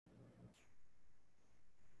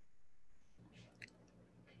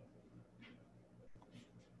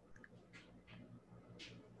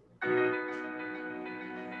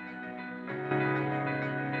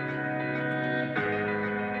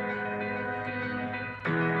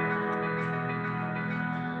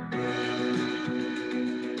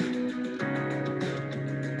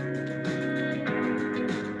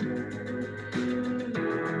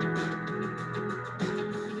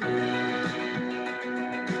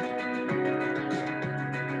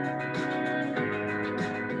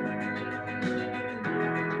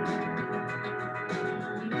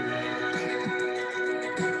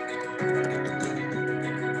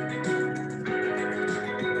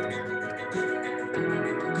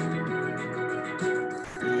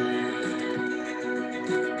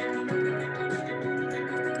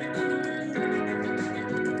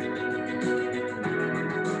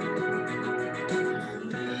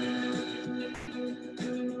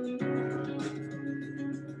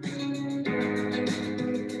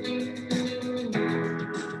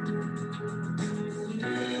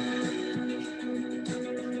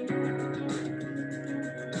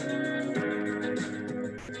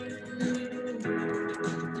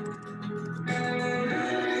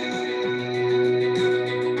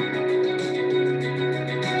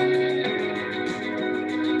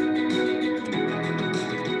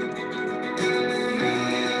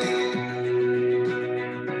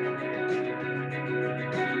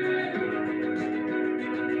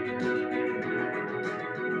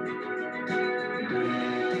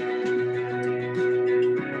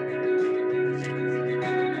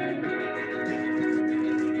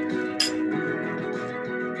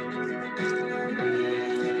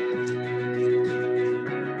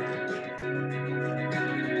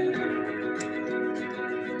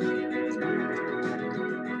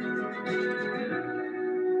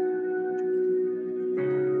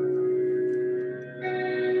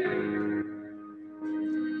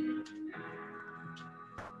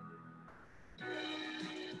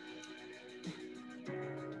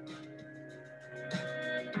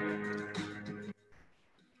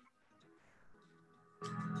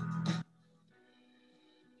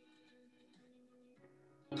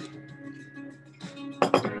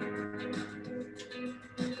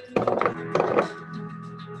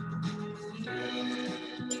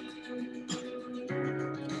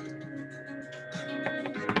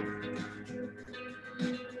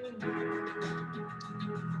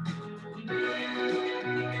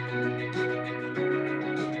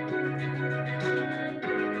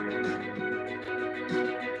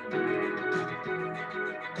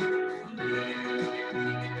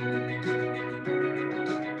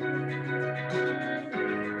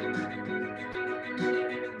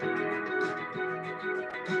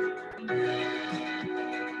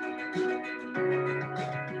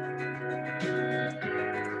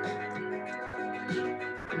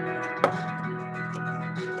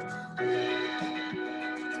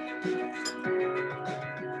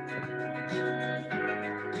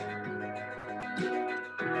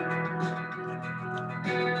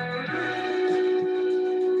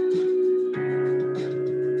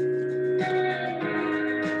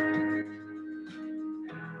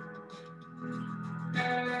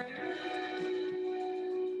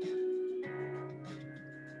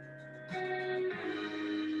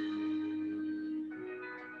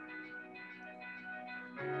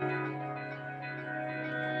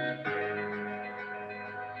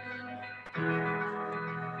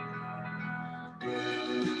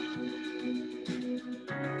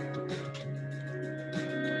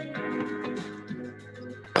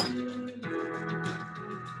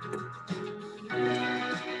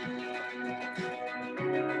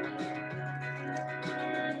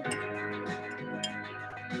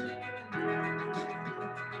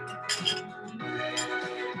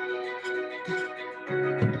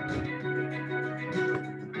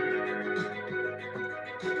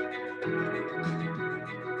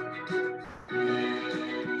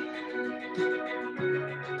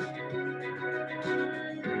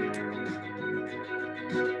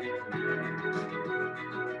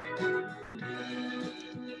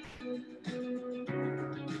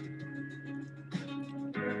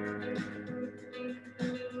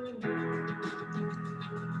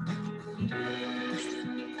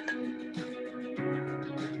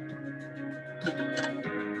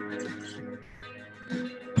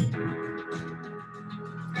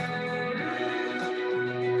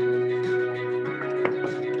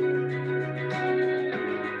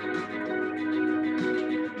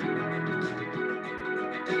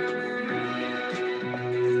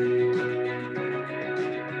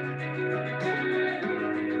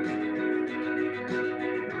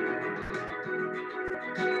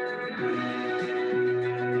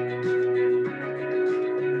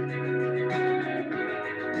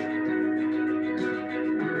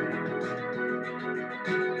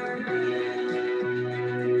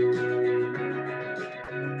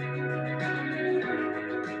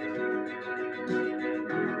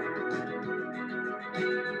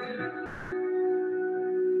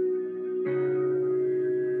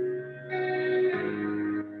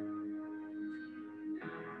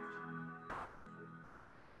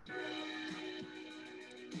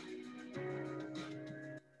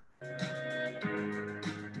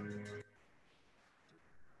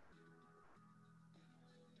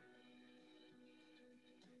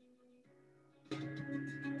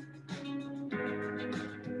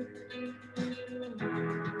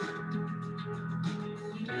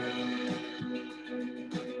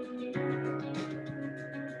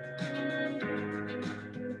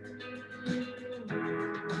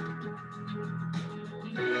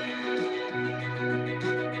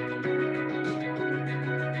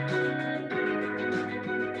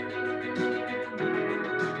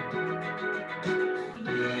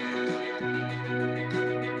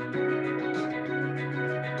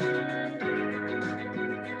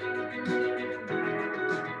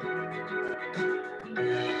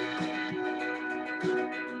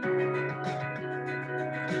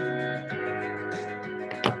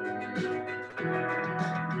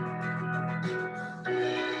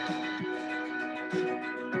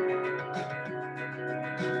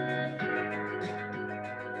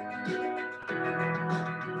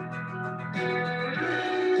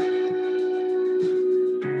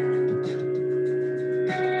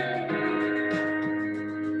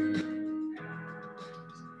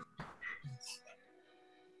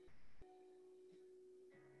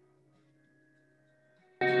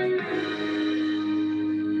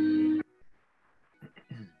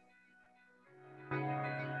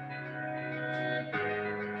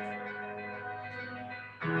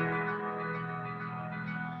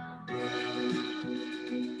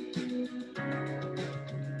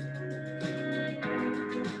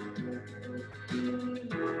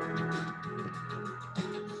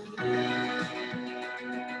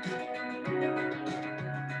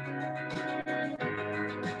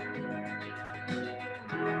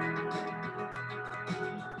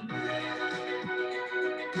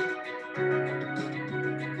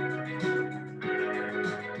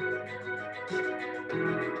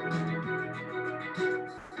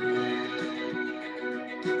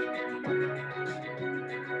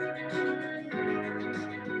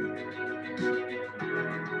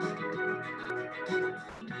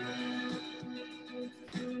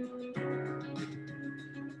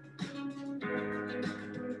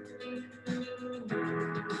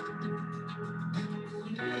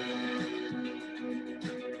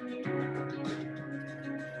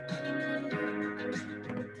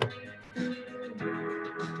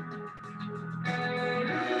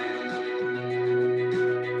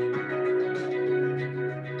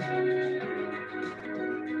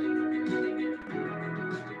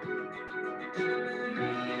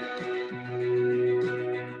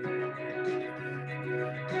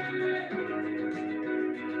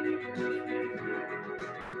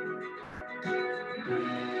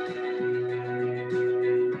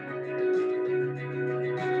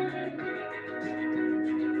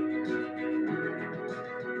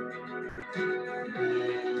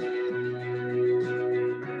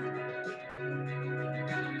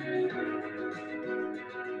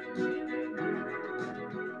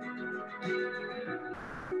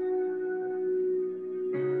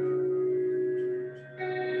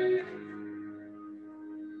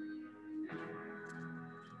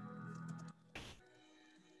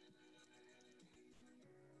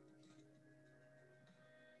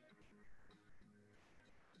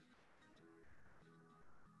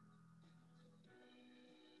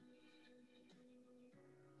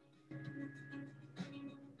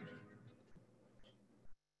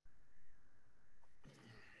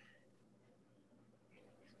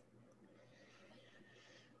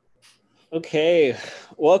Okay,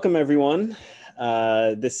 welcome everyone.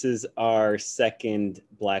 This is our second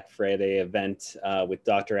Black Friday event with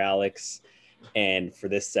Dr. Alex, and for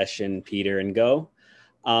this session, Peter and Go.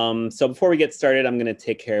 So before we get started, I'm going to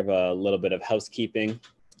take care of a little bit of housekeeping.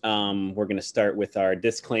 We're going to start with our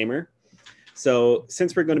disclaimer. So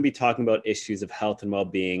since we're going to be talking about issues of health and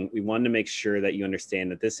well-being, we wanted to make sure that you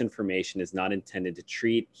understand that this information is not intended to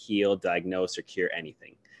treat, heal, diagnose, or cure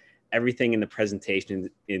anything. Everything in the presentation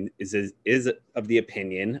is of the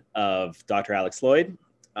opinion of Dr. Alex Lloyd,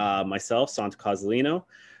 myself, Santo Cozzolino,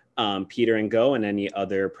 Peter and Go, and any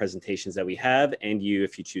other presentations that we have, and you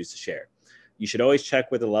if you choose to share. You should always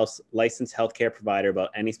check with a licensed healthcare provider about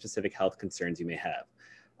any specific health concerns you may have.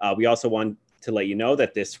 We also want to let you know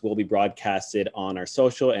that this will be broadcasted on our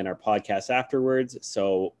social and our podcast afterwards.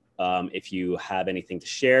 So if you have anything to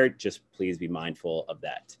share, just please be mindful of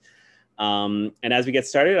that. And as we get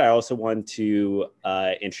started, I also want to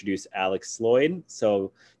introduce Alex Lloyd.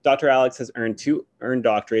 So Dr. Alex has earned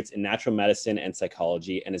doctorates in natural medicine and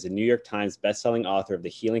psychology and is a New York Times bestselling author of The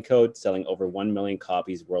Healing Code, selling over 1 million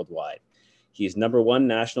copies worldwide. He is #1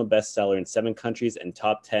 national bestseller in 7 countries and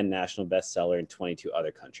top 10 national bestseller in 22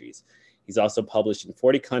 other countries. He's also published in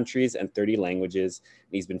 40 countries and 30 languages.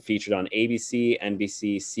 And he's been featured on ABC,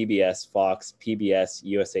 NBC, CBS, Fox, PBS,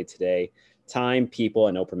 USA Today, Time, People,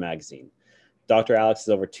 and Oprah Magazine. Dr. Alex has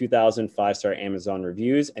over 2,000 5-star Amazon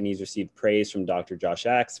reviews, and he's received praise from Dr. Josh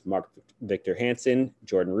Axe, Mark Victor Hansen,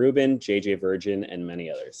 Jordan Rubin, JJ Virgin, and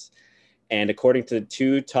many others. And according to the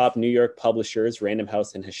 2 top New York publishers, Random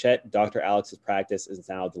House and Hachette, Dr. Alex's practice is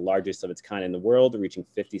now the largest of its kind in the world, reaching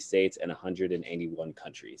 50 states and 181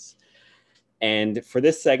 countries. And for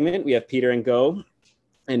this segment, we have Peter and Go.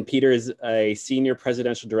 And Peter is a senior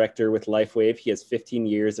presidential director with LifeWave. He has 15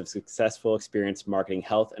 years of successful experience marketing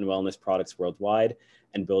health and wellness products worldwide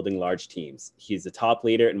and building large teams. He's the top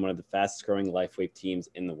leader in one of the fastest growing LifeWave teams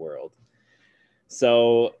in the world.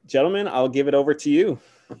 So, gentlemen, I'll give it over to you.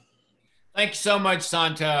 Thank you so much,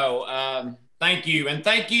 Santo. Thank you. And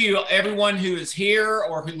thank you, everyone who is here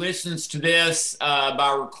or who listens to this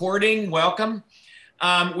by recording. Welcome.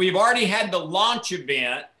 We've already had the launch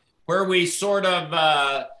event where we sort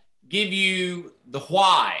of give you the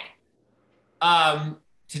why.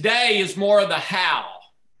 Today is more of the how,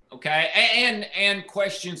 okay, and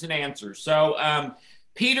questions and answers. So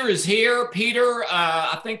Peter is here. Peter,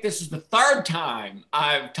 I think this is the 3rd time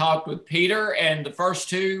I've talked with Peter, and the first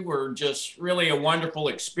 2 were just really a wonderful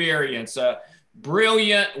experience. A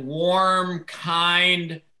brilliant, warm,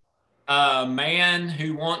 kind man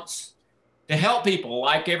who wants to help people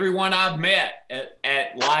like everyone I've met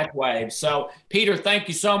at LifeWave. So, Peter, thank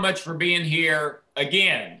you so much for being here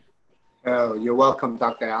again. Oh, you're welcome,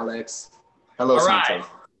 Dr. Alex. Hello, All right. Santo.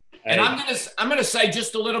 And I'm gonna say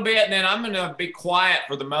just a little bit, and then I'm gonna be quiet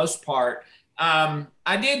for the most part.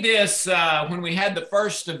 I did this when we had the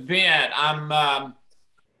first event.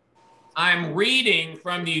 I'm reading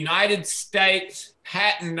from the United States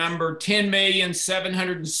patent number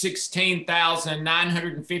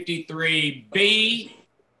 10,716,953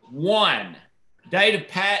 B1. Date of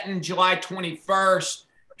patent July 21st,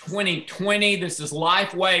 2020. This is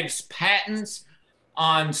LifeWave's patents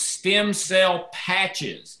on stem cell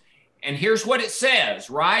patches. And here's what it says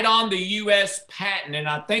right on the US patent, and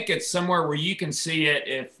I think it's somewhere where you can see it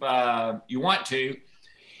if you want to.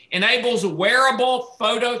 Enables a wearable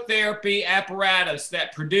phototherapy apparatus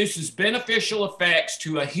that produces beneficial effects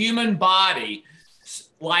to a human body,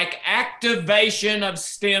 like activation of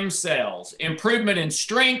stem cells, improvement in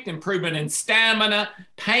strength, improvement in stamina,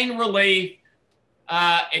 pain relief,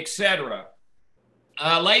 etc.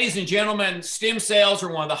 Ladies and gentlemen, stem cells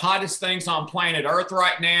are one of the hottest things on planet Earth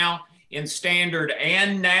right now in standard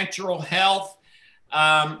and natural health.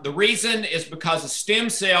 The reason is because a stem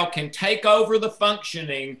cell can take over the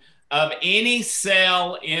functioning of any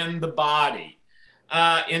cell in the body.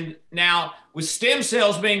 And now, with stem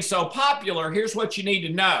cells being so popular, here's what you need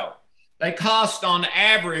to know. They cost on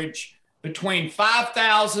average between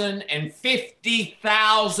 $5,000 and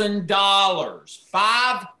 $50,000.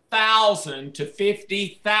 $5,000 to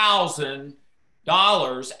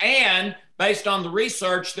 $50,000. And based on the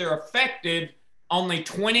research, they're effective only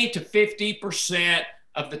 20 to 50%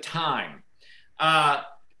 of the time.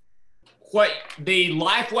 What the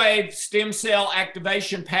LifeWave stem cell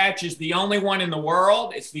activation patch is the only one in the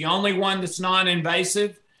world. It's the only one that's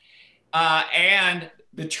non-invasive. And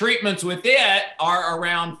the treatments with it are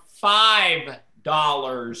around $5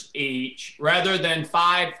 each rather than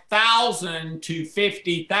 $5,000 to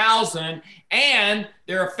 $50,000. And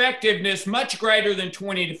their effectiveness much greater than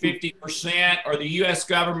 20 to 50%, or the US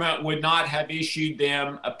government would not have issued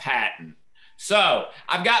them a patent. So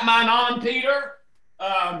I've got mine on, Peter.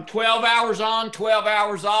 12 hours on, 12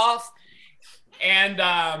 hours off.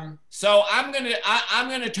 And so I'm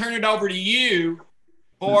gonna turn it over to you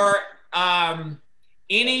for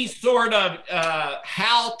any sort of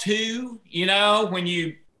how-to, when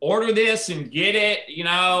you order this and get it, you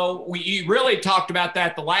really talked about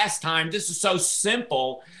that the last time. This is so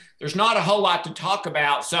simple. There's not a whole lot to talk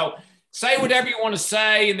about. So say whatever you want to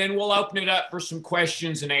say, and then we'll open it up for some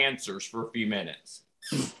questions and answers for a few minutes.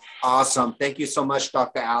 Awesome. Thank you so much,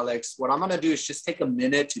 Dr. Alex. What I'm going to do is just take a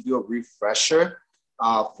minute to do a refresher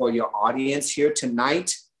for your audience here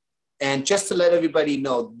tonight. And just to let everybody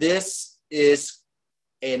know, this is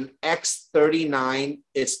an X39.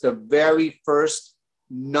 It's the very first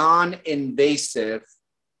non-invasive,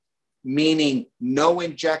 meaning no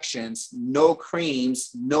injections, no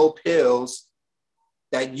creams, no pills,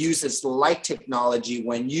 that uses light technology.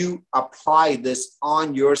 When you apply this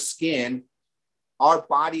on your skin, our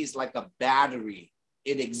body is like a battery.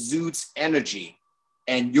 It exudes energy,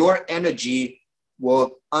 and your energy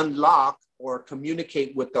will unlock or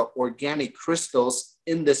communicate with the organic crystals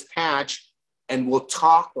in this patch and will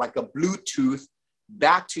talk like a Bluetooth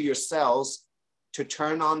back to your cells to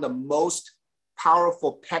turn on the most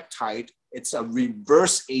powerful peptide. It's a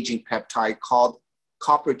reverse aging peptide called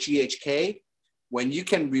copper GHK. When you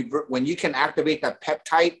can activate that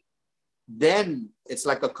peptide, then it's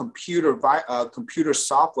like a computer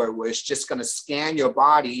software where it's just going to scan your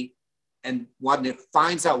body, and when it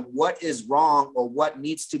finds out what is wrong or what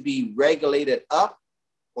needs to be regulated up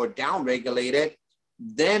or down regulated,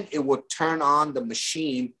 then it will turn on the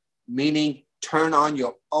machine, meaning turn on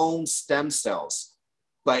your own stem cells.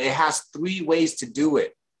 But it has 3 ways to do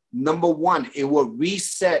it. Number 1, it will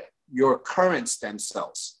reset your current stem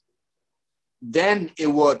cells. Then it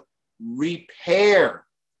will repair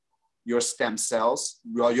your stem cells,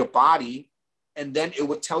 your body, and then it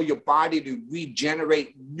will tell your body to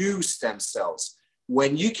regenerate new stem cells.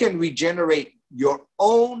 When you can regenerate your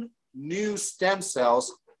own new stem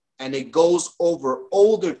cells and it goes over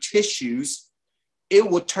older tissues, it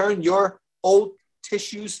will turn your old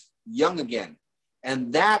tissues young again.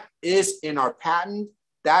 And that is in our patent.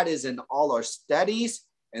 That is in all our studies.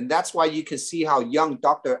 And that's why you can see how young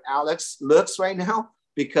Dr. Alex looks right now,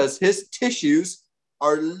 because his tissues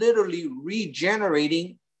are literally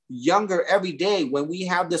regenerating younger every day. When we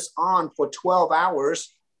have this on for 12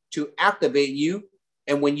 hours to activate you,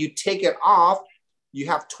 and when you take it off, you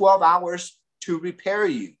have 12 hours to repair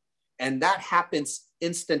you. And that happens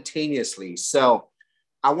instantaneously. So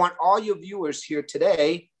I want all your viewers here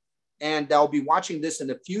today, and they'll be watching this in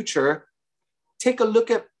the future, take a look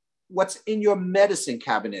at what's in your medicine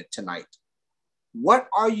cabinet tonight. What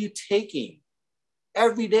are you taking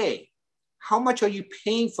every day? How much are you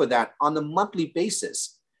paying for that on a monthly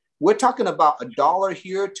basis? We're talking about $1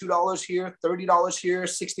 here, $2 here, $30 here,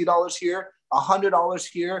 $60 here, $100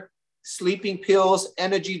 here, sleeping pills,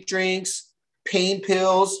 energy drinks, pain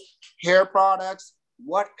pills, hair products,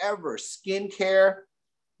 whatever, skincare.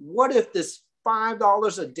 What if this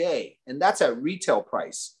 $5 a day, and that's at retail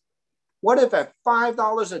price? What if at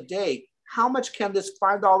 $5 a day, how much can this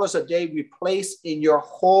 $5 a day replace in your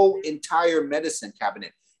whole entire medicine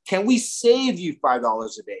cabinet? Can we save you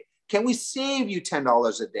 $5 a day? Can we save you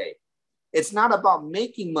 $10 a day? It's not about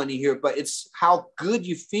making money here, but it's how good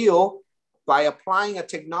you feel by applying a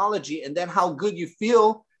technology, and then how good you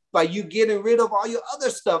feel by you getting rid of all your other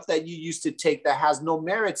stuff that you used to take that has no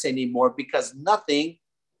merits anymore, because nothing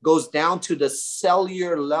goes down to the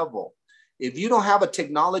cellular level. If you don't have a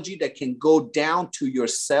technology that can go down to your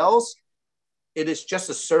cells, it is just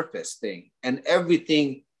a surface thing. And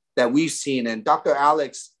everything that we've seen, and Dr.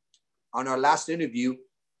 Alex, on our last interview,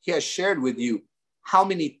 he has shared with you how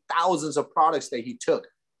many thousands of products that he took,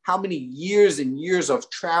 how many years and years of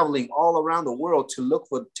traveling all around the world to look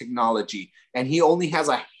for technology. And he only has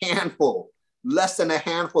a handful, less than a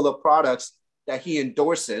handful of products that he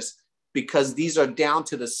endorses, because these are down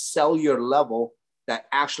to the cellular level that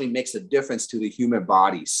actually makes a difference to the human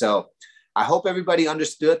body. So I hope everybody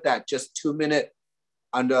understood that just 2-minute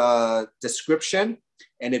under description.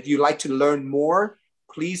 And if you'd like to learn more,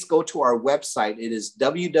 please go to our website. It is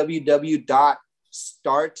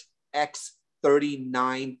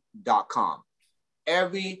www.startx39.com.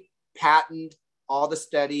 Every patent, all the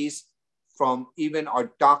studies from even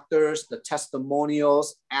our doctors, the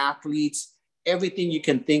testimonials, athletes, everything you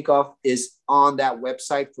can think of is on that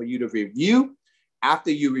website for you to review.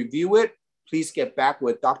 After you review it, please get back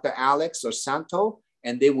with Dr. Alex or Santo,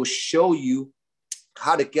 and they will show you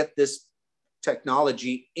how to get this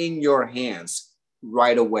technology in your hands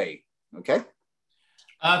right away. Okay?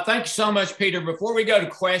 Thank you so much, Peter. Before we go to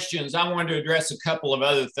questions, I wanted to address a couple of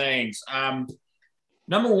other things.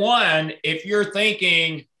 Number one, if you're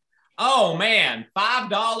thinking, oh man,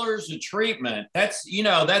 $5 a treatment, that's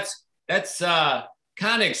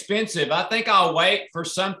kind of expensive. I think I'll wait for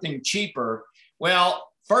something cheaper. Well,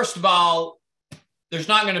 first of all, there's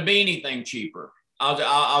not going to be anything cheaper.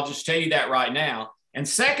 I'll just tell you that right now. And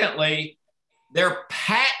secondly, their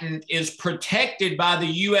patent is protected by the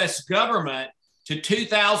U.S. government to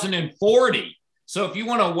 2040. So if you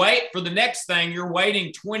want to wait for the next thing, you're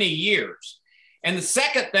waiting 20 years. And the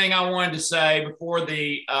second thing I wanted to say before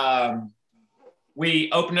we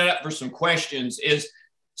open it up for some questions is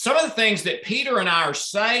some of the things that Peter and I are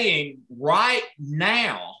saying right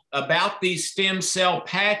now about these stem cell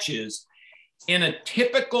patches in a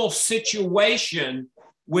typical situation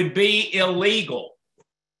would be illegal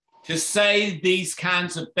to say these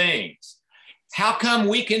kinds of things. How come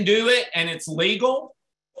we can do it and it's legal?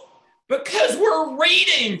 Because we're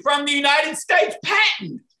reading from the United States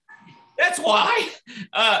patent. That's why.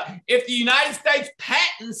 If the United States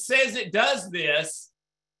patent says it does this,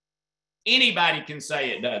 anybody can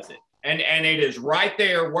say it does it. And it is right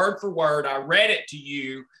there, word for word. I read it to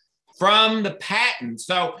you from the patent.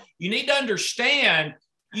 So you need to understand,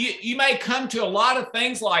 you may come to a lot of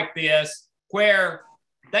things like this where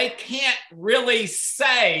they can't really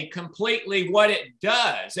say completely what it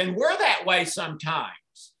does. And we're that way sometimes,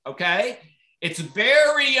 okay? It's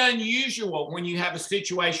very unusual when you have a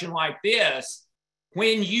situation like this,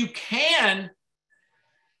 when you can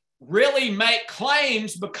really make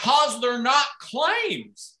claims because they're not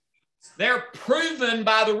claims. They're proven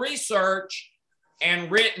by the research and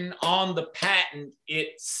written on the patent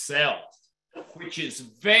itself, which is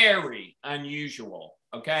very unusual,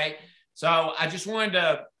 okay? So I just wanted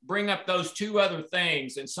to bring up those two other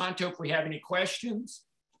things. And Santo, if we have any questions.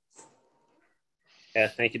 Yeah,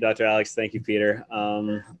 thank you, Dr. Alex. Thank you, Peter.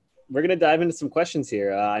 We're going to dive into some questions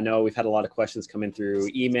here. I know we've had a lot of questions come in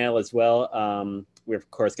through email as well. We're,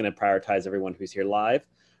 of course, going to prioritize everyone who's here live.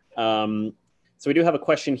 So we do have a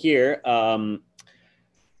question here.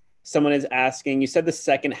 Someone is asking, you said the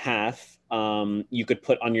second half you could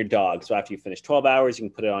put on your dog. So after you finish 12 hours, you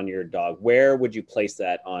can put it on your dog. Where would you place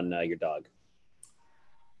that on your dog?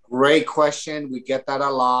 Great question. We get that a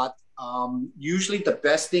lot. Usually the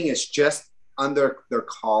best thing is just under their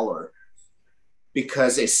collar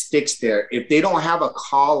because it sticks there. If they don't have a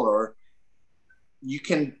collar, you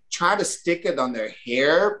can try to stick it on their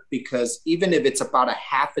hair because even if it's about a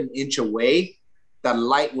 ½ an inch away, the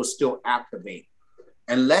light will still activate.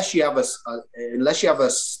 Unless you have a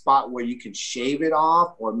spot where you can shave it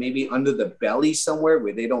off, or maybe under the belly somewhere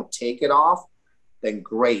where they don't take it off, then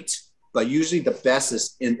great. But usually the best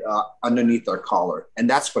is underneath their collar, and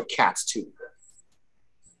that's for cats too.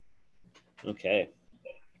 Okay.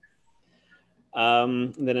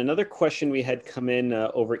 Then another question we had come in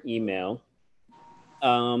over email.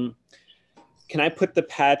 Can I put the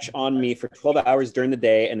patch on me for 12 hours during the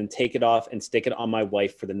day and then take it off and stick it on my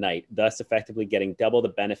wife for the night, thus effectively getting double the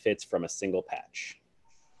benefits from a single patch?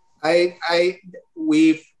 The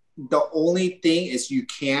only thing is you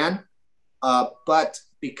can, but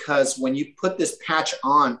because when you put this patch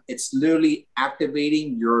on, it's literally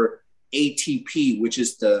activating your ATP, which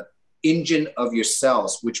is the engine of your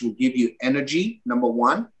cells, which will give you energy, number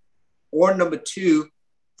one. Or number two,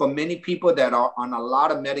 for many people that are on a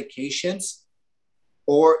lot of medications,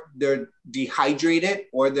 or they're dehydrated,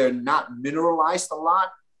 or they're not mineralized a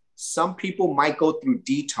lot, some people might go through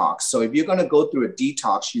detox. So if you're going to go through a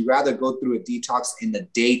detox, you rather go through a detox in the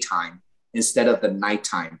daytime instead of the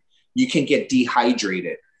nighttime. You can get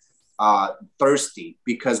dehydrated, thirsty,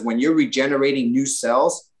 because when you're regenerating new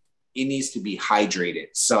cells, it needs to be hydrated.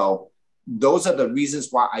 So those are the reasons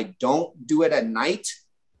why I don't do it at night.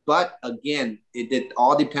 But again, it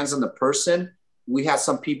all depends on the person. We have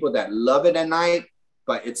some people that love it at night,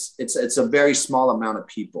 but it's a very small amount of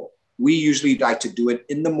people. We usually like to do it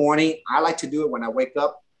in the morning. I like to do it when I wake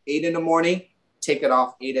up 8 in the morning, take it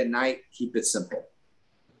off 8 at night, keep it simple.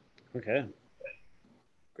 Okay,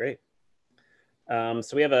 great. So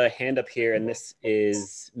we have a hand up here, and this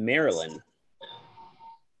is Marilyn.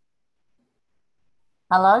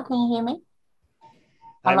 Hello, can you hear me?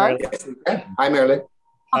 Hi, Hello? Marilyn. Hi, Marilyn.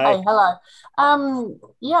 Hi, hello.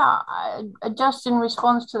 Just in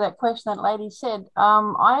response to that question that lady said,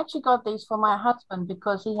 I actually got these for my husband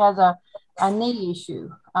because he has a knee issue.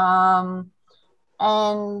 And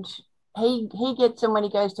he gets them when he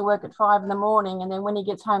goes to work at 5 in the morning, and then when he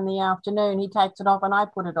gets home in the afternoon, he takes it off and I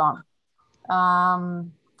put it on.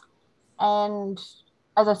 And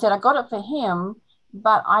as I said, I got it for him,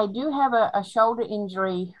 but I do have a shoulder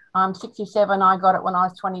injury. I'm 67. I got it when I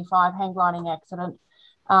was 25, hang gliding accident.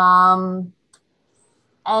 And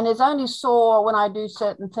it's only sore when I do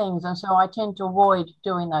certain things. And so I tend to avoid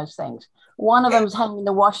doing those things. One of them is hanging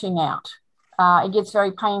the washing out. It gets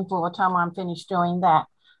very painful by the time I'm finished doing that.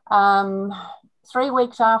 3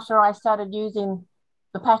 weeks after I started using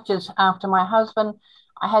the patches after my husband,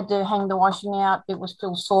 I had to hang the washing out. It was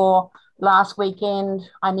still sore. Last weekend,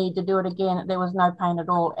 I need to do it again. There was no pain at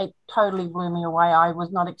all. It totally blew me away. I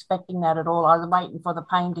was not expecting that at all. I was waiting for the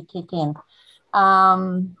pain to kick in.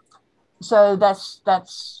 So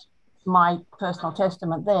that's my personal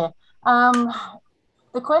testament there.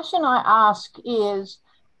 The question I ask is,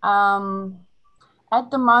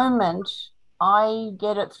 at the moment, I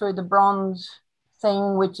get it through the bronze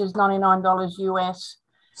thing, which is $99 US,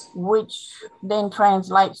 which then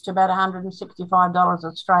translates to about $165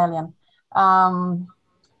 Australian.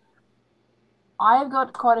 I've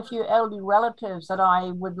got quite a few elderly relatives that I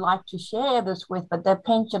would like to share this with, but they're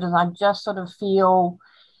pensioners. I just sort of feel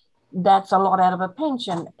that's a lot out of a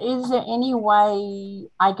pension. Is there any way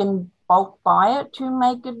I can bulk buy it to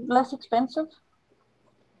make it less expensive?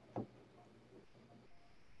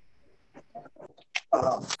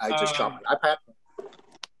 I just dropped my iPad.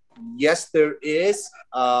 Yes, there is.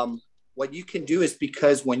 What you can do is,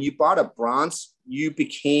 because when you bought a bronze, you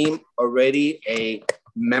became already a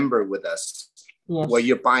member with us. Yes. Where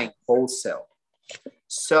you're buying wholesale.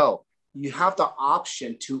 So you have the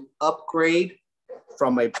option to upgrade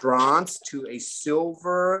from a bronze to a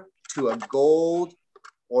silver to a gold,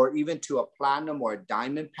 or even to a platinum or a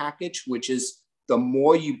diamond package, which is the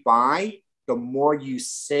more you buy, the more you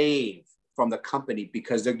save from the company,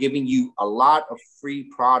 because they're giving you a lot of free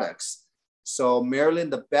products. So Marilyn,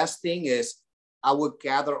 the best thing is I would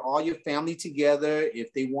gather all your family together.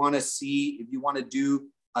 If they want to see, if you want to do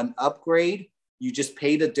an upgrade, you just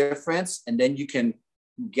pay the difference, and then you can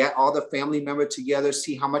get all the family members together,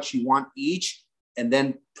 see how much you want each, and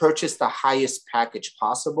then purchase the highest package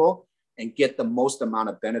possible and get the most amount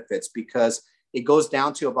of benefits, because it goes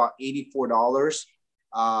down to about $84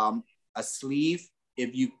 a sleeve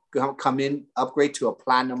if you come in, upgrade to a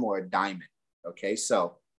platinum or a diamond. Okay,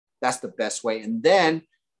 so that's the best way. And then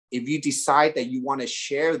if you decide that you want to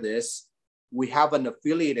share this, we have an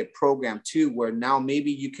affiliated program too, where now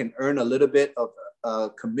maybe you can earn a little bit of a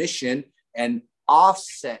commission and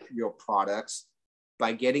offset your products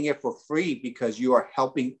by getting it for free, because you are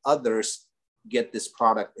helping others get this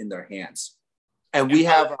product in their hands. And we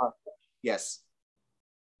have, yes.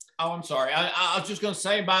 Oh, I'm sorry. I was just going to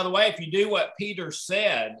say, by the way, if you do what Peter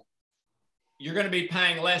said, you're going to be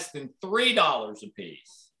paying less than $3 a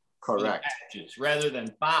piece. Correct. Patches rather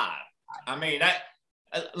than $5. I mean,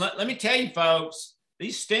 let me tell you, folks,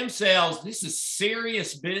 these stem cells, this is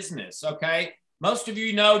serious business, okay? Most of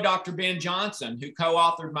you know Dr. Ben Johnson, who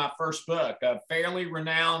co-authored my first book, a fairly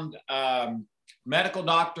renowned medical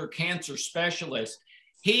doctor, cancer specialist.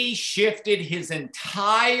 He shifted his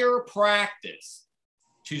entire practice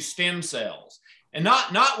to stem cells. And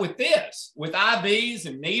not with this, with IVs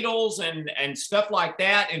and needles and stuff like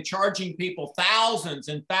that, and charging people thousands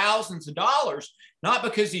and thousands of dollars, not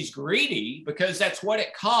because he's greedy, because that's what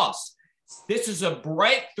it costs. This is a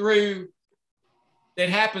breakthrough that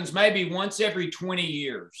happens maybe once every 20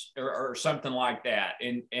 years or something like that.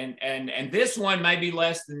 And this one may be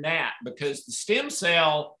less than that, because the stem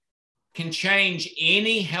cell can change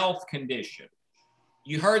any health condition.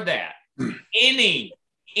 You heard that. Any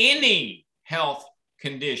health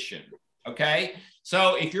condition. Okay.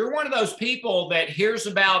 So if you're one of those people that hears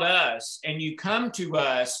about us and you come to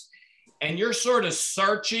us and you're sort of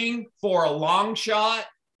searching for a long shot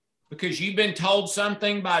because you've been told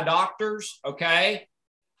something by doctors, okay?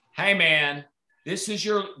 Hey man, this is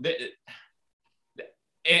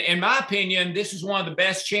in my opinion, this is one of the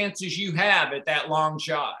best chances you have at that long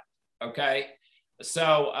shot, okay?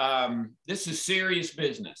 So this is serious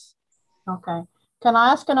business. Okay. Can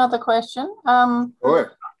I ask another question?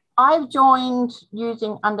 Sure. I've joined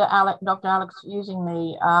using Dr. Alex using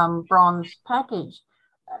the bronze package.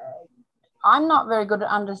 I'm not very good at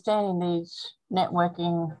understanding these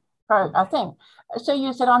networking I think. So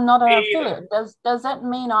you said I'm not an affiliate. Does that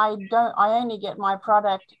mean I only get my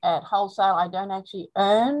product at wholesale? I don't actually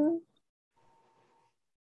earn?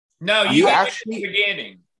 No, you actually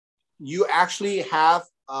beginning. You actually have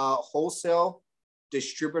a wholesale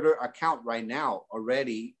distributor account right now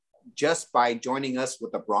already, just by joining us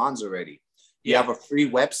with the bronze already. You have a free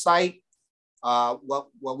website.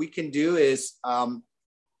 What we can do is I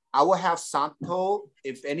will have Santo,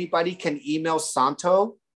 if anybody can email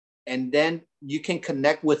Santo, and then you can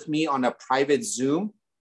connect with me on a private Zoom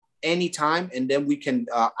anytime, and then we can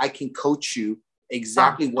I can coach you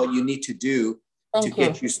exactly what you need to do to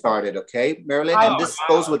get you started. Okay, Marilyn? And this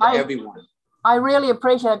goes with everyone. I really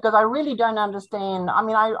appreciate it, because I really don't understand. I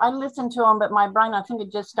mean, I listen to them, but my brain, I think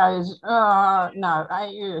it just goes, straight.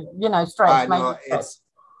 No,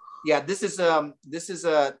 this is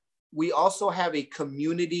we also have a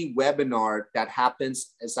community webinar that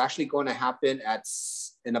happens. It's actually going to happen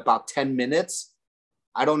in about 10 minutes.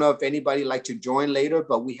 I don't know if anybody like to join later,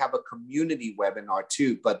 but we have a community webinar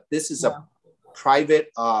too. But this is a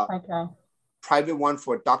private private one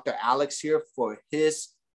for Dr. Alex here, for his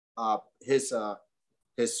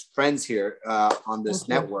friends here on this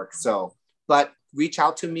network. So, but reach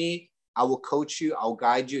out to me. I will coach you. I'll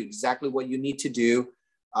guide you exactly what you need to do.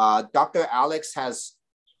 Dr. Alex has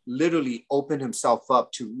literally opened himself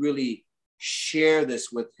up to really share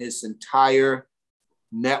this with his entire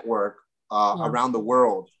network around the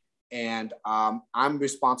world. And I'm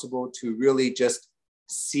responsible to really just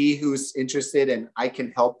see who's interested, and I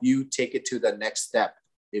can help you take it to the next step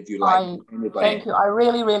if you like. Thank you. I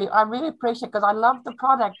really appreciate it, because I love the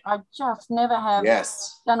product. I just never have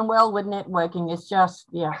done well with networking. It's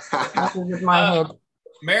just, messes with my head.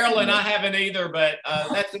 Marilyn, I haven't either, but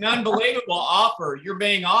that's an unbelievable offer. You're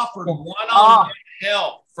being offered one-on-one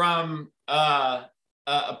help from a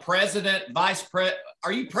president, vice president.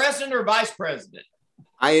 Are you president or vice president?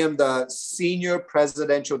 I am the senior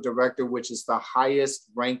presidential director, which is the highest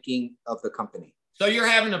ranking of the company. So you're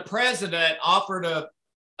having a president offer to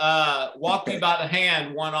walk you by the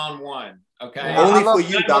hand one-on-one, okay? Only for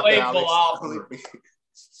you, Dr. Alex.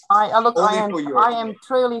 I am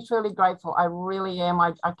truly, truly grateful. I really am.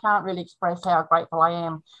 I can't really express how grateful I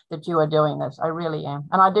am that you are doing this. I really am.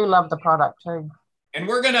 And I do love the product too. And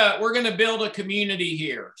we're gonna build a community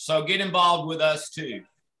here. So get involved with us too.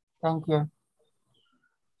 Thank you.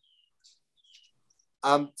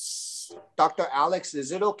 Dr. Alex,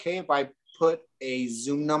 is it okay if I put a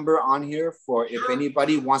Zoom number on here for if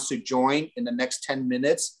anybody wants to join in the next 10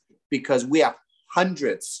 minutes? Because we have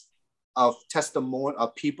hundreds of testimony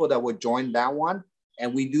of people that would join that one,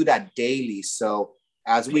 and we do that daily. So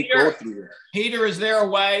as we go through it. Peter, is there a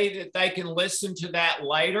way that they can listen to that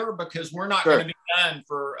later? Because we're not going to be done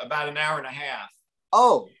for about an hour and a half.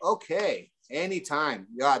 Oh, okay. Anytime.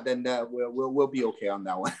 Yeah, then we'll be okay on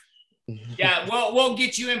that one. Yeah, we'll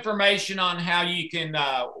get you information on how you can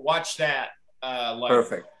watch that later.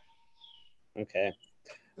 Perfect. Okay.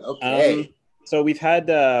 So we've had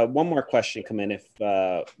one more question come in, if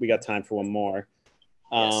we got time for one more.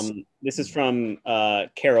 This is from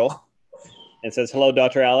Carol. And says, hello,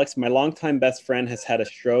 Dr. Alex. My longtime best friend has had a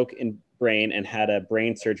stroke in brain and had a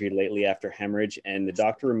brain surgery lately after hemorrhage. And the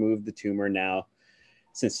doctor removed the tumor now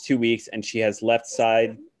since 2 weeks, and she has left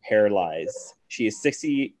side paralyzed. She is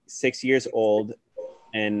 66 years old,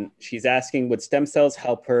 and she's asking, would stem cells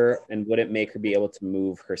help her, and would it make her be able to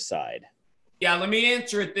move her side? Yeah, let me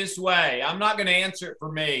answer it this way. I'm not going to answer it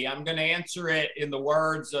for me. I'm going to answer it in the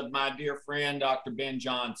words of my dear friend, Dr. Ben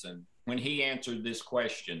Johnson, when he answered this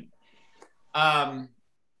question.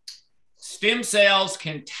 Stem cells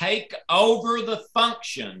can take over the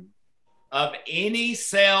function of any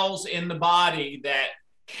cells in the body that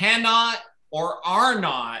cannot or are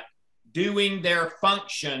not doing their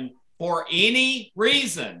function for any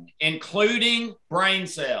reason, including brain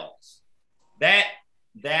cells. That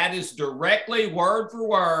is directly word for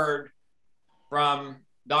word from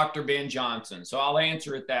Dr. Ben Johnson. So I'll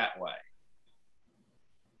answer it that way.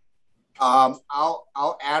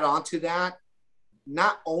 I'll add on to that.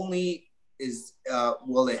 Not only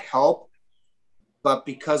will it help, but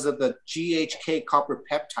because of the GHK copper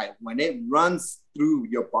peptide, when it runs through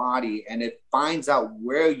your body and it finds out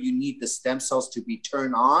where you need the stem cells to be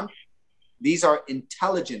turned on, these are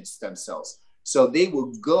intelligent stem cells. So they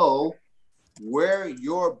will go where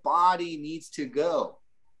your body needs to go.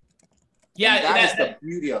 Yeah, and that is the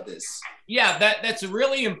beauty of this. Yeah, that's a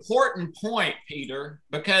really important point, Peter,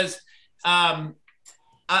 because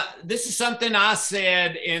this is something I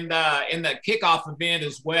said in the kickoff event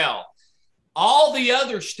as well. All the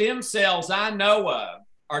other stem cells I know of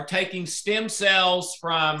are taking stem cells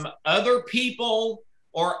from other people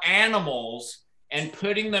or animals and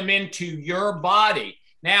putting them into your body.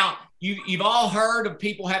 Now, you've all heard of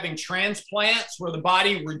people having transplants where the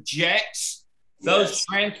body rejects those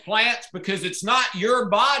transplants because it's not your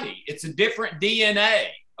body. It's a different DNA,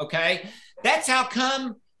 okay? That's how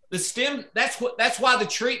come that's why the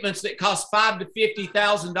treatments that cost $5,000 to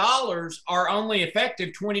 $50,000 are only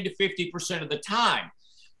effective 20 to 50% of the time.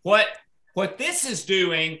 What this is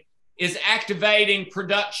doing is activating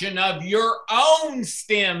production of your own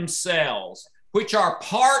stem cells, which are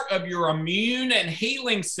part of your immune and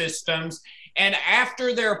healing systems. And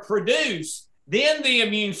after they're produced, then the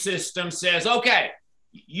immune system says, okay,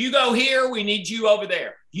 you go here, we need you over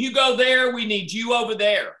there. You go there, we need you over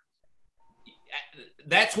there.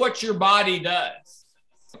 That's what your body does,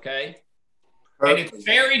 okay? And it's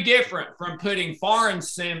very different from putting foreign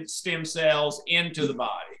stem cells into the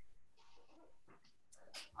body.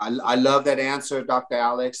 I love that answer, Dr.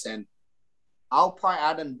 Alex. And I'll probably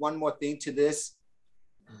add in one more thing to this.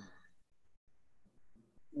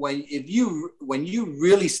 When you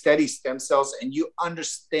really study stem cells and you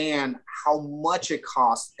understand how much it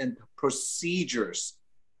costs and the procedures,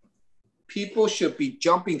 people should be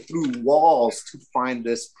jumping through walls to find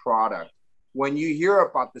this product. When you hear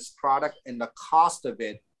about this product and the cost of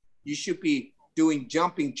it, you should be doing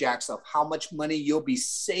jumping jacks of how much money you'll be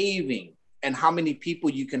saving and how many people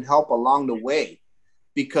you can help along the way.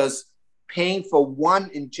 Because paying for one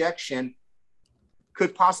injection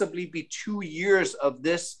could possibly be 2 years of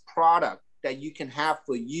this product that you can have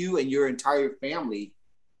for you and your entire family.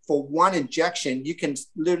 For one injection, you can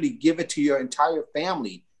literally give it to your entire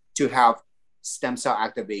family to have stem cell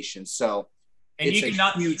activation. So and it's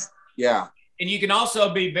huge. And you can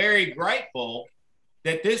also be very grateful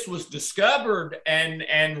that this was discovered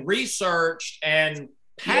and researched and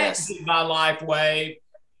patented by LifeWave,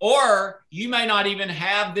 or you may not even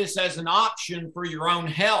have this as an option for your own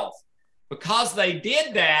health. Because they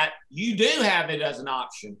did that, you do have it as an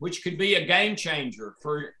option, which could be a game changer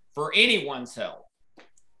for anyone's health.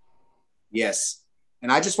 Yes.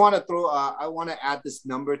 And I just want to I want to add this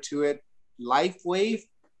number to it. LifeWave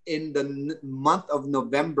in the month of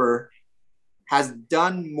November has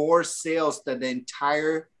done more sales than the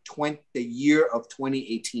entire the year of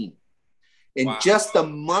 2018. In just the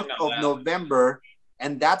month of November,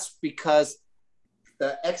 and that's because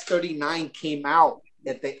the X39 came out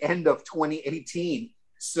at the end of 2018.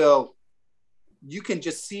 So you can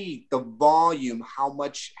just see the volume, how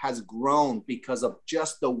much has grown because of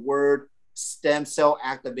just the word stem cell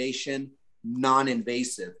activation,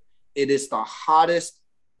 non-invasive. It is the hottest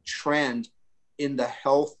trend in the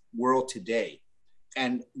health world today.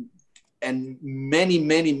 And many,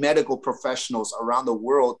 many medical professionals around the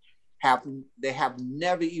world have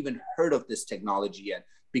never even heard of this technology yet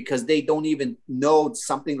because they don't even know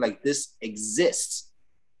something like this exists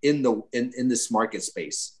in this market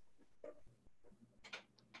space.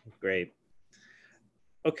 Great.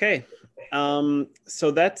 Okay.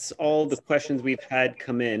 So that's all the questions we've had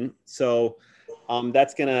come in. So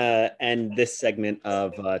that's going to end this segment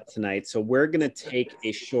of tonight. So we're going to take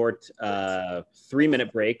a short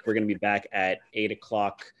 3-minute break. We're going to be back at 8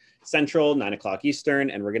 o'clock Central, 9 o'clock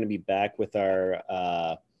Eastern, and we're going to be back with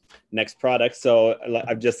our next product. So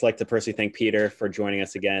I'd just like to personally thank Peter for joining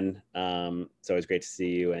us again. It's always great to see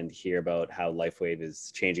you and hear about how LifeWave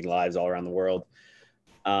is changing lives all around the world.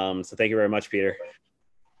 So thank you very much, Peter.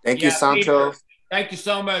 Thank you, Sancho. Peter, thank you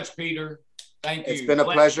so much, Peter. Thank you. It's been a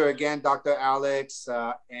pleasure again, Dr. Alex.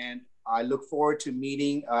 And I look forward to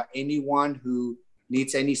meeting anyone who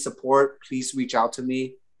needs any support. Please reach out to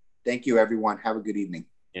me. Thank you, everyone. Have a good evening.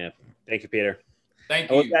 Yeah. Thank you, Peter. Thank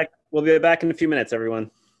you. We'll be back in a few minutes, everyone.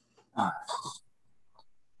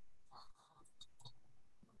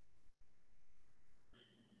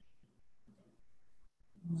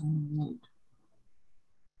 Unmute.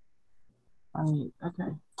 Okay.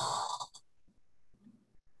 Okay.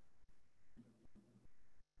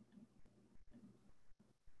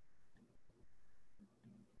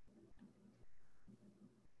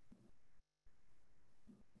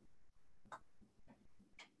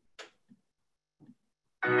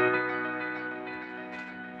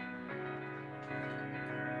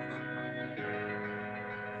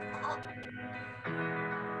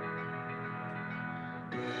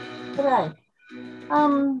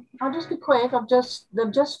 I'll just be quick.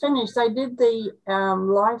 They've just finished. They did the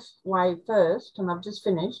life wave first, and I've just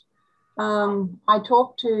finished. I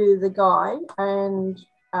talked to the guy, and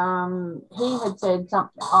he had said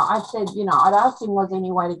something. I said, you know, I'd asked him was there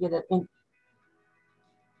any way to get it in.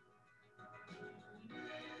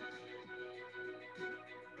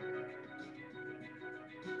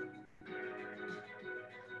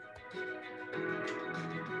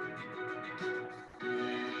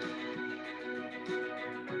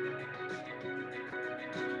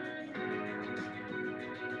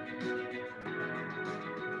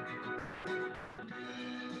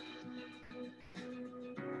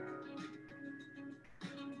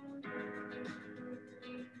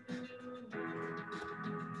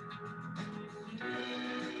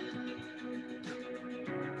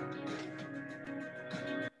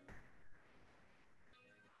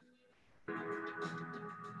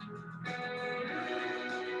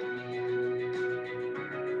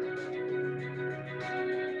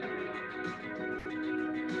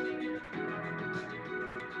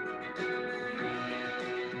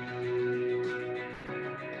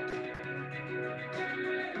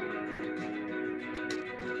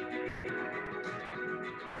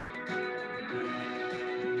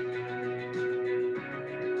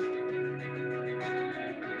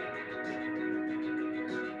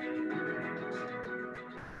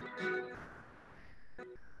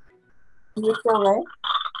 You still there?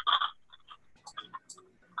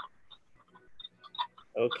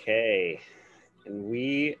 Okay, and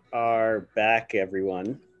we are back,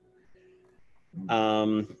 everyone.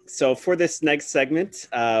 So for this next segment,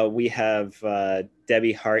 we have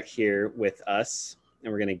Debbie Hart here with us,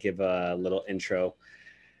 and we're going to give a little intro.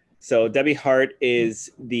 So Debbie Hart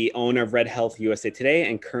is the owner of Red Health USA Today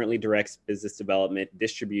and currently directs business development,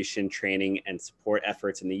 distribution, training, and support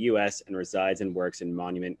efforts in the US and resides and works in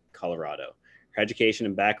Monument, Colorado. Her education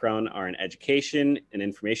and background are in education and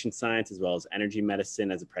information science, as well as energy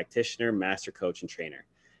medicine as a practitioner, master coach, and trainer.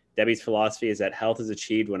 Debbie's philosophy is that health is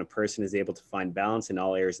achieved when a person is able to find balance in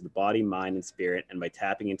all areas of the body, mind, and spirit, and by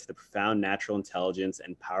tapping into the profound natural intelligence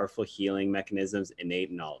and powerful healing mechanisms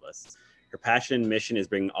innate in all of us. Her passion and mission is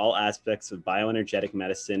bringing all aspects of bioenergetic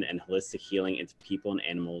medicine and holistic healing into people and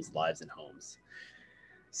animals' lives and homes.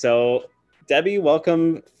 So, Debbie,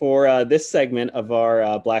 welcome for this segment of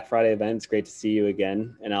our Black Friday event. It's great to see you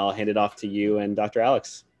again, and I'll hand it off to you and Dr.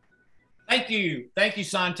 Alex. Thank you,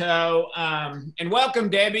 Santo, and welcome,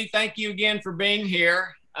 Debbie. Thank you again for being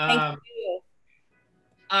here. Thank you.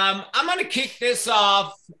 I'm going to kick this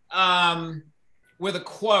off with a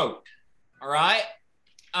quote. All right.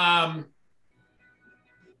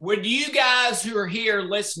 Would you guys who are here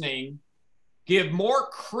listening give more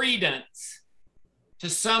credence to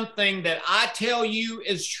something that I tell you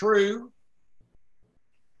is true,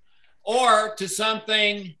 or to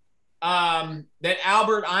something that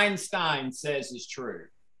Albert Einstein says is true?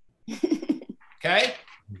 Okay.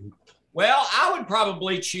 Well, I would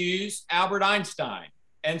probably choose Albert Einstein.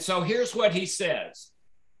 And so here's what he says.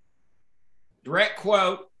 Direct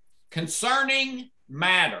quote, concerning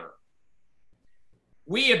matter,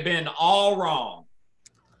 we have been all wrong.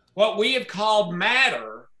 What we have called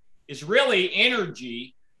matter is really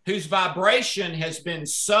energy whose vibration has been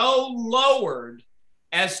so lowered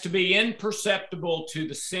as to be imperceptible to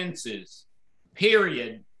the senses,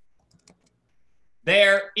 period.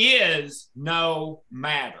 There is no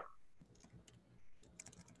matter.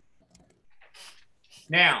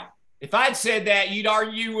 Now, if I'd said that, you'd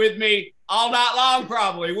argue with me all night long,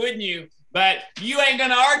 probably, wouldn't you? But you ain't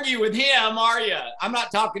going to argue with him, are you? I'm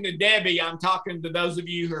not talking to Debbie. I'm talking to those of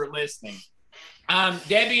you who are listening.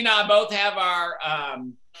 Debbie and I both have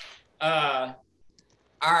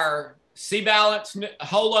our C-Balance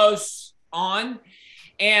Holos on.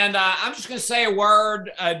 And I'm just going to say a word,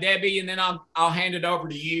 Debbie, and then I'll hand it over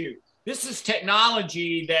to you. This is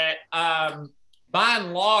technology that, by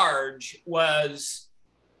and large, was,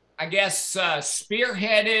 I guess,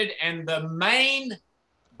 spearheaded and the main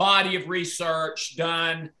body of research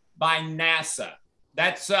done by NASA.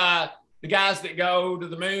 That's the guys that go to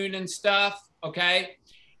the moon and stuff, okay?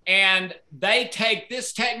 And they take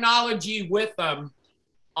this technology with them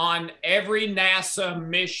on every NASA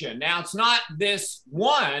mission. Now, it's not this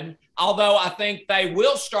one, although I think they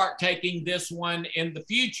will start taking this one in the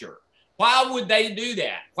future. Why would they do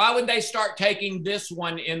that? Why would they start taking this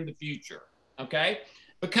one in the future? Okay,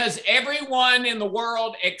 because everyone in the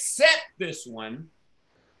world except this one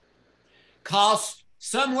costs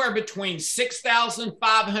somewhere between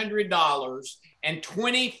 $6,500 and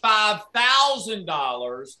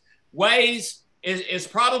 $25,000, is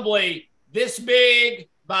probably this big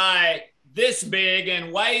by this big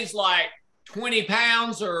and weighs like 20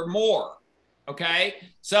 pounds or more. Okay.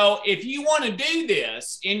 So if you want to do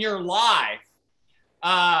this in your life,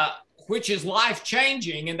 which is life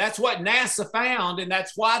changing, and that's what NASA found, and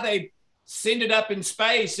that's why they send it up in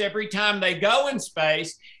space every time they go in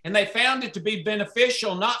space, and they found it to be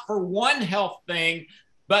beneficial, not for one health thing,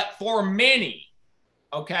 but for many.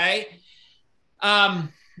 Okay.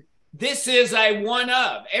 This is a one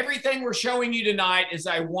of. Everything we're showing you tonight is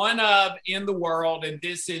a one of in the world, and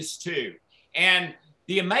this is too. And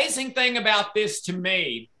the amazing thing about this to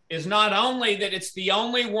me is not only that it's the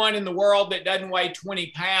only one in the world that doesn't weigh 20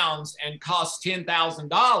 pounds and costs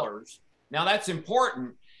 $10,000. Now that's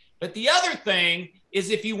important. But the other thing is,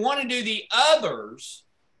 if you want to do the others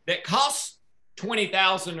that cost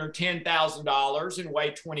 $20,000 or $10,000 and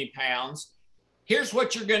weigh 20 pounds, here's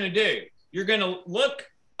what you're going to do. You're going to look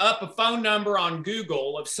up a phone number on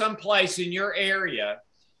Google of some place in your area.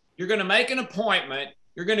 You're going to make an appointment.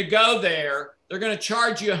 You're going to go there. They're going to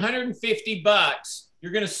charge you $150.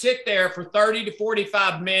 You're going to sit there for 30 to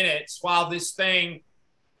 45 minutes while this thing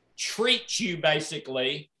treats you,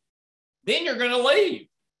 basically. Then you're going to leave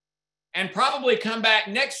and probably come back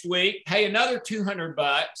next week, pay another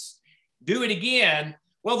 $200, do it again.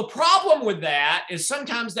 Well, the problem with that is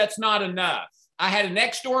sometimes that's not enough. I had a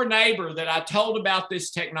next door neighbor that I told about this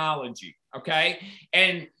technology, okay?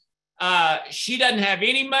 And she doesn't have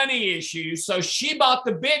any money issues, so she bought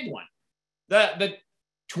the big one, the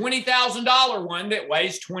 $20,000 one that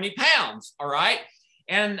weighs 20 pounds, all right?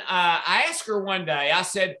 And I asked her one day, I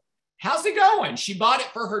said, how's it going? She bought it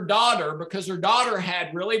for her daughter because her daughter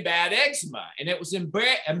had really bad eczema, and it was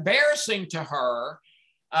embarrassing to her,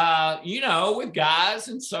 with guys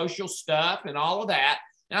and social stuff and all of that.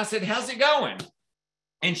 And I said, how's it going?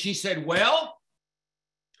 And she said, well,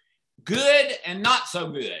 good and not so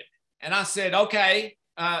good. And I said, okay,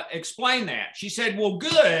 explain that. She said, well,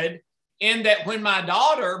 good in that when my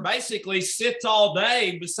daughter basically sits all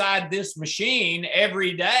day beside this machine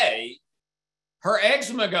every day, her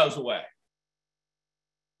eczema goes away.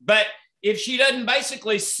 But if she doesn't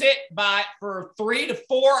basically sit by it for 3 to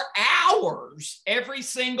 4 hours every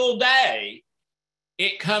single day,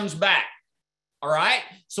 it comes back. All right.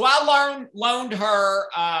 So I loaned her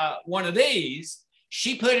one of these.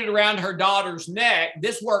 She put it around her daughter's neck.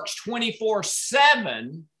 This works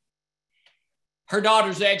 24/7. Her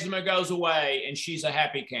daughter's eczema goes away and she's a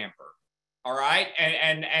happy camper. All right.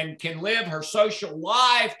 And can live her social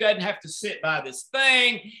life, doesn't have to sit by this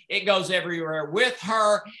thing. It goes everywhere with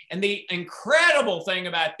her. And the incredible thing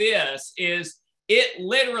about this is it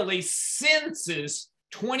literally senses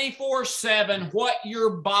 24/7 what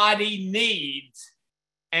your body needs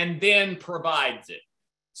and then provides it.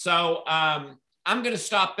 So I'm going to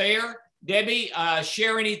stop there. Debbie,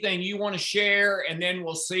 share anything you want to share, and then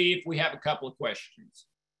we'll see if we have a couple of questions.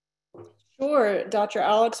 Sure, Dr.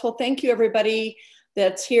 Alex. Well, thank you, everybody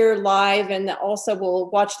that's here live and also will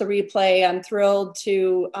watch the replay. I'm thrilled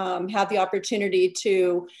to have the opportunity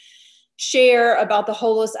to share about the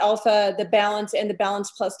Holus Alpha, the Balance, and the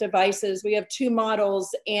Balance Plus devices. We have 2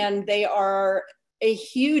 models, and they are a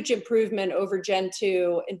huge improvement over Gen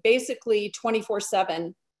 2, and basically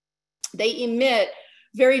 24/7. They emit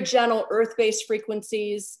very gentle earth-based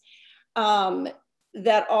frequencies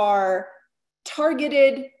that are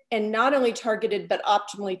targeted, and not only targeted, but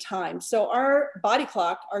optimally timed. So our body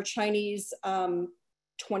clock, our Chinese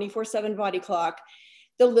 24/7 body clock,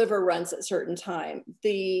 the liver runs at a certain time.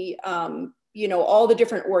 The, all the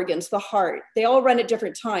different organs, the heart, they all run at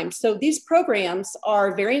different times. So these programs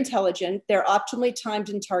are very intelligent. They're optimally timed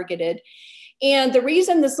and targeted. And the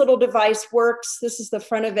reason this little device works, this is the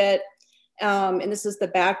front of it, and this is the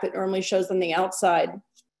back that normally shows on the outside.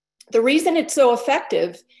 The reason it's so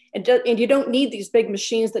effective, and you don't need these big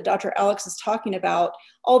machines that Dr. Alex is talking about,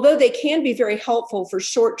 although they can be very helpful for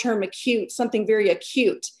short-term acute, something very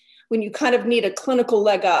acute, when you kind of need a clinical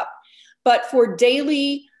leg up. But for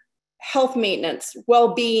daily health maintenance,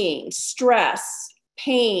 well-being, stress,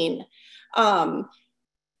 pain,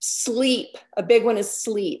 sleep, a big one is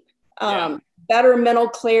sleep, better mental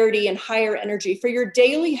clarity and higher energy. For your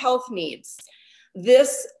daily health needs,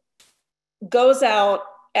 this goes out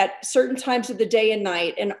at certain times of the day and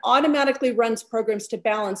night, and automatically runs programs to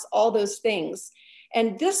balance all those things.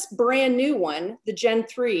 And this brand new one, the Gen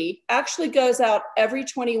 3, actually goes out every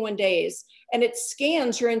 21 days and it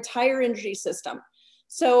scans your entire energy system.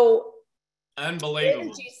 So unbelievable. The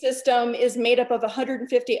energy system is made up of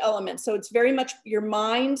 150 elements. So it's very much your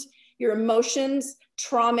mind, your emotions,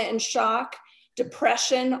 trauma and shock,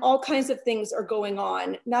 depression, all kinds of things are going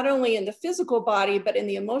on, not only in the physical body, but in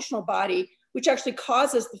the emotional body, which actually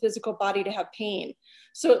causes the physical body to have pain.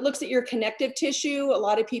 So it looks at your connective tissue. A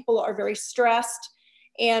lot of people are very stressed.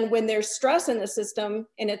 And when there's stress in the system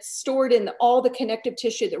and it's stored in all the connective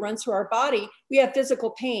tissue that runs through our body, we have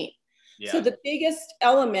physical pain. Yeah. So the biggest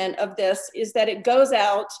element of this is that it goes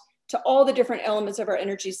out to all the different elements of our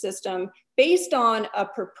energy system based on a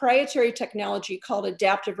proprietary technology called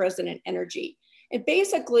adaptive resonant energy. And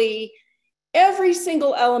basically, every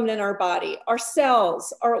single element in our body, our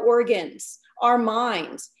cells, our organs, our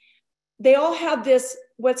minds, they all have this,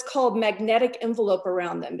 what's called magnetic envelope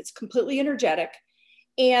around them. It's completely energetic.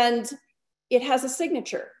 And it has a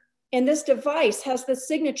signature. And this device has the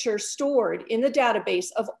signature stored in the database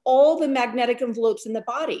of all the magnetic envelopes in the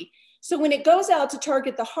body. So when it goes out to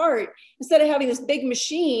target the heart, instead of having this big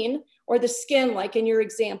machine or the skin, like in your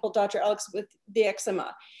example, Dr. Alex, with the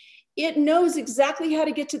eczema, it knows exactly how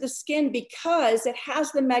to get to the skin because it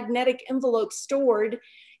has the magnetic envelope stored.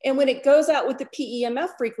 And when it goes out with the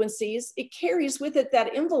PEMF frequencies, it carries with it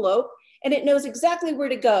that envelope and it knows exactly where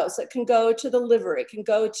to go. So it can go to the liver, it can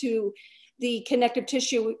go to the connective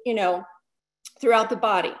tissue, you know, throughout the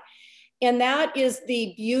body. And that is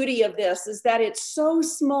the beauty of this, is that it's so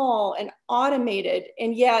small and automated,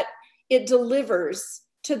 and yet it delivers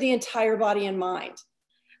to the entire body and mind.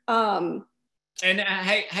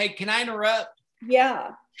 Hey, can I interrupt?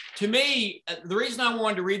 Yeah. To me, the reason I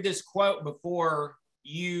wanted to read this quote before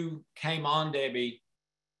you came on, Debbie,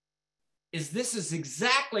 is this is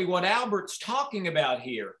exactly what Albert's talking about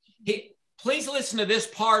here. Please listen to this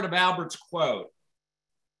part of Albert's quote.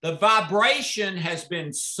 The vibration has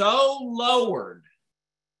been so lowered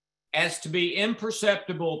as to be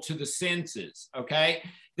imperceptible to the senses, okay?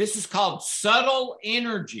 This is called subtle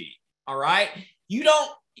energy, all right? You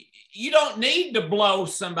don't need to blow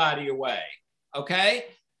somebody away, okay?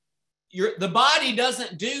 The body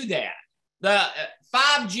doesn't do that. The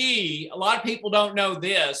 5G, a lot of people don't know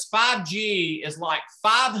this, 5G is like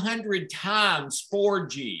 500 times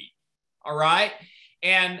 4G, all right?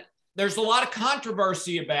 And there's a lot of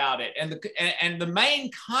controversy about it. And the main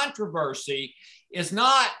controversy is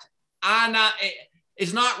not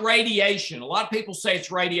radiation. A lot of people say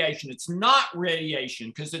it's radiation. It's not radiation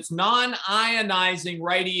because it's non-ionizing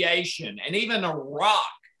radiation. And even a rock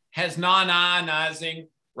has non-ionizing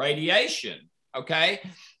radiation, okay?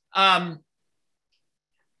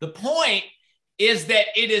 The point is that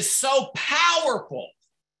it is so powerful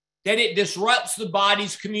that it disrupts the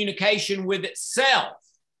body's communication with itself.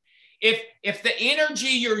 If the energy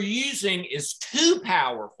you're using is too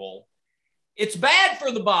powerful, it's bad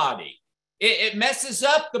for the body. It messes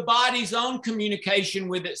up the body's own communication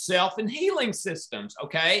with itself and healing systems,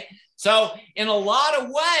 okay? So in a lot of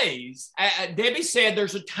ways, Debbie said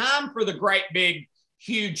there's a time for the great big,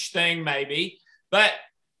 huge thing maybe, but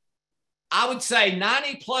I would say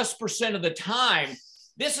 90+% of the time,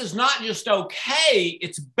 this is not just okay,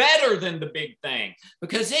 it's better than the big thing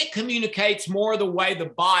because it communicates more the way the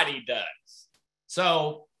body does.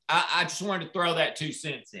 So I just wanted to throw that 2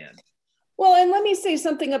 cents in. Well, and let me say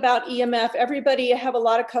something about EMF. Everybody, I have a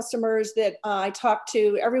lot of customers that I talk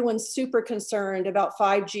to. Everyone's super concerned about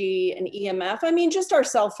 5G and EMF. I mean, just our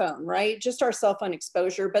cell phone, right? Just our cell phone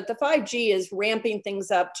exposure. But the 5G is ramping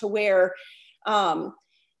things up to where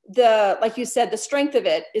like you said, the strength of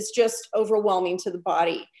it is just overwhelming to the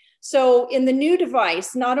body. So in the new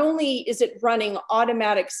device, not only is it running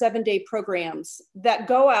automatic 7-day programs that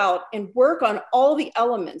go out and work on all the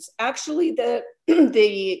elements, actually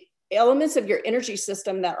the elements of your energy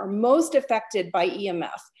system that are most affected by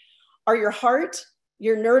EMF are your heart,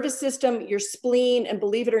 your nervous system, your spleen, and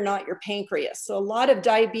believe it or not, your pancreas. So a lot of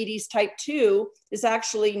diabetes type 2 is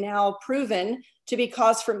actually now proven to be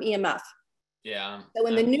caused from EMF. Yeah. So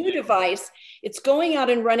in the new device, it's going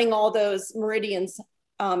out and running all those meridians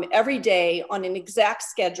every day on an exact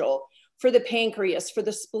schedule for the pancreas, for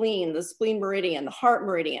the spleen meridian, the heart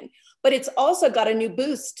meridian. But it's also got a new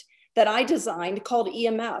boost that I designed called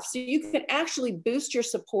EMF. So you can actually boost your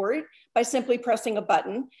support by simply pressing a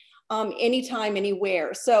button anytime,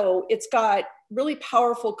 anywhere. So it's got really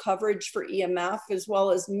powerful coverage for EMF as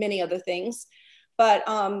well as many other things. But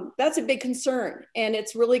that's a big concern. And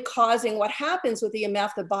it's really causing, what happens with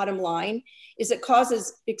EMF, the bottom line, is it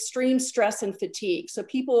causes extreme stress and fatigue. So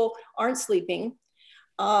people aren't sleeping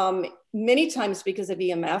many times because of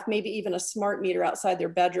EMF, maybe even a smart meter outside their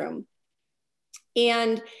bedroom.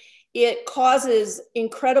 And it causes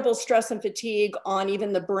incredible stress and fatigue on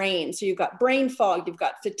even the brain. So you've got brain fog, you've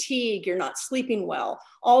got fatigue, you're not sleeping well.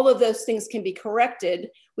 All of those things can be corrected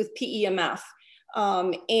with PEMF.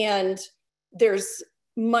 And there's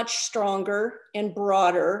much stronger and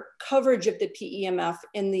broader coverage of the PEMF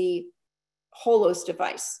in the Holos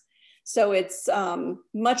device. So it's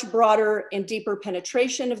much broader and deeper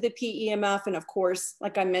penetration of the PEMF. And of course,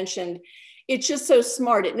 like I mentioned, it's just so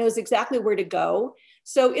smart. It knows exactly where to go.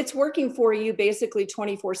 So it's working for you basically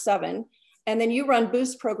 24/7. And then you run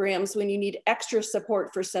boost programs when you need extra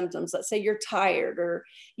support for symptoms. Let's say you're tired or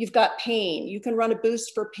you've got pain. You can run a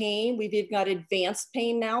boost for pain. We've even got advanced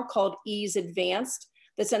pain now called Ease Advanced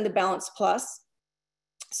that's in the Balance Plus.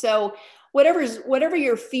 So whatever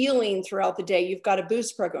you're feeling throughout the day, you've got a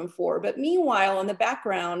boost program for. But meanwhile, in the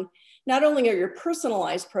background, not only are your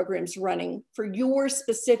personalized programs running for your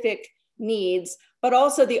specific needs, but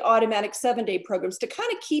also the automatic 7-day programs to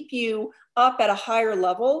kind of keep you up at a higher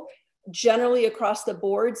level, generally across the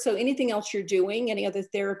board. So anything else you're doing, any other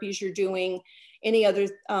therapies you're doing, any other,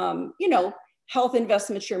 health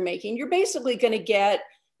investments you're making, you're basically going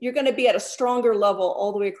to be at a stronger level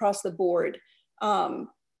all the way across the board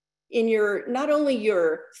in your, not only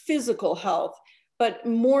your physical health, but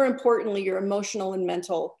more importantly, your emotional and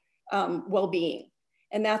mental well-being.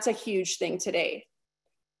 And that's a huge thing today.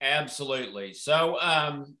 Absolutely. So,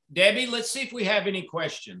 Debbie, let's see if we have any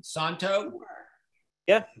questions. Santo?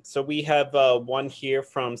 Yeah, so we have one here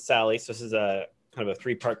from Sally. So this is a kind of a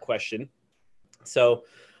 3-part question. So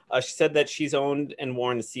she said that she's owned and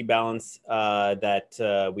worn the C-Balance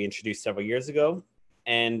that we introduced several years ago.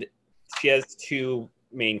 And she has 2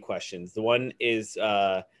 main questions. The one is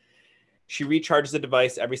she recharges the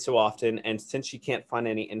device every so often. And since she can't find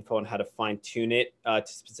any info on how to fine tune it to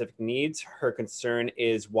specific needs, her concern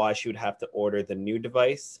is why she would have to order the new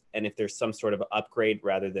device and if there's some sort of upgrade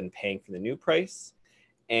rather than paying for the new price,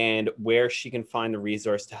 and where she can find the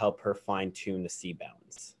resource to help her fine tune the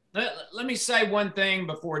C-Balance. Let me say one thing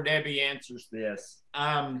before Debbie answers this.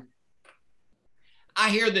 I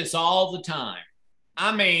hear this all the time.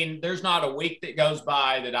 I mean, there's not a week that goes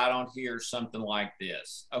by that I don't hear something like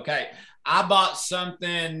this. Okay, I bought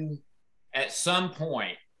something at some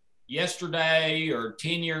point yesterday or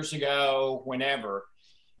 10 years ago, whenever.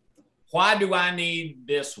 Why do I need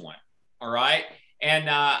this one? All right. And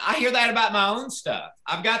I hear that about my own stuff.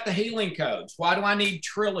 I've got the healing codes. Why do I need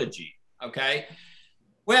Trilogy? Okay.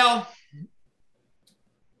 Well,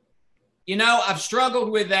 I've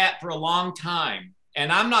struggled with that for a long time,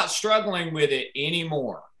 and I'm not struggling with it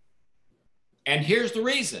anymore. And here's the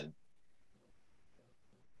reason.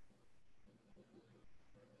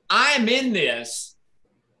 I am in this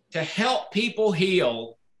to help people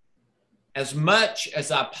heal as much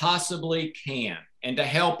as I possibly can, and to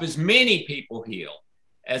help as many people heal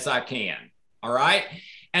as I can. All right.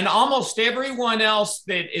 And almost everyone else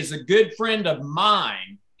that is a good friend of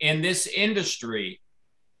mine in this industry,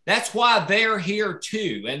 that's why they're here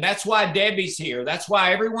too. And that's why Debbie's here. That's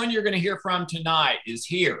why everyone you're going to hear from tonight is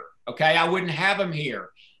here. Okay. I wouldn't have them here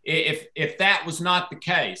if that was not the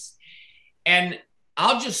case. And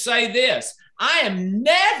I'll just say this, I am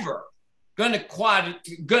never going to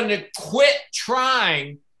quit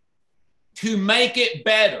trying to make it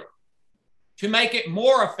better, to make it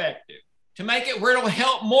more effective, to make it where it'll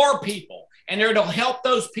help more people, and it'll help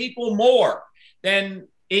those people more than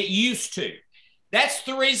it used to. That's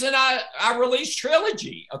the reason I released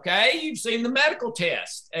Trilogy. Okay, you've seen the medical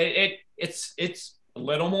test. It's a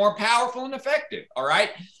little more powerful and effective. All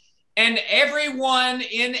right, and everyone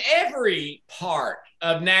in every part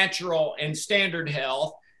of natural and standard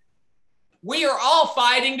health, we are all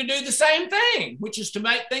fighting to do the same thing, which is to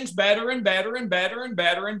make things better and better and better and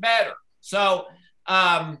better and better. So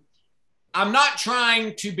I'm not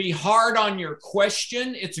trying to be hard on your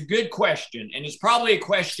question. It's a good question, and it's probably a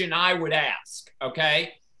question I would ask,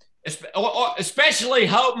 okay? Especially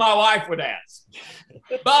hope my wife would ask.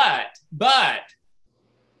 But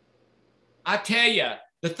I tell you,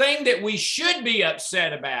 the thing that we should be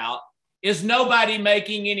upset about is nobody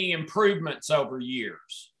making any improvements over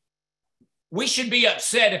years. We should be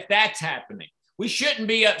upset if that's happening. We shouldn't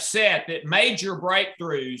be upset that major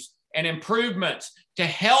breakthroughs and improvements to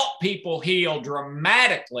help people heal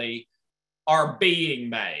dramatically are being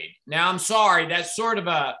made. Now, I'm sorry, that's sort of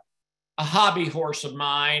a hobby horse of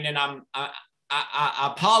mine, and I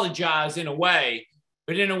apologize in a way,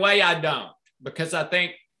 but in a way I don't. because I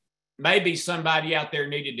think maybe somebody out there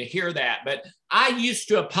needed to hear that. But I used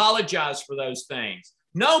to apologize for those things.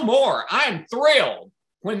 No more. I am thrilled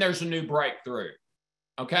when there's a new breakthrough.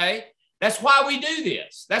 Okay? That's why we do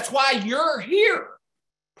this. That's why you're here,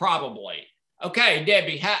 probably. Okay,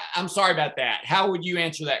 Debbie, I'm sorry about that. How would you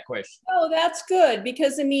answer that question? Oh, that's good,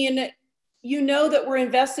 because I mean, you know that we're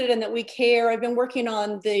invested and that we care. I've been working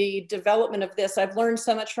on the development of this. I've learned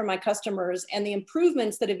so much from my customers, and the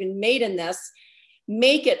improvements that have been made in this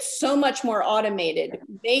make it so much more automated,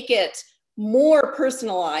 make it more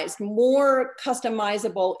personalized, more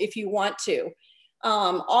customizable if you want to.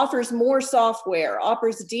 Offers more software,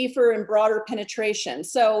 offers deeper and broader penetration.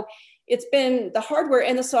 So it's been, the hardware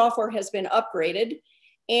and the software has been upgraded.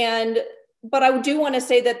 But I do want to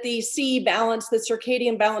say that the CE Balance, the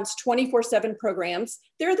Circadian Balance 24/7 programs,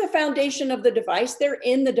 they're the foundation of the device. They're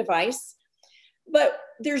in the device, but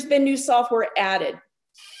there's been new software added.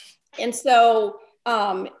 And so,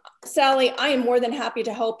 Sally, I am more than happy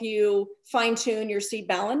to help you fine tune your CE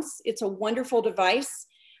Balance. It's a wonderful device.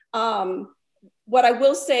 What I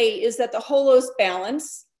will say is that the Holos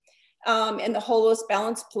Balance and the Holos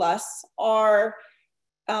Balance Plus are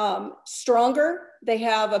stronger. They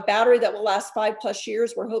have a battery that will last 5+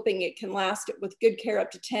 years. We're hoping it can last with good care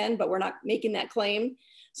up to 10, but we're not making that claim.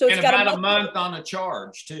 So it's got about a month on the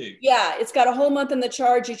charge too. Yeah, it's got a whole month on the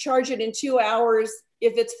charge. You charge it in 2 hours.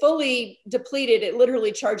 If it's fully depleted, it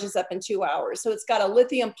literally charges up in 2 hours. So it's got a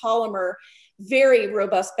lithium polymer, very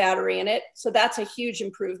robust battery in it. So that's a huge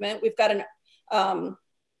improvement. We've got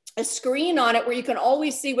a screen on it where you can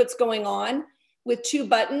always see what's going on with 2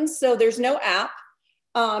 buttons. So there's no app.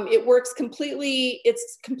 It works completely,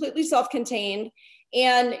 it's completely self-contained,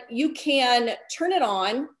 and you can turn it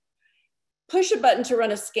on, push a button to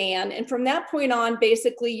run a scan. And from that point on,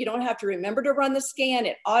 basically, you don't have to remember to run the scan.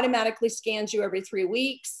 It automatically scans you every 3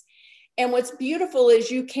 weeks. And what's beautiful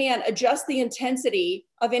is you can adjust the intensity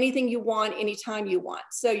of anything you want, anytime you want.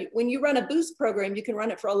 So when you run a boost program, you can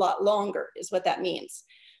run it for a lot longer, is what that means.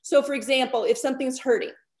 So for example, if something's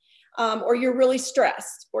hurting, or you're really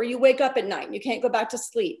stressed, or you wake up at night and you can't go back to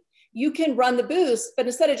sleep, you can run the boost, but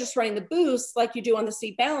instead of just running the boost like you do on the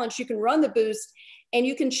CE Balance, you can run the boost and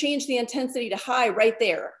you can change the intensity to high right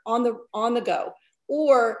there on the go.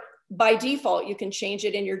 Or by default, you can change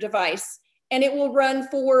it in your device and it will run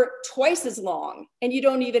for twice as long, and you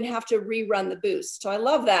don't even have to rerun the boost. So I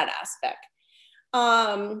love that aspect.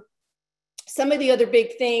 Some of the other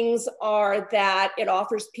big things are that it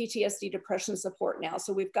offers PTSD depression support now.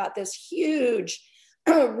 So we've got this huge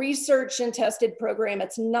research and tested program.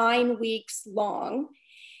 It's 9 weeks long,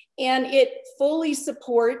 and it fully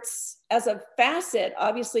supports as a facet.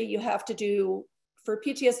 Obviously you have to do, for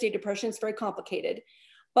PTSD depression, it's very complicated,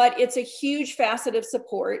 but it's a huge facet of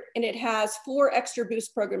support. And it has 4 extra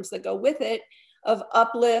boost programs that go with it of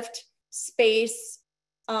uplift, space,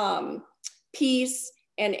 peace,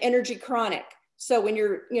 and energy chronic. So when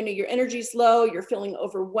your energy's low, you're feeling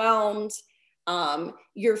overwhelmed,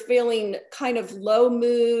 you're feeling kind of low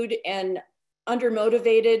mood and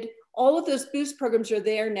undermotivated, all of those boost programs are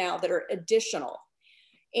there now that are additional.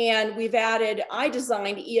 And we've added, I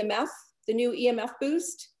designed EMF, the new EMF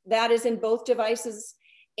boost, that is in both devices,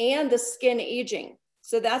 and the skin aging.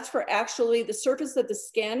 So that's for actually the surface of the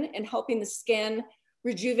skin and helping the skin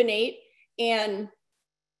rejuvenate. And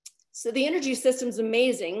so the energy system is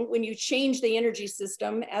amazing. When you change the energy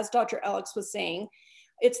system, as Dr. Alex was saying,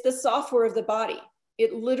 it's the software of the body.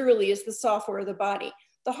 It literally is the software of the body.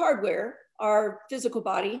 The hardware, our physical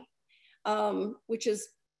body, which is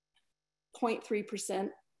 0.3%.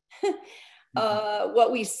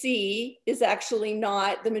 What we see is actually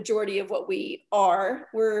not the majority of what we are.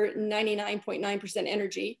 We're 99.9%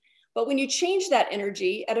 energy. But when you change that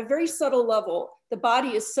energy at a very subtle level, the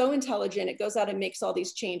body is so intelligent, it goes out and makes all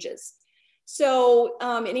these changes. So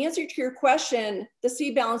in answer to your question, the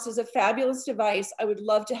CE Balance is a fabulous device. I would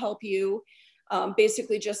love to help you.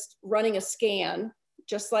 Basically just running a scan,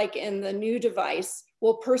 just like in the new device,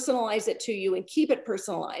 we'll personalize it to you and keep it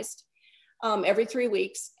personalized every 3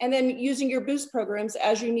 weeks. And then using your boost programs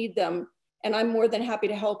as you need them. And I'm more than happy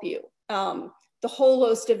to help you. The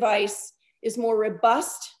Holos device is more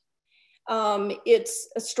robust. It's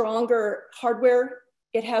a stronger hardware.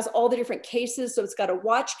 It has all the different cases. So it's got a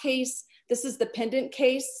watch case. This is the pendant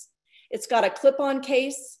case. It's got a clip-on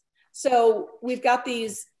case. So we've got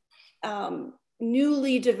these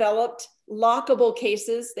newly developed lockable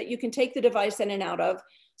cases that you can take the device in and out of.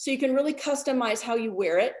 So you can really customize how you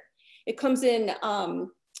wear it. It comes in,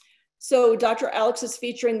 so Dr. Alex is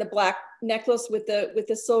featuring the black necklace with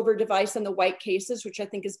the silver device and the white cases, which I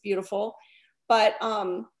think is beautiful. But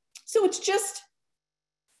so it's just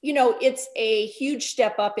you know, it's a huge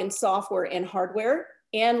step up in software and hardware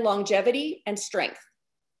and longevity and strength,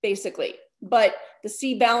 basically. But the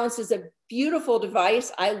C-Balance is a beautiful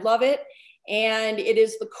device. I love it. And it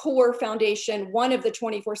is the core foundation, one of the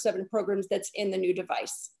 24/7 programs that's in the new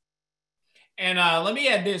device. And let me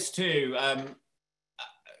add this too,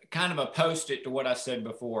 kind of a post-it to what I said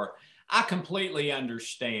before. I completely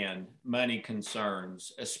understand money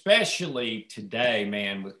concerns, especially today,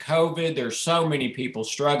 man, with COVID. There's so many people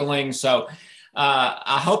struggling. So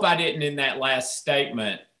I hope I didn't, in that last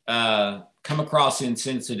statement, come across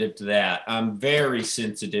insensitive to that. I'm very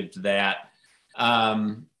sensitive to that.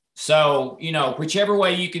 So, you know, whichever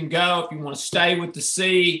way you can go, if you want to stay with the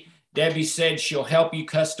C, Debbie said she'll help you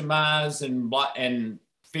customize and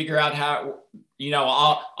figure out how, you know,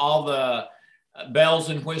 all the bells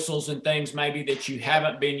and whistles and things maybe that you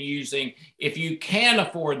haven't been using. If you can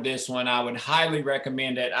afford this one, I would highly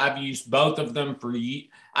recommend it. I've used both of them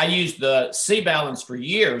I used the C-Balance for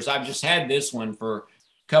years. I've just had this one for a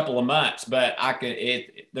couple of months, but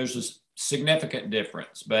there's a significant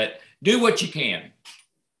difference, but do what you can.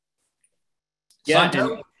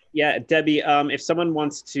 Yeah, Debbie, if someone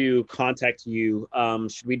wants to contact you,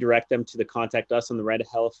 should we direct them to the Contact Us on the Red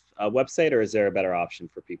Health website, or is there a better option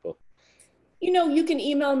for people? You know, you can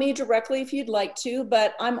email me directly if you'd like to,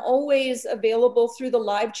 but I'm always available through the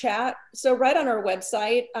live chat. So right on our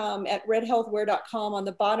website at redhealthwear.com, on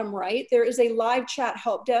the bottom right, there is a live chat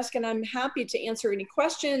help desk, and I'm happy to answer any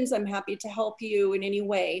questions. I'm happy to help you in any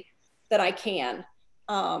way that I can.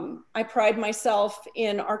 I pride myself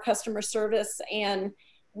in our customer service, and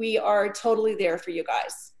we are totally there for you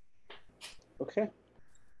guys. Okay,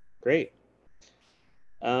 great.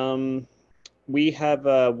 We have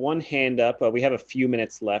one hand up. We have a few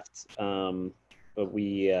minutes left, but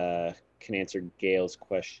we can answer Gail's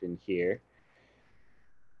question here.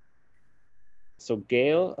 So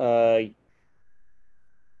Gail,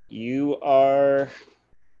 you are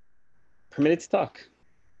permitted to talk.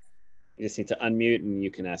 You just need to unmute and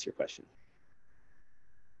you can ask your question.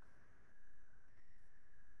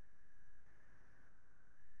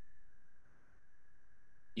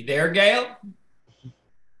 You there, Gail?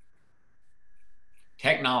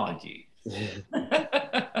 Technology.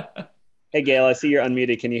 Hey, Gail, I see you're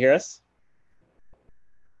unmuted. Can you hear us?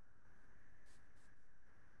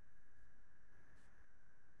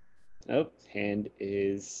 Oh, hand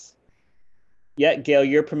is... Yeah, Gail,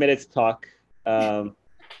 you're permitted to talk.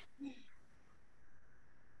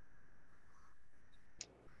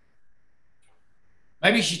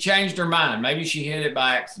 Maybe she changed her mind. Maybe she hit it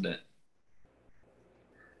by accident.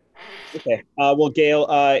 Okay. Well, Gail,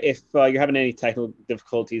 if you're having any technical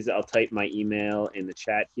difficulties, I'll type my email in the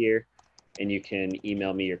chat here, and you can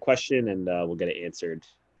email me your question, and we'll get it answered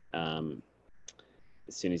as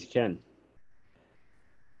soon as you can.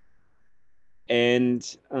 And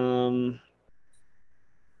I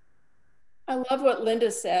love what Linda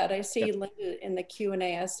said. I see Linda in the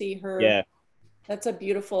Q&A. I see her. Yeah. That's a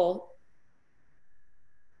beautiful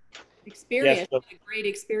experience. Yeah, so, a great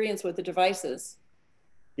experience with the devices.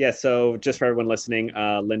 Yeah, so just for everyone listening,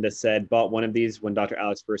 Linda said, bought one of these when Dr.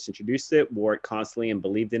 Alex first introduced it, wore it constantly and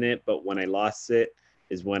believed in it. But when I lost it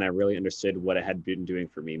is when I really understood what it had been doing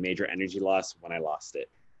for me. Major energy loss when I lost it.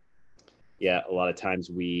 Yeah, a lot of times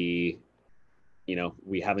we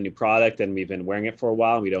have a new product and we've been wearing it for a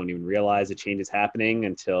while and we don't even realize a change is happening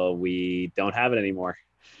until we don't have it anymore.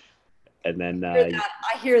 And then I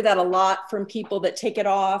hear that a lot from people that take it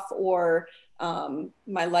off, or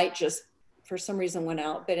my light just for some reason went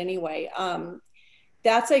out. But anyway,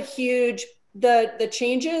 that's a huge, the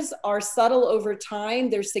changes are subtle over time.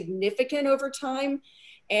 They're significant over time.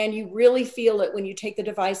 And you really feel it when you take the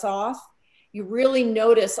device off. You really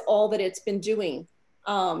notice all that it's been doing.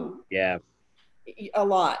 Yeah. A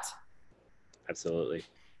lot. Absolutely.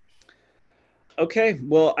 Okay,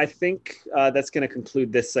 well, I think that's going to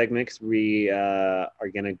conclude this segment because we are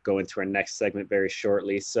going to go into our next segment very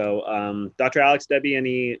shortly. So, Dr. Alex, Debbie,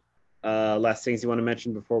 any last things you want to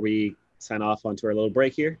mention before we sign off onto our little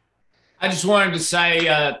break here? I just wanted to say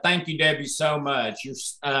thank you, Debbie, so much.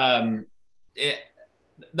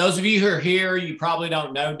 Those of you who are here, you probably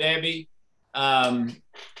don't know Debbie.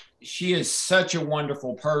 She is such a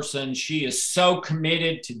wonderful person. She is so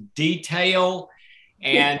committed to detail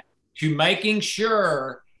and to making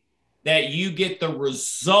sure that you get the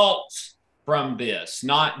results from this,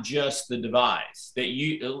 not just the device. That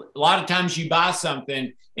a lot of times you buy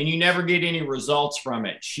something and you never get any results from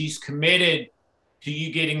it. She's committed to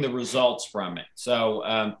you getting the results from it.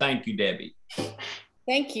 So thank you, Debbie.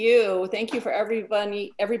 Thank you. Thank you for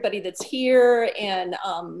everybody that's here. And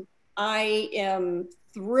I am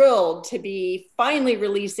thrilled to be finally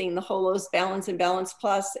releasing the Holos Balance and Balance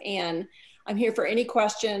Plus, and I'm here for any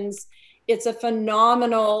questions. It's a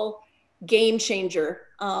phenomenal game changer.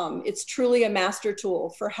 It's truly a master tool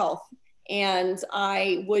for health, and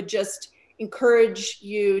I would just encourage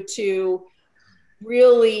you to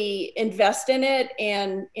really invest in it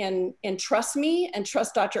and trust me and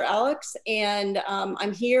trust Dr. Alex. And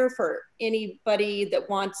I'm here for anybody that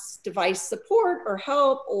wants device support or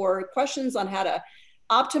help or questions on how to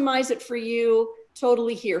optimize it for you.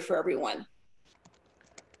 Totally here for everyone.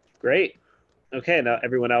 Great. Okay, now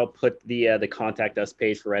everyone, I'll put the contact us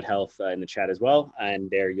page for Red Health in the chat as well, and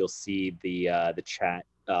there you'll see the chat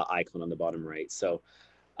icon on the bottom right. So,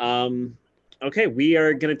 okay, we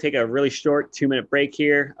are going to take a really short 2-minute break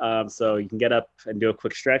here, so you can get up and do a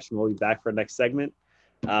quick stretch, and we'll be back for the next segment.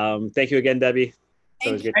 Thank you again, Debbie.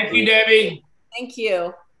 Thank you, Debbie. Thank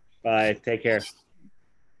you. Bye. Take care.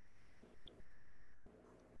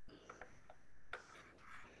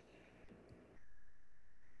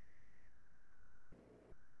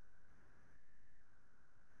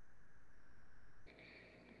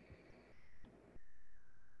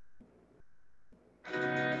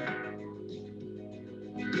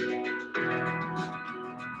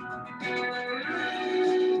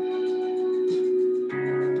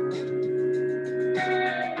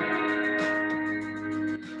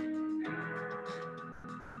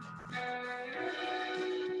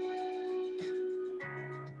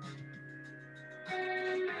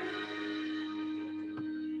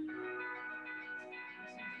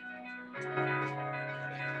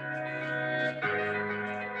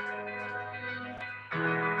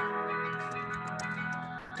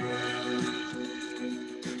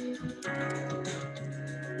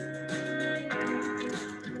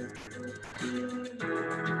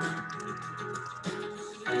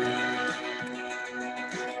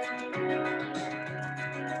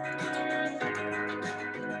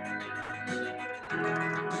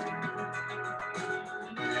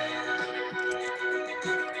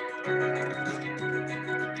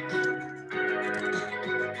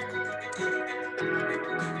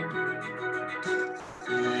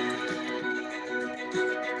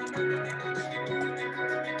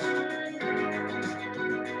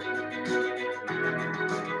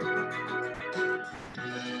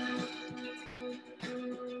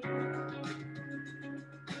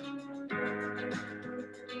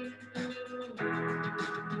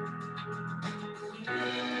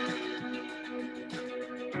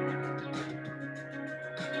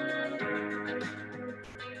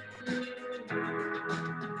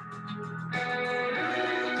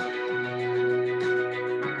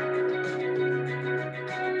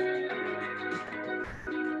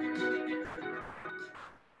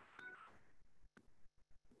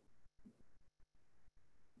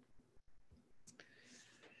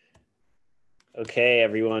 Okay,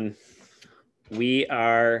 everyone, we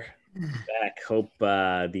are back. Hope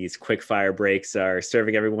these quick fire breaks are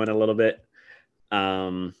serving everyone a little bit.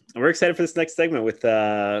 We're excited for this next segment with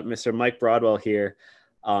Mr. Mike Broadwell here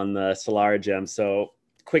on the Solarigem. So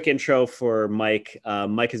quick intro for Mike.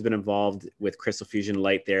 Mike has been involved with crystal fusion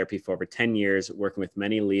light therapy for over 10 years, working with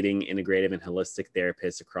many leading integrative and holistic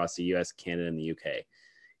therapists across the US, Canada, and the UK.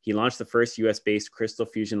 He launched the first US-based crystal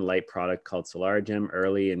fusion light product called Solarigem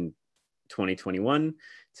early in 2021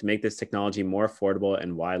 to make this technology more affordable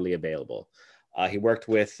and widely available. He worked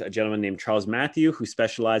with a gentleman named Charles Matthew, who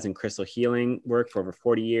specialized in crystal healing work for over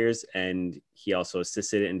 40 years, and he also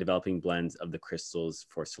assisted in developing blends of the crystals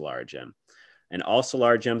for Solarigem. And all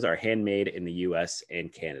Solarigems are handmade in the US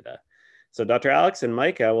and Canada. So Dr. Alex and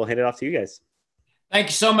Mike, we'll hand it off to you guys. Thank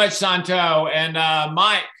you so much, Santo. And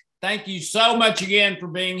Mike, thank you so much again for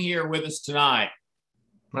being here with us tonight.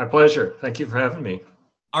 My pleasure. Thank you for having me.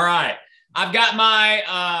 All right. I've got mine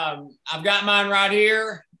right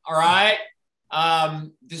here. All right.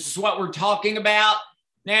 This is what we're talking about.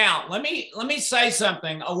 Now, let me say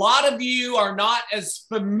something. A lot of you are not as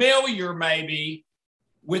familiar maybe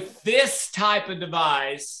with this type of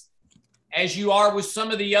device as you are with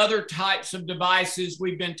some of the other types of devices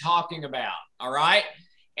we've been talking about. All right.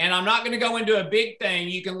 And I'm not going to go into a big thing.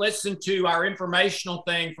 You can listen to our informational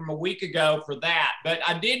thing from a week ago for that. But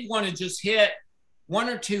I did want to just hit one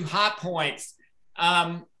or two high points.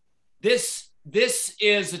 This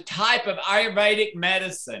is a type of Ayurvedic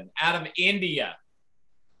medicine out of India.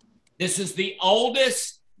 This is the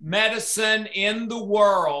oldest medicine in the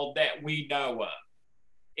world that we know of.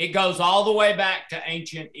 It goes all the way back to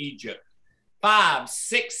ancient Egypt,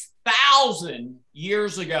 5,000-6,000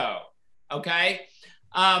 years ago. Okay.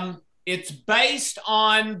 It's based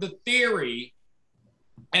on the theory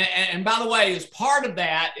And by the way, as part of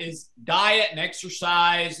that is diet and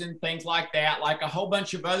exercise and things like that, like a whole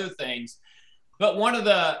bunch of other things. But one of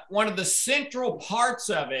the central parts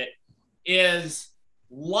of it is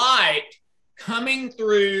light coming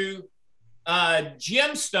through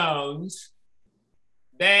gemstones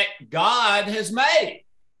that God has made.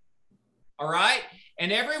 All right.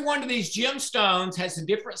 And every one of these gemstones has a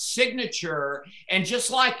different signature. And just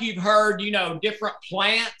like you've heard, you know, different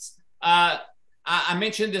plants. I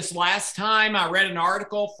mentioned this last time. I read an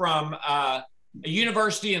article from a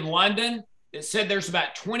university in London that said there's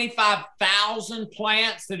about 25,000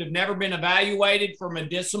 plants that have never been evaluated for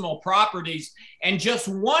medicinal properties. And just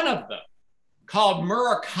one of them, called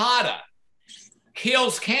Muricata,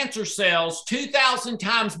 kills cancer cells 2,000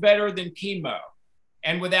 times better than chemo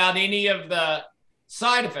and without any of the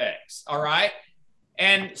side effects. All right.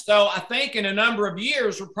 And so I think in a number of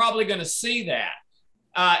years, we're probably going to see that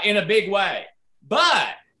in a big way. But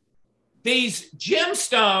these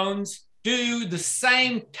gemstones do the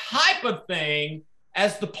same type of thing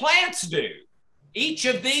as the plants do. Each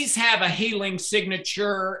of these have a healing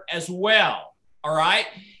signature as well. All right.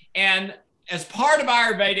 And as part of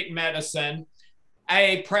Ayurvedic medicine,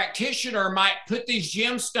 a practitioner might put these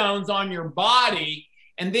gemstones on your body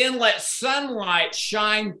and then let sunlight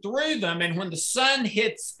shine through them. And when the sun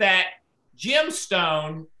hits that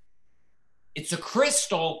gemstone, it's a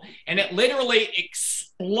crystal, and it literally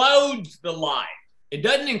explodes the light. It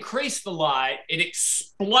doesn't increase the light, it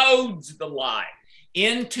explodes the light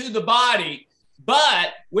into the body,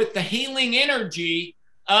 but with the healing energy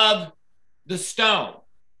of the stone.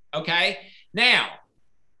 Okay? Now,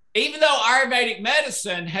 even though Ayurvedic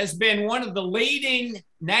medicine has been one of the leading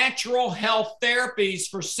natural health therapies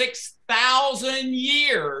for 6,000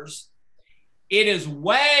 years, it is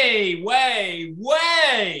way, way,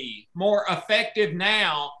 way more effective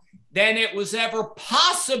now than it was ever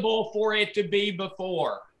possible for it to be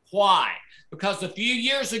before. Why? Because a few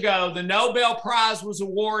years ago, the Nobel Prize was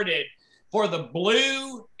awarded for the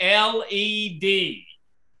blue LED.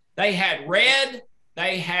 They had red,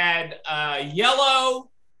 they had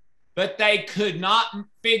yellow, but they could not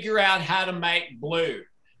figure out how to make blue.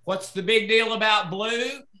 What's the big deal about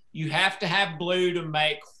blue? You have to have blue to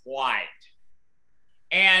make white.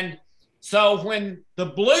 And so when the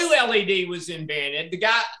blue LED was invented,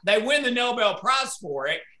 they win the Nobel Prize for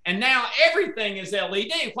it, and now everything is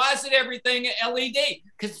LED. Why is it everything LED?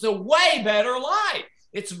 Because it's a way better light.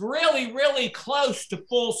 It's really, really close to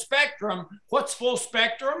full spectrum. What's full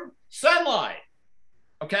spectrum? Sunlight.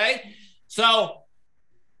 Okay? So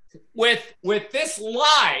with this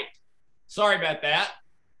light, sorry about that,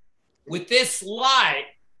 with this light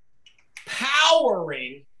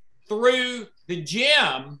powering through the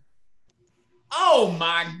gem, oh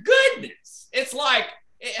my goodness, it's like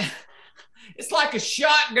a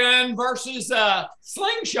shotgun versus a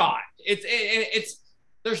slingshot. It's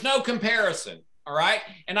there's no comparison. All right.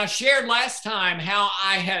 And I shared last time how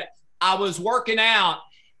I was working out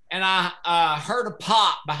and I heard a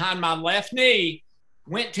pop behind my left knee,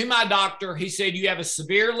 went to my doctor. He said, you have a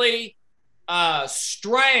severely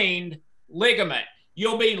strained ligament.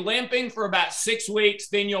 You'll be limping for about 6 weeks,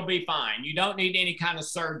 then you'll be fine. You don't need any kind of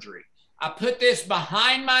surgery. I put this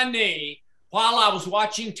behind my knee while I was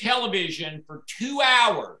watching television for 2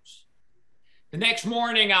 hours. The next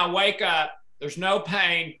morning I wake up, there's no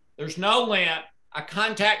pain, there's no limp. I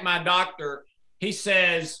contact my doctor. He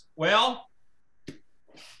says, well,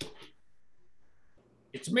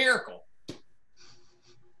 it's a miracle.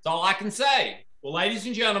 That's all I can say. Well, ladies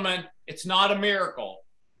and gentlemen, it's not a miracle.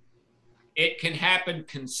 It can happen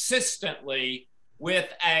consistently with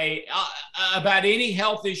about any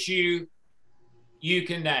health issue you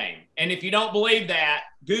can name. And if you don't believe that,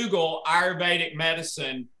 Google Ayurvedic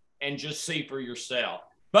medicine and just see for yourself.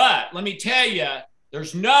 But let me tell you,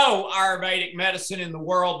 there's no Ayurvedic medicine in the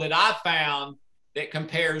world that I found that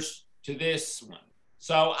compares to this one.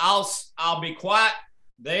 So I'll be quiet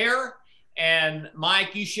there. And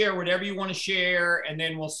Mike, you share whatever you want to share, and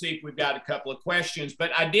then we'll see if we've got a couple of questions.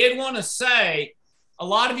 But I did want to say, a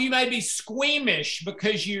lot of you may be squeamish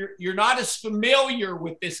because you're not as familiar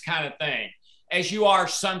with this kind of thing as you are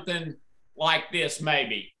something like this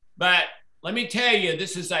maybe. But let me tell you,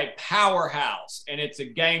 this is a powerhouse and it's a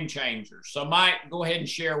game changer. So Mike, go ahead and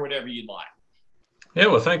share whatever you'd like. Yeah,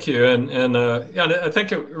 well, thank you. And yeah, I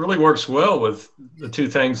think it really works well with the two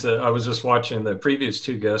things that I was just watching the previous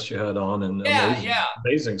two guests you had on, and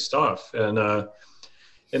amazing stuff.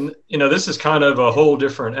 And you know, this is kind of a whole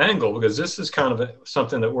different angle because this is kind of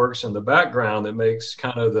something that works in the background that makes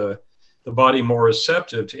kind of the body more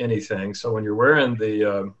receptive to anything. So when you're wearing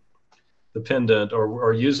the the pendant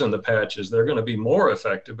or using the patches, they're going to be more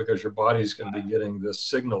effective because your body's going to be getting this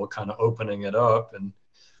signal, kind of opening it up and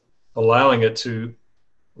allowing it to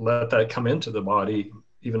let that come into the body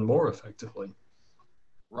even more effectively.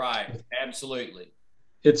 Right. Absolutely.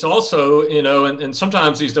 It's also, you know, and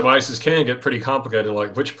sometimes these devices can get pretty complicated,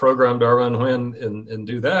 like which program do I run when and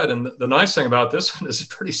do that. And the nice thing about this one is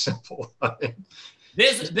it's pretty simple. I mean,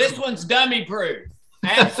 this one's dummy proof.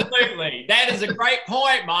 Absolutely. That is a great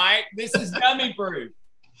point, Mike. This is dummy proof.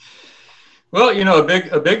 Well, you know,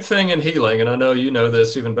 a big thing in healing, and I know you know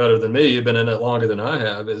this even better than me, you've been in it longer than I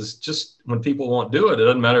have, is just when people won't do it, it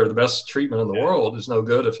doesn't matter. The best treatment in the world is no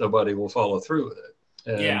good if nobody will follow through with it.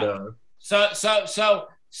 And,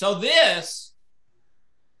 So this,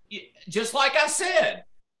 just like I said,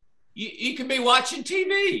 you can be watching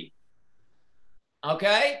TV.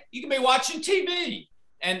 Okay? You can be watching TV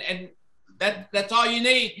and that's all you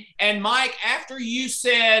need. And Mike, after you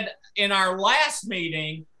said in our last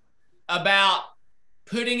meeting about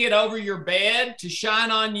putting it over your bed to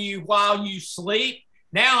shine on you while you sleep,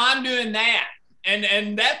 now I'm doing that.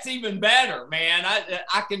 And that's even better, man.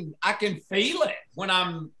 I can feel it when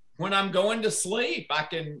I'm going to sleep. I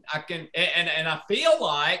can and I feel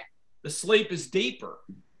like the sleep is deeper.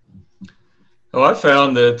 Oh, I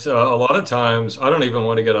found that a lot of times I don't even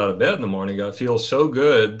want to get out of bed in the morning. I feel so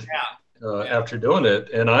good after doing it.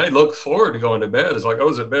 And I look forward to going to bed. It's like, oh,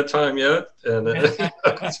 is it bedtime yet? And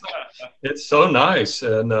it's so nice.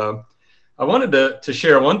 And I wanted to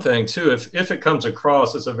share one thing too, if it comes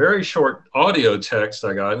across. It's a very short audio text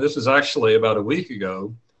I got. This was actually about a week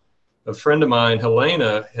ago. A friend of mine,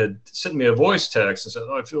 Helena, had sent me a voice text and said,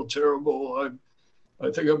 oh, I feel terrible. I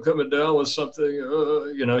think I'm coming down with something.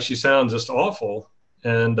 You know, she sounds just awful.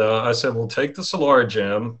 And I said, well, take the Solar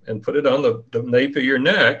Gem and put it on the nape of your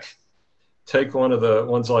neck. Take one of the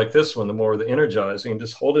ones like this one, the more the energizing, and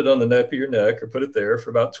just hold it on the nape of your neck or put it there for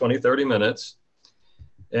about 20, 30 minutes.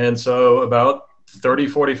 And so about 30,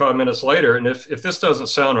 45 minutes later, and if this doesn't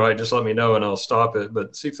sound right, just let me know and I'll stop it.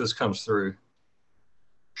 But see if this comes through.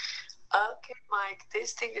 Okay, Mike,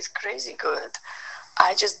 this thing is crazy good.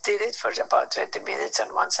 I just did it for about 20 minutes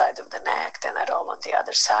on one side of the neck, then I roll on the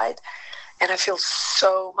other side, and I feel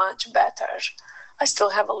so much better. I still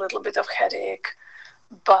have a little bit of headache,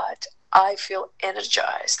 but I feel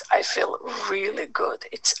energized. I feel really good.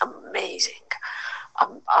 It's amazing.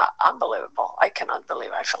 Unbelievable. I cannot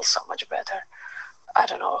believe I feel so much better. I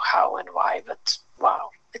don't know how and why, but wow,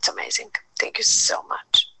 it's amazing. Thank you so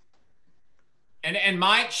much. And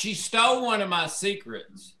Mike, she stole one of my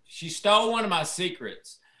secrets.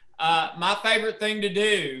 My favorite thing to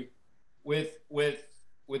do with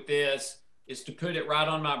this is to put it right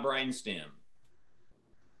on my brainstem.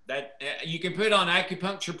 That you can put on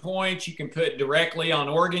acupuncture points, you can put directly on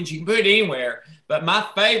organs, you can put it anywhere, but my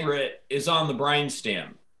favorite is on the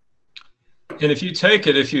brainstem. And if you take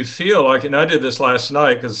it, if you feel like, and I did this last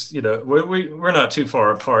night because, you know, we're not too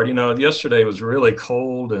far apart. You know, yesterday was really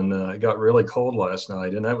cold and it got really cold last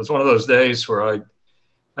night. And that was one of those days where I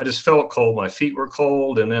just felt cold. My feet were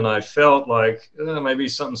cold. And then I felt like maybe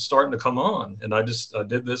something's starting to come on. And I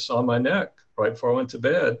did this on my neck right before I went to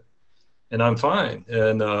bed. And I'm fine.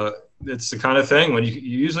 And it's the kind of thing when you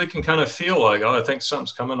usually can kind of feel like, oh, I think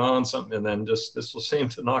something's coming on, something, and then just this will seem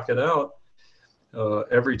to knock it out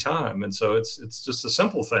every time. And so it's just a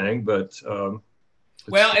simple thing, but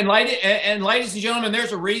well, and ladies and gentlemen,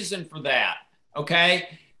 there's a reason for that. Okay,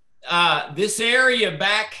 this area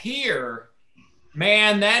back here,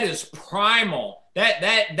 man, that is primal.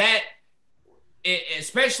 That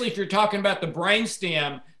especially if you're talking about the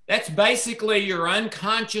brainstem. That's basically your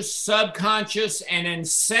unconscious, subconscious, and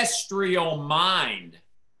ancestral mind.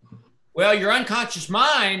 Well, your unconscious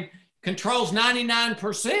mind controls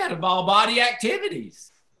 99% of all body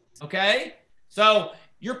activities. Okay? So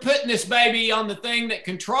you're putting this baby on the thing that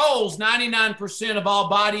controls 99% of all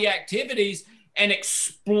body activities and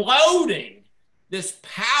exploding this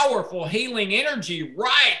powerful healing energy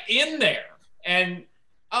right in there. And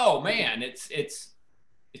oh man, it's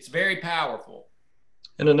very powerful.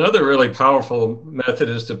 And another really powerful method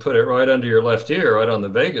is to put it right under your left ear, right on the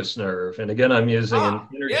vagus nerve. And again, I'm using an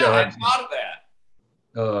energizing. Yeah, I thought of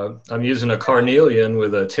that. I'm using a carnelian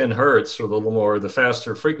with a 10 hertz with a little more. The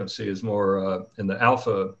faster frequency is more in the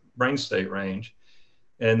alpha brain state range.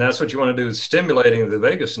 And that's what you want to do, is stimulating the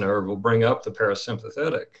vagus nerve will bring up the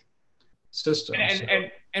parasympathetic system.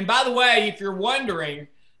 And by the way, if you're wondering,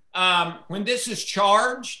 when this is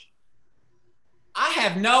charged, I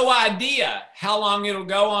have no idea how long it'll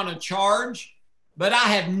go on a charge, but I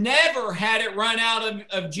have never had it run out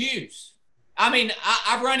of juice. I mean,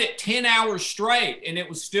 I've run it 10 hours straight and it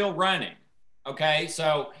was still running. Okay.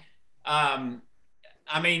 So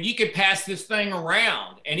I mean, you could pass this thing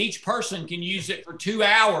around and each person can use it for 2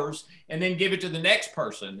 hours and then give it to the next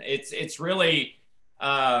person. It's really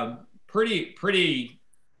pretty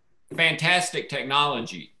fantastic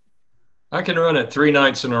technology. I can run it 3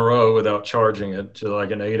 nights in a row without charging it to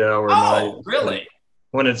like an 8-hour night. Oh, really?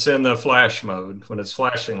 When it's in the flash mode, when it's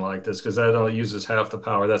flashing like this, because that only uses half the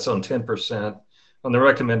power. That's on 10% on the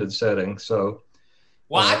recommended setting. So,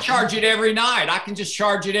 well, I charge it every night. I can just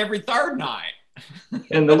charge it every third night.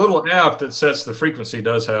 And the little app that sets the frequency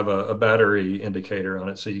does have a battery indicator on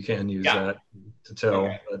it, so you can use that to tell.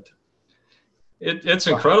 Okay. But it's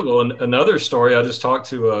incredible. And another story, I just talked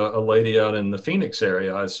to a lady out in the Phoenix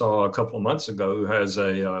area I saw a couple of months ago who has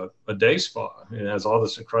a day spa and has all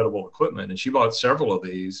this incredible equipment. And she bought several of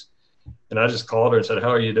these. And I just called her and said, "How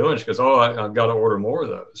are you doing?" She goes, "Oh, I've got to order more of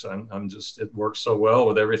those. I'm just, it works so well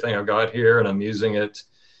with everything I've got here, and I'm using it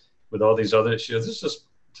with all these other." She goes, "It's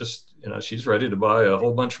just, you know," she's ready to buy a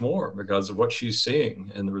whole bunch more because of what she's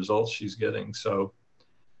seeing and the results she's getting. So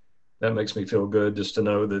that makes me feel good just to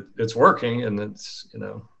know that it's working, and it's, you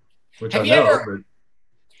know, which I know.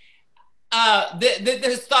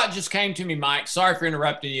 This thought just came to me, Mike. Sorry for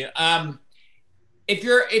interrupting you. If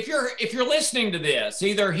you're listening to this,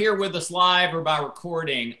 either here with us live or by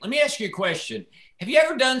recording, let me ask you a question. Have you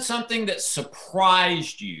ever done something that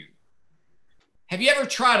surprised you? Have you ever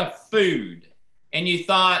tried a food and you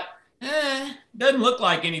thought, doesn't look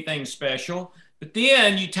like anything special, but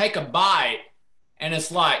then you take a bite and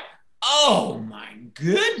it's like, oh my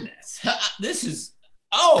goodness,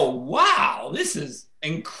 oh wow, this is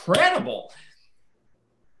incredible.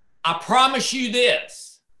 I promise you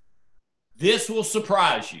this will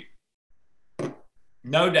surprise you.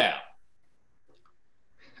 No doubt.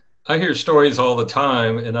 I hear stories all the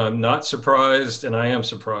time and I'm not surprised and I am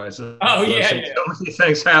surprised. Oh yeah. So many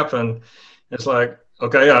things happen. It's like,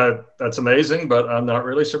 okay, that's amazing, but I'm not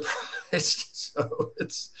really surprised. So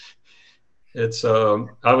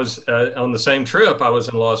I was on the same trip. I was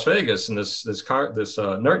in Las Vegas, and this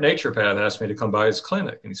naturopath asked me to come by his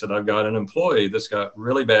clinic, and he said, "I've got an employee that's got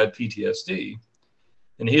really bad PTSD,"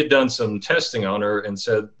 and he had done some testing on her and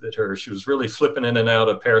said that she was really flipping in and out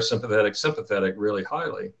of parasympathetic, sympathetic really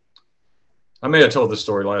highly. I may have told this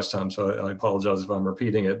story last time, so I apologize if I'm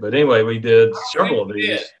repeating it. But anyway, we did several of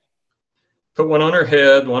these. Put one on her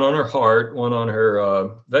head, one on her heart, one on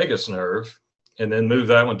her vagus nerve, and then move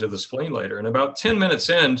that one to the spleen later. And about 10 minutes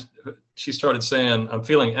in, she started saying, "I'm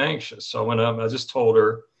feeling anxious." So I went up and I just told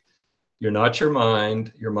her, "You're not your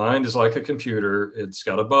mind. Your mind is like a computer. It's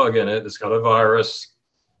got a bug in it. It's got a virus.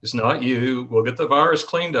 It's not you. We'll get the virus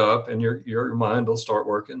cleaned up and your mind will start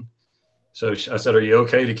working." So I said, "Are you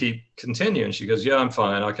okay to keep continuing?" She goes, "Yeah, I'm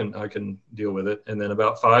fine. I can deal with it." And then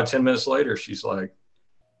about 5-10 minutes later, she's like,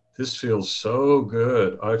 "This feels so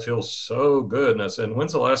good. I feel so good." And I said,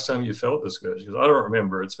 "When's the last time you felt this good?" She goes, "I don't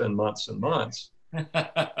remember. It's been months and months."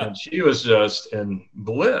 And she was just in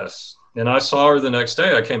bliss. And I saw her the next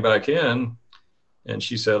day. I came back in and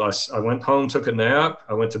she said, I went home, took a nap.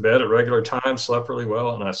 I went to bed at regular time, slept really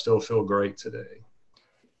well, and I still feel great today.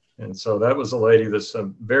 And so that was a lady that's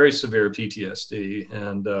a very severe PTSD,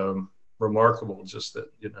 and remarkable just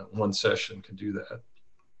that, you know, one session could do that.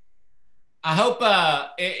 I hope,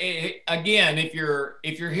 again, if you're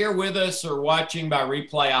here with us or watching by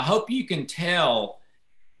replay, I hope you can tell.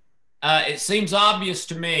 It seems obvious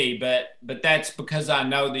to me, but that's because I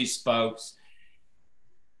know these folks.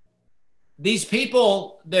 These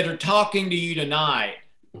people that are talking to you tonight,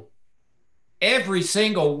 every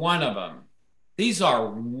single one of them, these are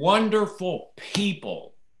wonderful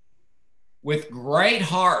people with great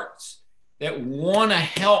hearts that want to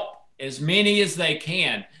help as many as they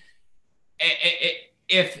can.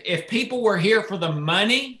 If people were here for the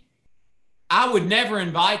money, I would never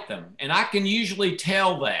invite them. And I can usually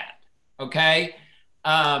tell that, okay?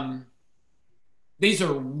 These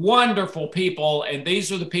are wonderful people, and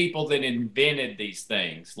these are the people that invented these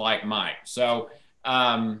things, like Mike. So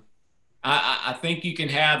I think you can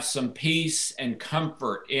have some peace and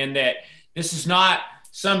comfort in that this is not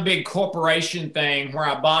some big corporation thing where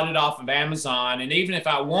I bought it off of Amazon. And even if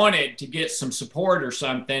I wanted to get some support or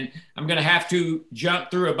something, I'm going to have to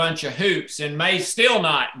jump through a bunch of hoops and may still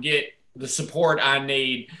not get the support I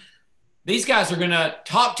need. These guys are going to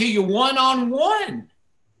talk to you one-on-one.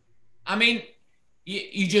 I mean,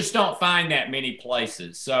 you just don't find that many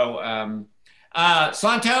places. So,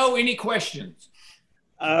 Santo, any questions?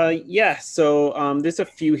 Yeah, so there's a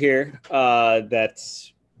few here that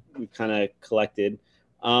we kind of collected.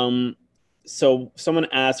 So someone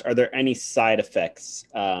asked, are there any side effects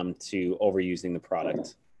to overusing the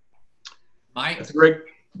product? Mike? That's a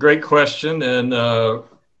great question. And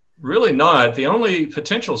really not. The only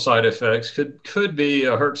potential side effects could be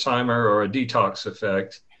a Herxheimer or a detox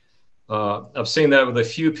effect. I've seen that with a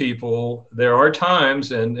few people. There are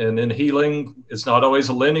times, and in healing, it's not always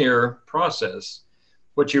a linear process.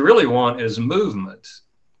 What you really want is movement.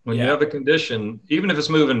 When you have a condition, even if it's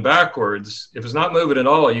moving backwards, if it's not moving at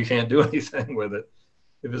all, you can't do anything with it.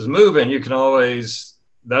 If it's moving, you can always,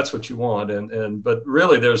 that's what you want. But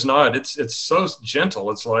really there's not, it's so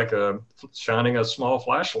gentle. It's like shining a small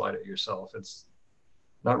flashlight at yourself. It's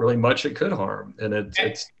not really much it could harm. And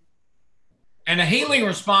a healing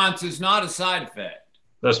response is not a side effect.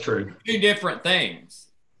 That's true. Two different things.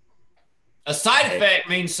 A side effect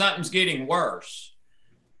means something's getting worse,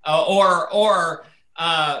 or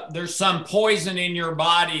there's some poison in your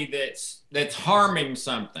body that's harming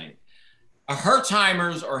something. A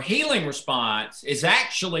Herxheimer's or healing response is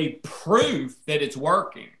actually proof that it's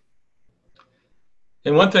working.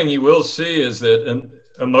 And one thing you will see is that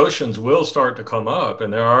emotions will start to come up,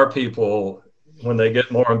 and there are people, when they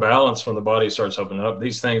get more imbalanced, when the body starts opening up,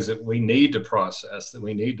 these things that we need to process, that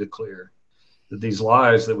we need to clear, that these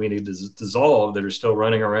lies that we need to dissolve that are still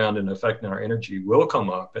running around and affecting our energy will come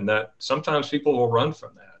up, and that sometimes people will run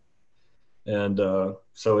from that. And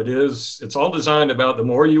so it's all designed about the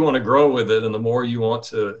more you want to grow with it and the more you want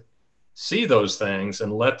to see those things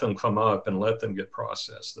and let them come up and let them get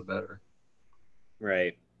processed, the better.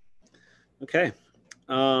 Right. Okay.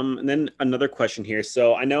 And then another question here.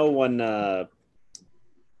 So I know when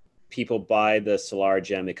people buy the Solar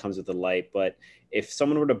Gem, it comes with a light, but if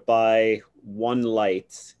someone were to buy one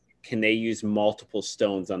light, can they use multiple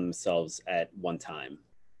stones on themselves at one time?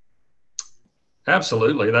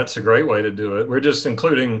 Absolutely. That's a great way to do it. We're just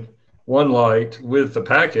including one light with the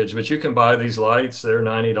package, but you can buy these lights. They're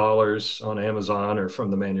 $90 on Amazon or from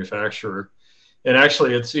the manufacturer. And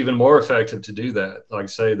actually, it's even more effective to do that. Like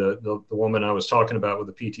say the woman I was talking about with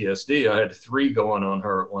the PTSD, I had 3 going on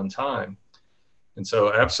her at one time. And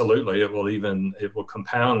so absolutely, it will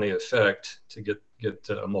compound the effect to get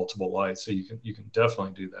multiple lights. So you can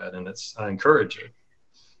definitely do that. And I encourage it.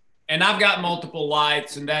 And I've got multiple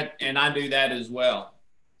lights and I do that as well.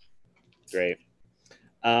 Great.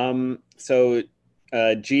 So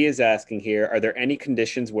G is asking here, are there any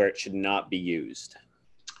conditions where it should not be used?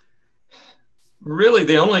 Really,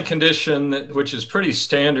 the only condition which is pretty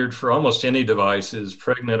standard for almost any device is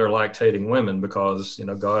pregnant or lactating women, because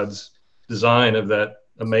God's design of that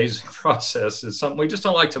amazing process is something we just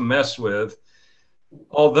don't like to mess with.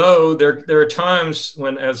 Although there are times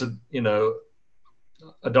when, as a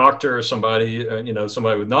doctor or somebody,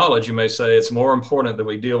 somebody with knowledge, you may say it's more important that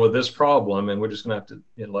we deal with this problem, and we're just going to have to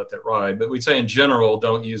let that ride. But we'd say in general,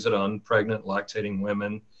 don't use it on pregnant, lactating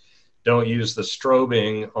women. Don't use the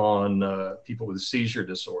strobing on people with seizure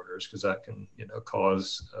disorders, because that can,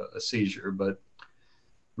 cause a seizure. But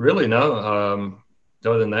really, no.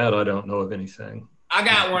 Other than that, I don't know of anything. I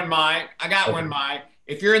got one, Mike.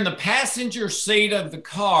 If you're in the passenger seat of the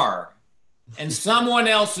car and someone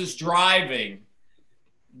else is driving,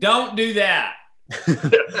 don't do that.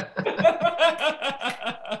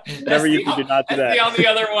 Whatever you do not do that. That's the only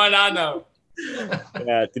other one I know.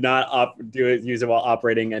 Yeah, do not use it while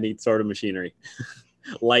operating any sort of machinery,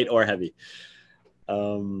 light or heavy.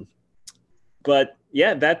 But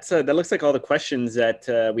yeah, that looks like all the questions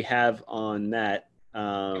that we have on that.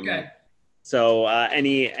 Okay. So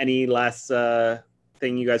any last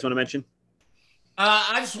thing you guys want to mention?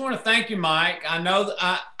 I just want to thank you, Mike. I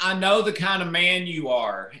know the kind of man you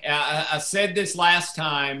are. I said this last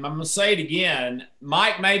time. I'm going to say it again.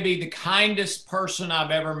 Mike may be the kindest person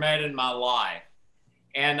I've ever met in my life.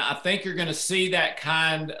 And I think you're going to see that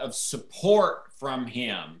kind of support from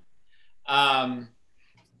him.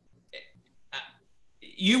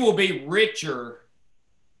 You will be richer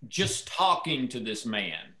just talking to this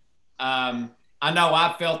man. I know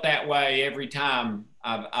I've felt that way every time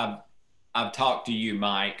I've talked to you,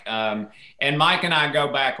 Mike. And Mike and I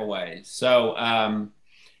go back a ways. So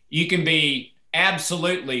you can be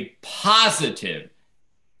absolutely positive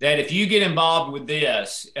that if you get involved with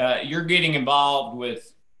this, you're getting involved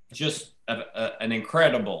with just an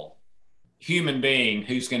incredible human being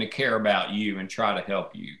who's going to care about you and try to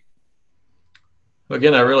help you.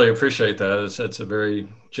 Again, I really appreciate that. It's a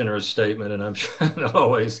very generous statement, and I'm not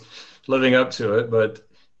always living up to it. But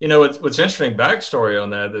what's interesting backstory on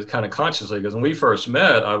that is kind of consciously, because when we first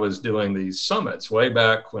met, I was doing these summits way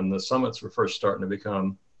back when the summits were first starting to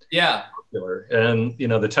become popular. And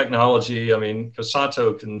the technology, I mean,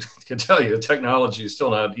 Casanto can tell you, the technology is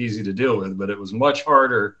still not easy to deal with, but it was much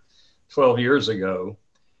harder 12 years ago.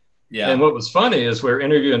 Yeah. And what was funny is we're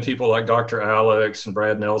interviewing people like Dr. Alex and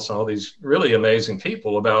Brad Nelson, all these really amazing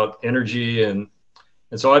people about energy and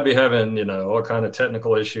And so I'd be having, you know, all kind of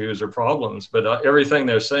technical issues or problems, but everything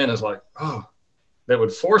they're saying is like, oh, that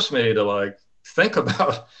would force me to like think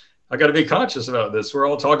about, I got to be conscious about this. We're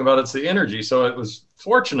all talking about it's the energy. So it was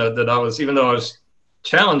fortunate that I was, even though I was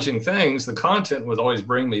challenging things, the content would always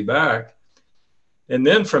bring me back. And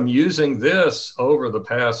then from using this over the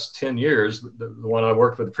past 10 years, the one I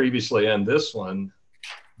worked with previously and this one,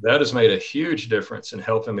 that has made a huge difference in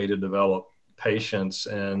helping me to develop patience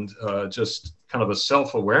and just kind of a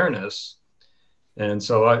self-awareness. And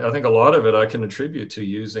so I think a lot of it I can attribute to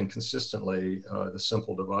using consistently a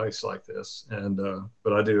simple device like this. And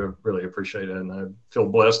but I do really appreciate it. And I feel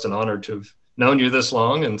blessed and honored to have known you this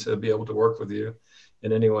long and to be able to work with you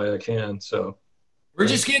in any way I can. So we're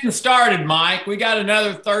just getting started, Mike. We got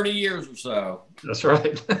another 30 years or so. That's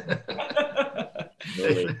right.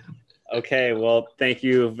 Really. Okay, well, thank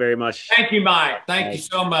you very much. Thank you, Mike. Thank you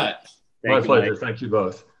so much. My pleasure. Thank you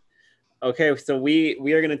both. Okay, so we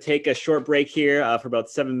are going to take a short break here for about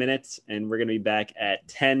 7 minutes, and we're going to be back at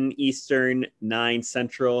 10 Eastern, 9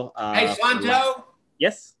 Central. Hey, Santo?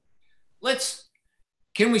 Yes?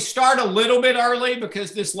 Can we start a little bit early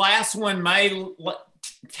because this last one may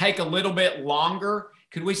take a little bit longer?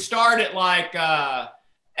 Could we start at like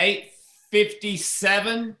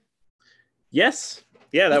 8:57? Yes.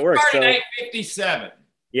 Yeah, that works. Start at 8:57.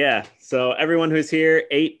 Yeah, so everyone who's here,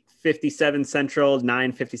 8:57 Central,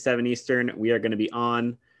 9:57 Eastern, we are going to be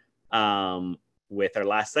on with our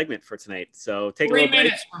last segment for tonight. So take 3 a little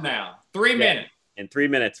minutes from now. 3 minutes. In 3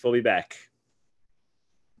 minutes, we'll be back.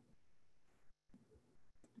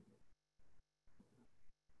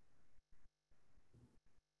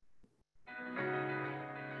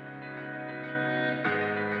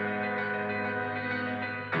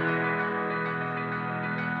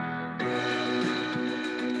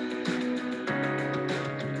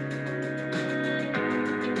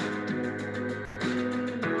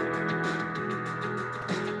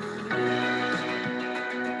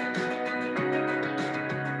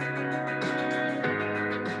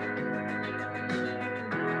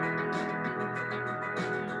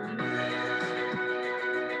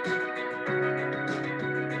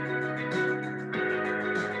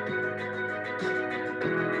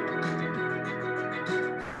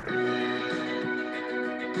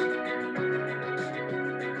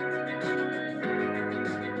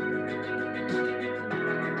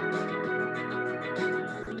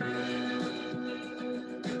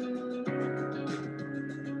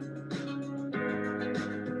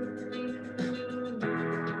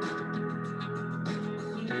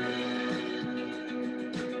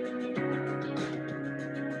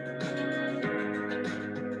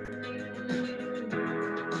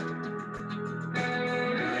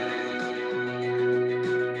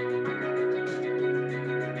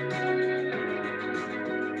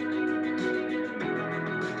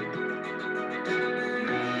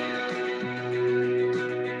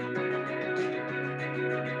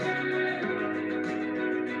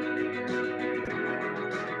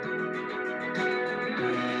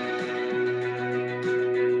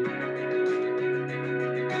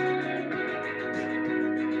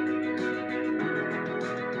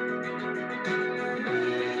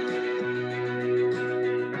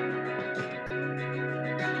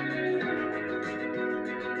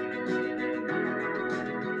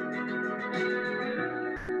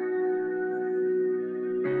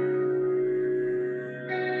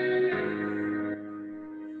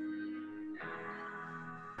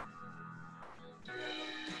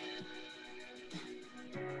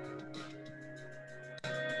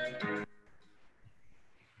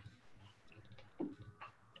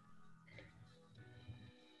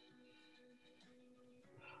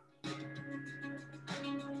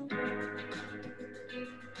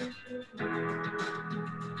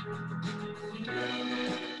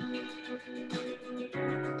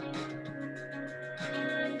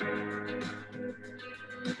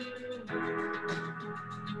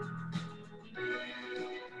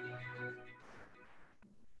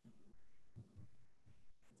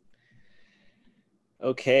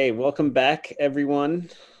 Okay, welcome back, everyone,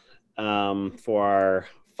 for our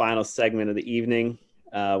final segment of the evening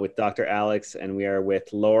with Dr. Alex, and we are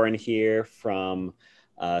with Lauren here from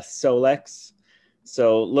Solex.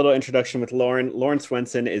 So, little introduction with Lauren. Lauren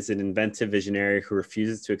Swenson is an inventive visionary who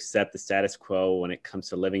refuses to accept the status quo when it comes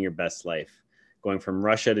to living your best life. Going from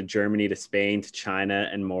Russia to Germany to Spain to China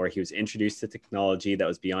and more, he was introduced to technology that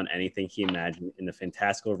was beyond anything he imagined in the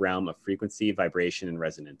fantastical realm of frequency, vibration, and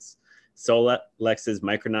resonance. Solex's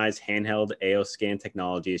micronized handheld AO scan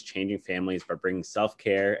technology is changing families by bringing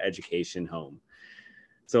self-care, education home.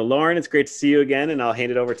 So Lauren, it's great to see you again, and I'll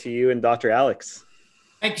hand it over to you and Dr. Alex.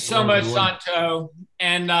 Thank you so much, Santo.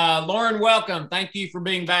 And Lauren, welcome. Thank you for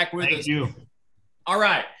being back with us. Thank you. All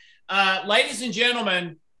right. Ladies and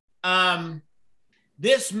gentlemen,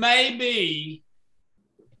 this may be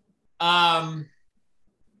my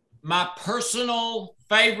personal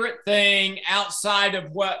favorite thing outside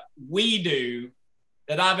of what we do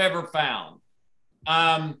that I've ever found.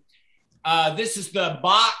 This is the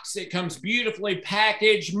box. It comes beautifully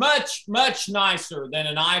packaged, much, much nicer than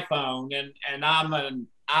an iPhone. And I'm an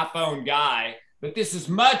iPhone guy, but this is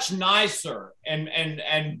much nicer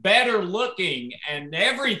and better looking and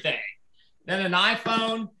everything than an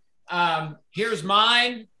iPhone. Here's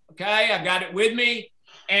mine. Okay, I got it with me.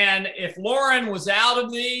 And if Lauren was out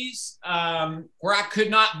of these, where I could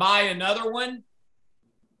not buy another one,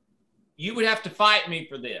 you would have to fight me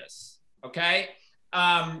for this. Okay.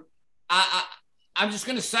 I'm just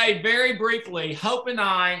going to say very briefly, Hope and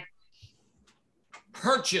I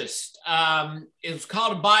purchased, it was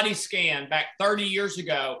called a body scan back 30 years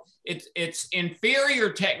ago. It's inferior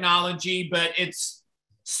technology, but it's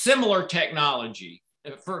similar technology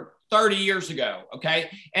for 30 years ago. Okay.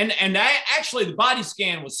 And actually the body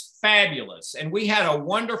scan was fabulous. And we had a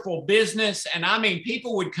wonderful business. And I mean,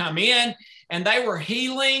 people would come in and they were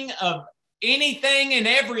healing of anything and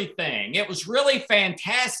everything. It was really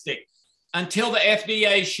fantastic until the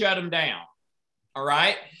FDA shut them down. All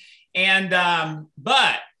right. And,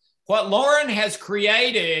 but what Lauren has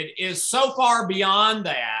created is so far beyond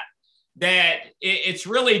that it's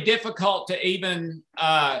really difficult to even,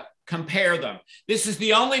 compare them. This is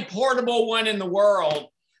the only portable one in the world.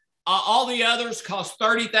 All the others cost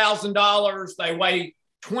 $30,000. They weigh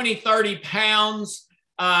 20, 30 pounds.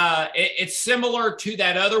 It's similar to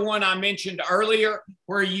that other one I mentioned earlier,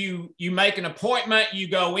 where you make an appointment, you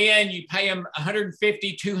go in, you pay them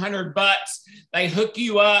 150, 200 bucks. They hook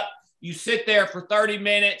you up. You sit there for 30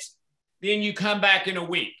 minutes. Then you come back in a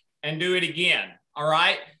week and do it again. All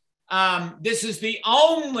right. This is the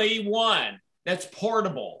only one that's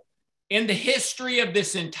portable in the history of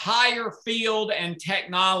this entire field and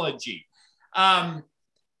technology. The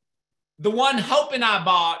one Hope and I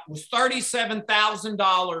bought was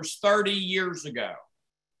 $37,000 30 years ago.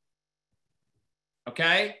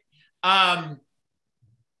 Okay.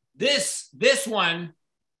 This one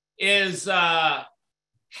is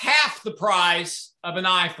half the price of an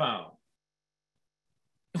iPhone,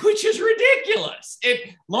 which is ridiculous.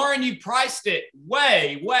 Lauren, you priced it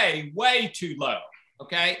way, way, way too low.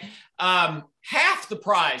 Okay. Half the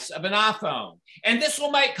price of an iPhone. And this will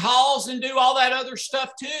make calls and do all that other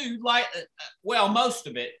stuff too. Like, well, most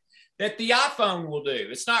of it that the iPhone will do.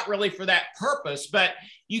 It's not really for that purpose, but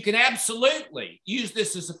you can absolutely use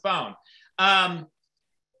this as a phone.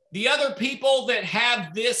 The other people that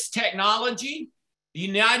have this technology, the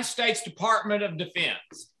United States Department of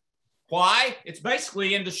Defense. Why? It's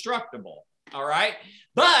basically indestructible. All right.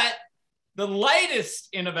 But the latest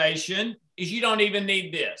innovation is you don't even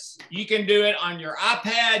need this. You can do it on your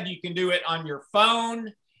iPad. You can do it on your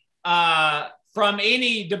phone from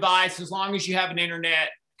any device as long as you have an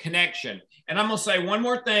internet connection. And I'm going to say one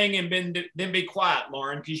more thing and then be quiet,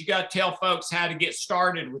 Lauren, because you got to tell folks how to get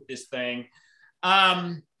started with this thing.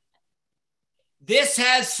 This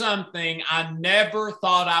has something I never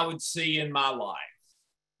thought I would see in my life,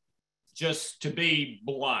 just to be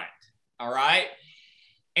blunt. All right.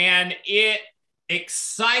 And it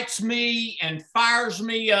excites me and fires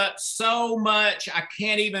me up so much I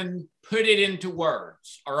can't even put it into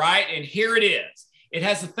words. All right. And here it is. It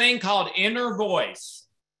has a thing called Inner Voice,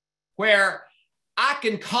 where I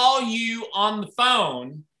can call you on the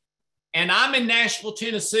phone and I'm in Nashville,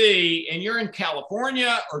 Tennessee, and you're in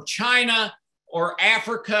California or China or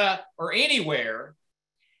Africa or anywhere.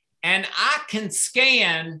 And I can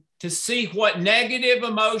scan to see what negative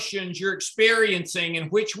emotions you're experiencing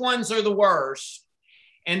and which ones are the worst.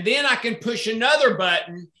 And then I can push another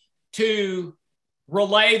button to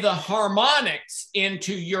relay the harmonics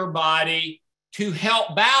into your body to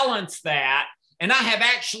help balance that. And I have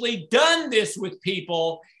actually done this with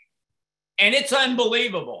people, and it's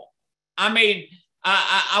unbelievable. I mean,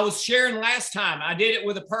 I was sharing last time, I did it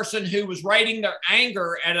with a person who was rating their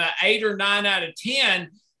anger at an 8 or 9 out of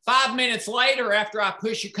 10. 5 minutes later, after I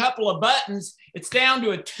push a couple of buttons, it's down to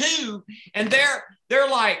a 2. And they're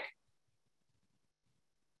like,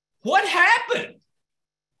 what happened?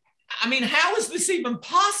 I mean, how is this even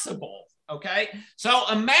possible? Okay.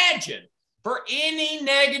 So imagine for any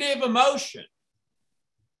negative emotion,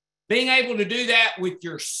 being able to do that with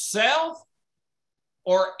yourself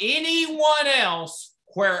or anyone else,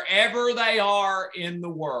 wherever they are in the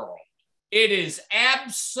world. It is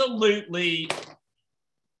absolutely,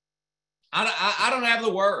 I don't have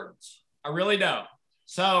the words. I really don't.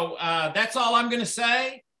 So that's all I'm going to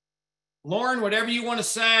say. Lauren, whatever you want to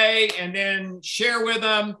say, and then share with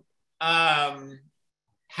them, how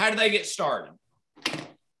do they get started?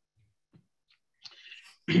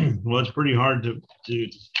 Well, it's pretty hard to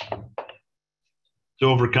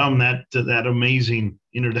overcome that amazing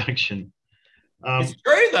introduction. It's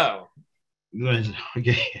true, though.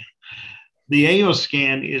 Okay. The AO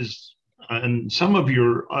scan is, and some of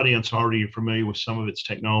your audience already are familiar with some of its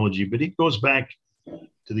technology, but it goes back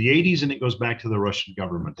to the 80s and it goes back to the Russian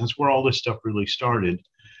government. That's where all this stuff really started,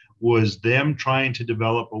 was them trying to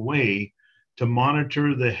develop a way to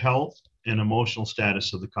monitor the health and emotional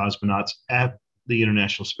status of the cosmonauts at the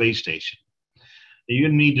International Space Station. You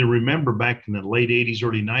need to remember back in the late 80s,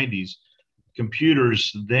 early 90s,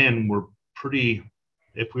 computers then were pretty,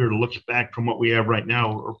 if we were to look back from what we have right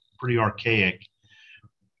now, are pretty archaic.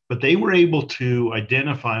 But they were able to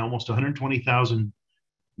identify almost 120,000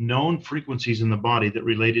 known frequencies in the body that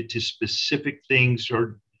related to specific things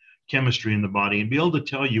or chemistry in the body, and be able to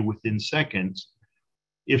tell you within seconds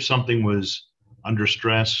if something was under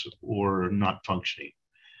stress or not functioning.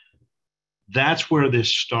 That's where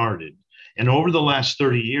this started. And over the last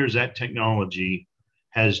 30 years, that technology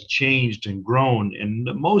has changed and grown. And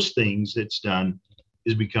most things it's done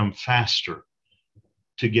is become faster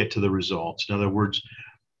to get to the results. In other words,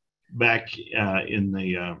 back in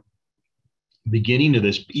the beginning of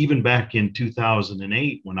this, even back in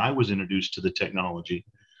 2008, when I was introduced to the technology,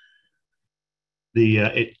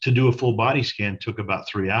 to do a full body scan took about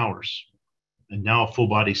 3 hours. And now a full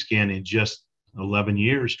body scan in just 11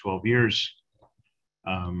 years, 12 years,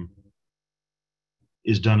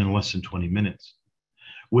 is done in less than 20 minutes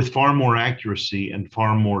with far more accuracy and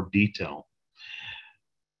far more detail.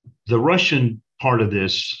 The Russian part of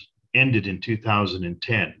this ended in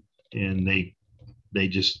 2010, and they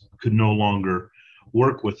just could no longer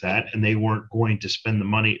work with that, and they weren't going to spend the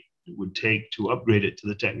money it would take to upgrade it to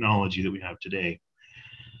the technology that we have today.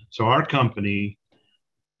 So our company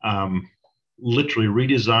literally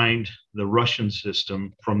redesigned the Russian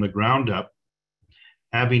system from the ground up,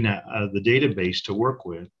 having the database to work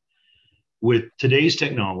with today's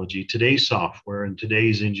technology, today's software, and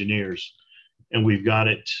today's engineers. And we've got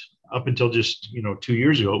it up until just 2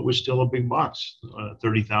 years ago, it was still a big box,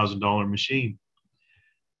 $30,000 machine.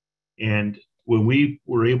 And when we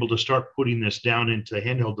were able to start putting this down into a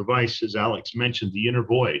handheld device, as Alex mentioned, the inner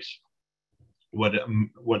voice, what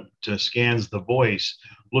scans the voice,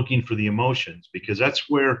 looking for the emotions, because that's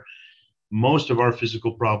where most of our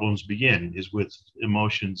physical problems begin, is with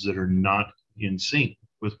emotions that are not in sync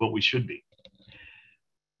with what we should be.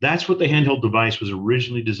 That's what the handheld device was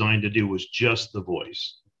originally designed to do, was just the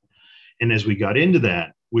voice. And as we got into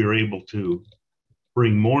that, we were able to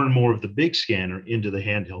bring more and more of the big scanner into the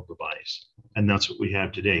handheld device. And that's what we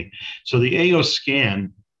have today. So the AO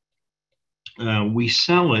scan, we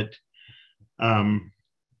sell it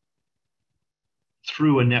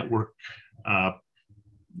through a network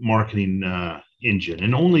marketing engine,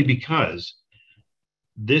 and only because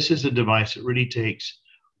this is a device that really takes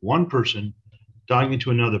one person talking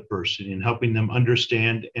to another person and helping them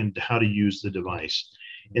understand and how to use the device.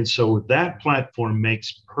 And so that platform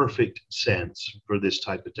makes perfect sense for this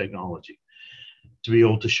type of technology, to be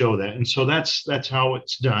able to show that. And so that's how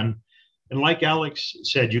it's done. And like Alex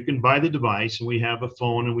said, you can buy the device, and we have a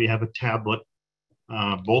phone and we have a tablet,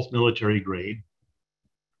 both military grade.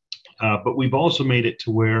 But we've also made it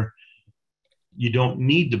to where you don't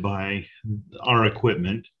need to buy our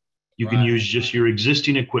equipment. You can use just your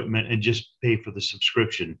existing equipment and just pay for the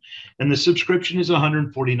subscription. And the subscription is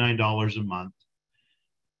 $149 a month.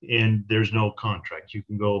 And there's no contract. You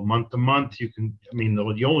can go month to month. You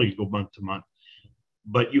only go month to month,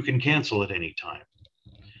 but you can cancel at any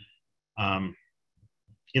time.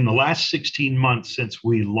 In the last 16 months since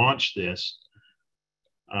we launched this,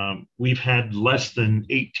 we've had less than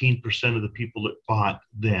 18% of the people that bought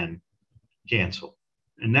then cancel.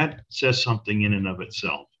 And that says something in and of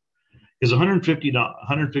itself. Because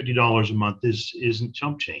 $150 a month isn't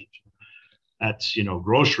chump change. That's,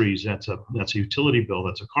 groceries, that's a utility bill,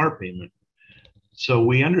 that's a car payment. So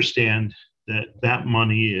we understand that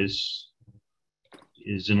money is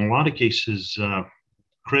in a lot of cases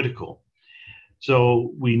critical.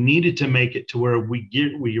 So we needed to make it to where we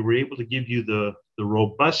were able to give you the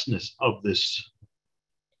robustness of this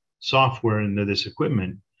software and this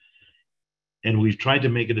equipment. And we've tried to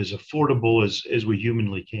make it as affordable as we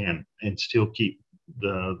humanly can and still keep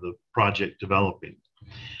the project developing.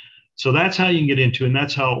 So that's how you can get into it, and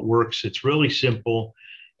that's how it works. It's really simple,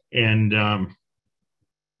 and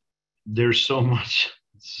there's so much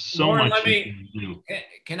Lauren, you can do.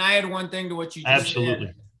 Can I add one thing to what you just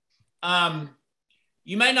said? Absolutely.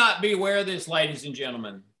 You may not be aware of this, ladies and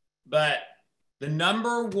gentlemen, but the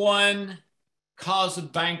number one cause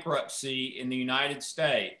of bankruptcy in the United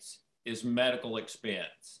States is medical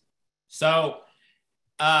expense. So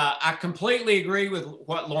I completely agree with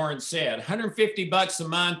what Lauren said. 150 bucks a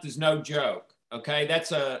month is no joke. Okay,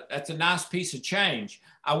 that's a nice piece of change.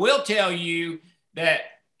 I will tell you that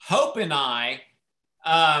Hope and I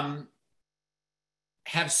have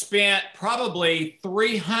spent probably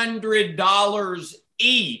 $300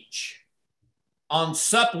 each on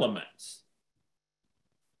supplements,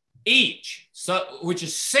 each, so which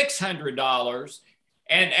is $600,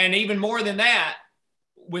 and even more than that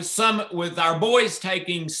with our boys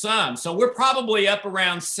taking some. So we're probably up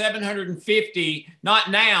around 750,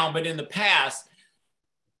 not now, but in the past,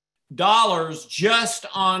 dollars just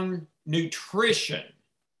on nutrition.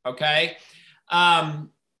 Okay. I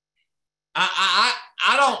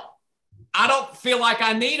don't feel like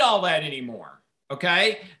I need all that anymore.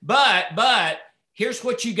 Okay. But here's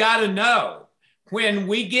what you got to know. When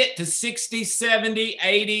we get to 60, 70,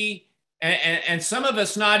 80, and some of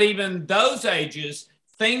us not even those ages,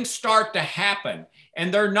 things start to happen,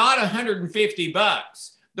 and they're not 150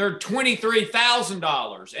 bucks. They're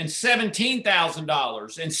 $23,000 and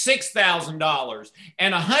 $17,000 and $6,000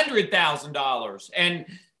 and $100,000 and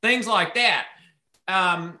things like that.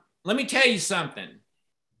 Let me tell you something.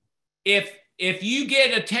 If you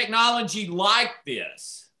get a technology like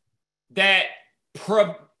this, that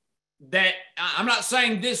I'm not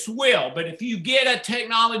saying this will, but if you get a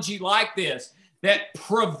technology like this that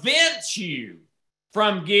prevents you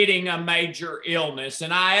from getting a major illness,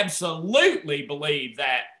 and I absolutely believe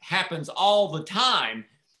that happens all the time,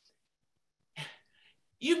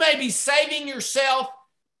 you may be saving yourself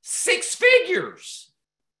 6 figures,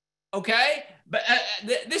 okay? But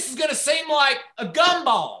this is gonna seem like a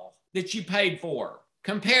gumball that you paid for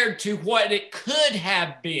compared to what it could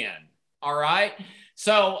have been, all right?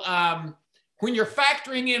 So when you're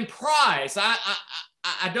factoring in price, I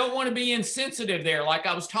don't wanna be insensitive there like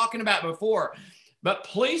I was talking about before, but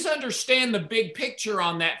please understand the big picture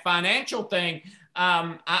on that financial thing.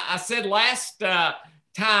 I said last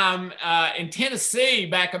time in Tennessee,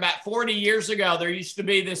 back about 40 years ago, there used to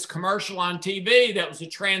be this commercial on TV that was a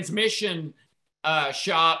transmission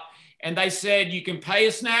shop, and they said, you can pay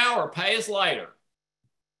us now or pay us later.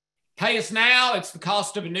 Pay us now, it's the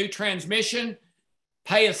cost of a new transmission.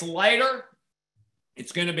 Pay us later,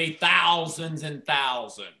 it's going to be thousands and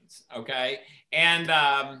thousands, okay? And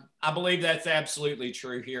I believe that's absolutely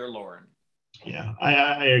true here, Lauren. Yeah,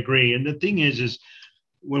 I agree. And the thing is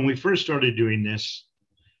when we first started doing this,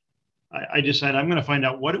 I decided I'm going to find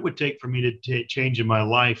out what it would take for me to change in my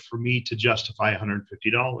life for me to justify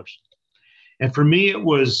 $150. And for me, it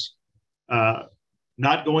was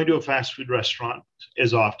not going to a fast food restaurant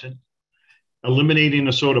as often, eliminating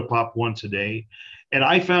a soda pop once a day. And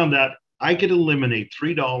I found that I could eliminate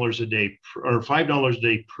 $3 a day or $5 a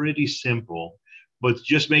day pretty simple, but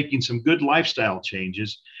just making some good lifestyle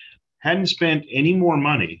changes. Hadn't spent any more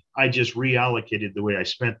money. I just reallocated the way I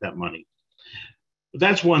spent that money.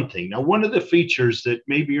 That's one thing. Now, one of the features that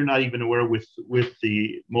maybe you're not even aware with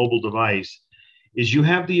the mobile device is you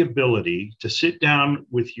have the ability to sit down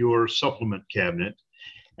with your supplement cabinet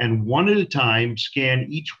and one at a time scan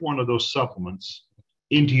each one of those supplements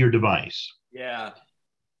into your device. Yeah.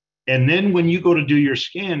 And then when you go to do your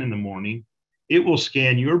scan in the morning, it will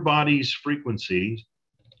scan your body's frequencies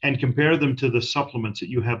and compare them to the supplements that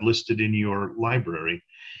you have listed in your library.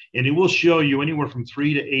 And it will show you anywhere from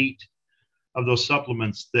 3 to 8 of those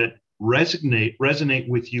supplements that resonate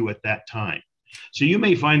with you at that time. So you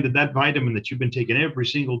may find that vitamin that you've been taking every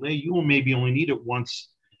single day, you will maybe only need it once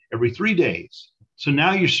every 3 days. So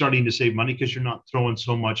now you're starting to save money because you're not throwing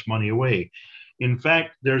so much money away. In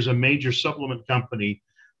fact, there's a major supplement company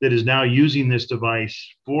that is now using this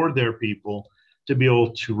device for their people to be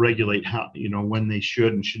able to regulate how, when they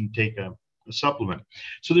should and shouldn't take a supplement.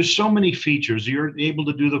 So there's so many features. You're able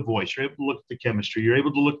to do the voice, you're able to look at the chemistry, you're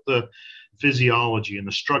able to look at the physiology and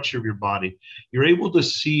the structure of your body. You're able to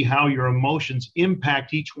see how your emotions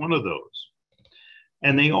impact each one of those.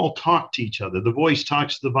 And they all talk to each other. The voice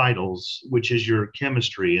talks to the vitals, which is your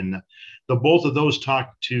chemistry, and the both of those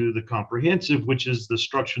talk to the comprehensive, which is the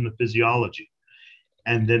structure and the physiology.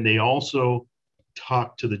 And then they also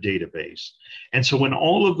talk to the database. And so when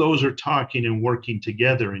all of those are talking and working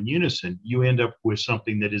together in unison, you end up with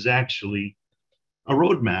something that is actually a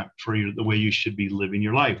roadmap for the way you should be living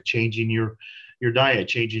your life, changing your diet,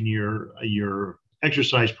 changing your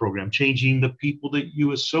exercise program, changing the people that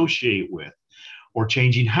you associate with, or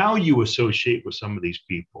changing how you associate with some of these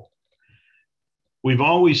people. We've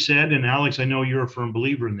always said, and Alex, I know you're a firm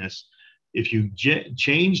believer in this, If you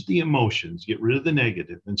change the emotions, get rid of the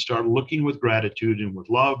negative, and start looking with gratitude and with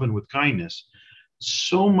love and with kindness,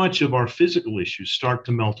 so much of our physical issues start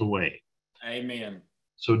to melt away. Amen.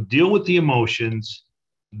 So deal with the emotions,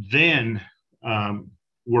 then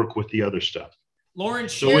work with the other stuff. Lauren,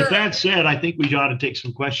 so with that said, I think we ought to take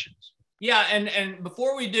some questions. Yeah, and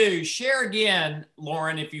before we do, share again,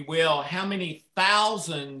 Lauren, if you will, how many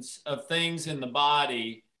thousands of things in the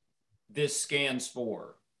body this scans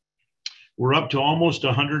for. We're up to almost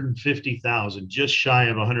 150,000, just shy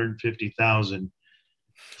of 150,000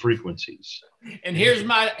 frequencies. And here's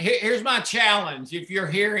my challenge. If you're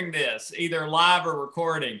hearing this, either live or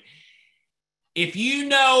recording, if you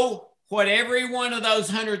know what every one of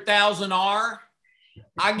those 100,000 are,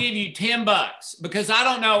 I'll give you $10 because I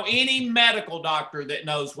don't know any medical doctor that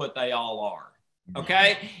knows what they all are.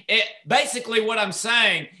 Okay. Basically what I'm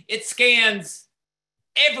saying, it scans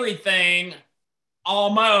everything,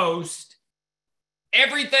 almost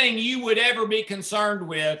everything you would ever be concerned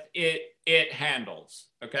with, it handles.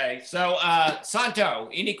 Okay. So, Santo,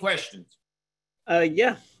 any questions?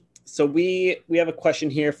 Yeah. So we have a question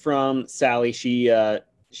here from Sally. She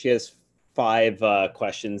has 5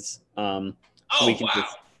 questions. We can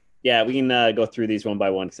we can go through these one by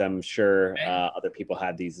one because I'm sure other people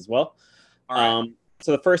had these as well. All right.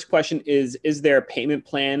 So the first question is there a payment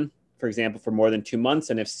plan, for example, for more than 2 months?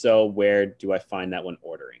 And if so, where do I find that when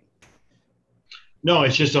ordering? No,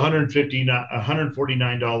 it's just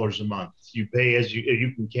 $149 a month. You pay as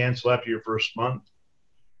you can cancel after your first month.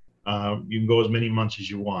 You can go as many months as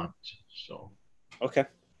you want. So. Okay.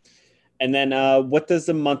 And then what does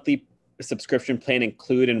the monthly subscription plan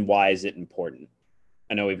include and why is it important?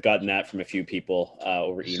 I know we've gotten that from a few people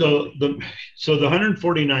over email. So the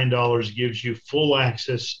 $149 gives you full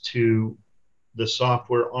access to the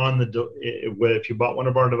software on if you bought one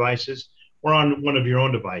of our devices or on one of your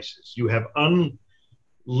own devices. You have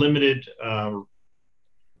unlimited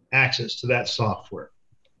access to that software.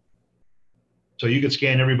 So you can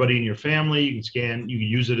scan everybody in your family. You can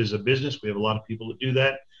use it as a business. We have a lot of people that do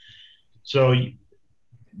that. So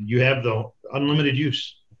you have the unlimited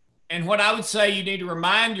use. And what I would say you need to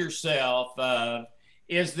remind yourself of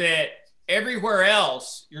is that everywhere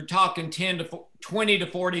else you're talking $20,000 to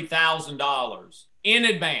 $40,000 in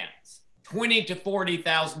advance, $20,000 to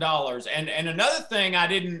 $40,000. And another thing I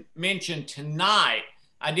didn't mention tonight,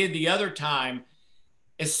 I did the other time.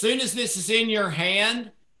 As soon as this is in your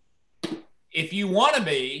hand, if you want to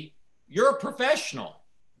be, you're a professional.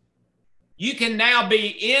 You can now be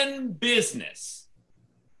in business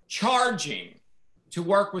charging to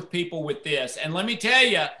work with people with this. And let me tell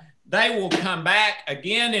you, they will come back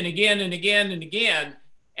again and again and again and again,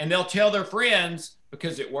 and they'll tell their friends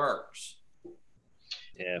because it works.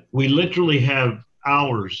 Yeah. We literally have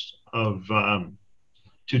hours of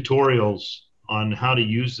tutorials on how to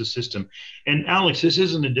use the system. And Alex, this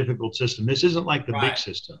isn't a difficult system. This isn't like the big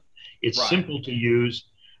system. It's simple to use,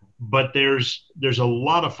 but there's a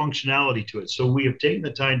lot of functionality to it. So we have taken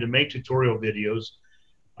the time to make tutorial videos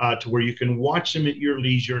to where you can watch them at your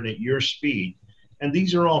leisure and at your speed. And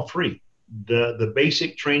these are all free. The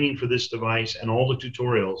basic training for this device and all the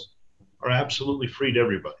tutorials are absolutely free to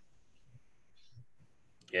everybody.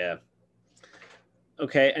 Yeah.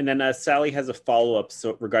 Okay. And then Sally has a follow-up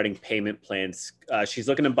regarding payment plans. She's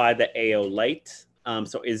looking to buy the AO Lite.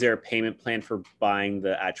 So is there a payment plan for buying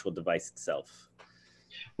the actual device itself?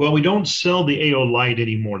 Well, we don't sell the AO Lite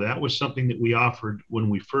anymore. That was something that we offered when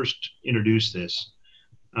we first introduced this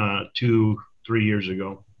 2-3 years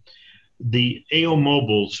ago. The AO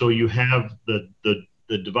Mobile, so you have the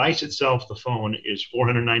device itself, the phone, is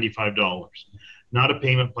 $495. Not a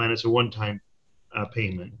payment plan, it's a one-time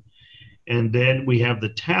payment. And then we have the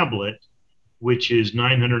tablet, which is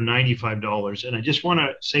 $995. And I just want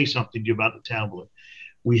to say something to you about the tablet.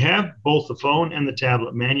 We have both the phone and the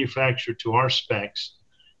tablet manufactured to our specs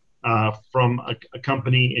from a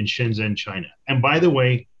company in Shenzhen, China. And by the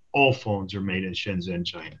way, all phones are made in Shenzhen,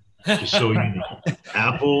 China, just so you know.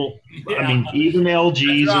 Apple, I mean, even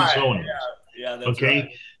LGs and Sony. Yeah, that's okay.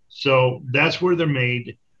 Right. So that's where they're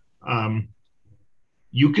made.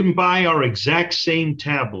 You can buy our exact same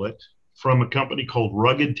tablet from a company called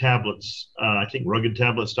Rugged Tablets. I think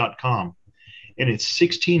ruggedtablets.com. And it's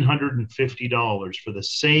 $1,650 for the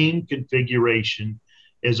same configuration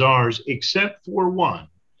as ours, except for one.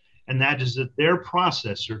 And that is that their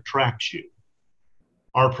processor tracks you.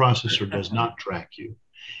 Our processor does not track you.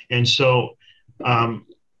 And so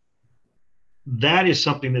that is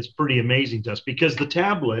something that's pretty amazing to us because the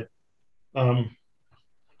tablet's a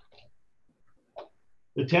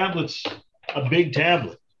big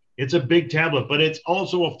tablet. It's a big tablet, but it's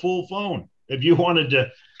also a full phone If you wanted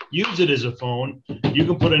to use it as a phone, you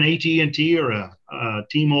can put an AT&T or a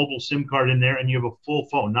T-Mobile SIM card in there and you have a full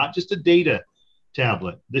phone, not just a data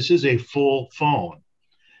tablet. This is a full phone.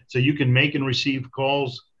 So you can make and receive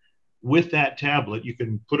calls with that tablet. You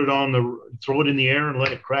can put it throw it in the air and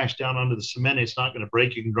let it crash down onto the cement. It's not going to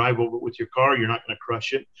break. You can drive over it with your car. You're not going to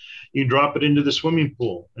crush it. You can drop it into the swimming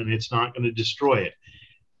pool and it's not going to destroy it.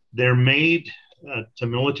 They're made to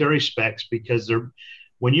military specs because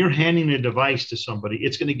when you're handing a device to somebody,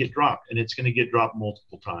 it's going to get dropped, and it's going to get dropped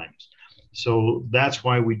multiple times. So that's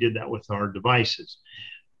why we did that with our devices.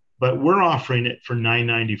 But we're offering it for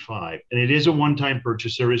 $9.95, and it is a one-time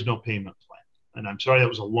purchase. There is no payment plan. And I'm sorry that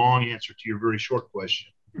was a long answer to your very short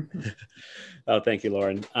question. Oh, thank you,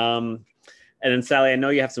 Lauren. And then Sally, I know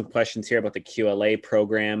you have some questions here about the QLA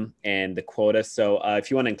program and the quota. So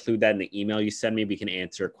if you want to include that in the email you send me, we can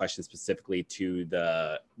answer questions specifically to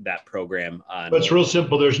that program. But it's real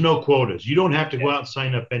simple. There's no quotas. You don't have to go out and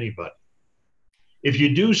sign up anybody. If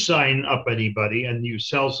you do sign up anybody and you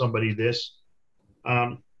sell somebody this,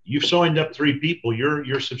 you've signed up 3 people.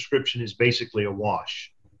 Your subscription is basically a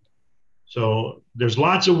wash. So there's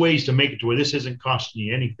lots of ways to make it to where this isn't costing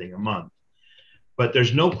you anything a month. But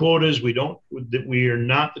there's no quotas. We are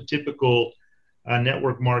not the typical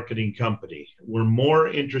network marketing company. We're more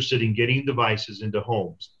interested in getting devices into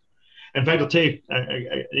homes. In fact, I'll tell you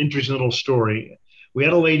an interesting little story. We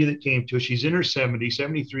had a lady that came to us. She's in her 70s,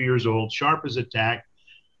 73 years old, sharp as a tack.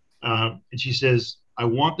 And she says, I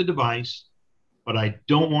want the device, but I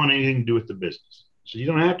don't want anything to do with the business. So you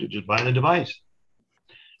don't have to. Just buy the device.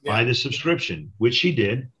 Yeah. Buy the subscription, which she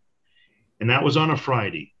did. And that was on a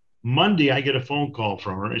Friday. Monday, I get a phone call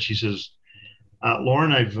from her, and she says,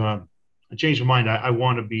 Lauren, I changed my mind. I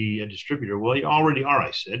want to be a distributor. Well, you already are,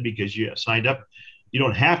 I said, because you signed up. You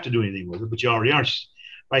don't have to do anything with it, but you already are.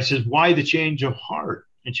 I said, why the change of heart?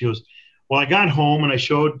 And she goes, well, I got home, and I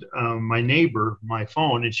showed my neighbor my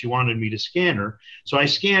phone, and she wanted me to scan her. So I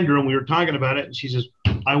scanned her, and we were talking about it, and she says,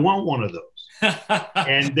 I want one of those.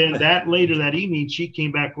 And then later that evening, she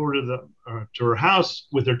came back over to her house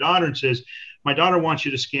with her daughter and says, my daughter wants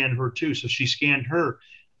you to scan her too. So she scanned her.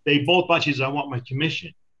 They both bought. She says, I want my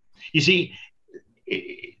commission. You see,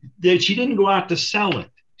 she didn't go out to sell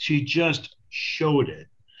it. She just showed it.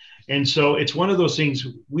 And so it's one of those things,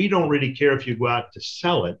 we don't really care if you go out to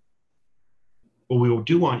sell it, but we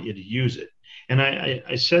do want you to use it. And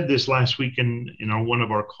I said this last week in one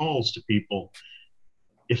of our calls to people.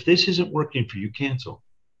 If this isn't working for you, cancel.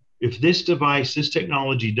 If this device, this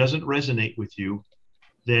technology doesn't resonate with you,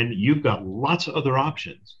 then you've got lots of other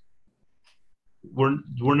options.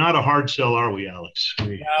 We're not a hard sell, are we, Alex?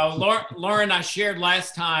 No, Lauren, I shared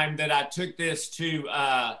last time that I took this to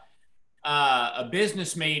a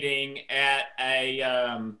business meeting at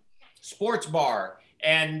a sports bar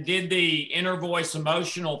and did the inner voice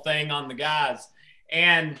emotional thing on the guys.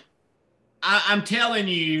 And I'm telling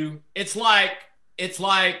you, it's like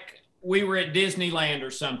we were at Disneyland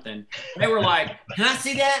or something. They were like, can I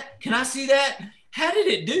see that? Can I see that? How did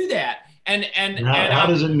it do that? And how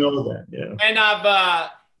does it know that? Yeah.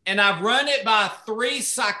 And I've run it by 3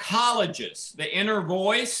 psychologists, the inner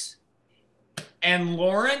voice. And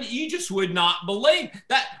Lauren, you just would not believe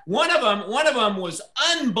that one of them was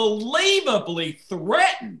unbelievably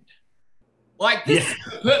threatened. Like, this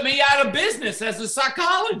put me out of business as a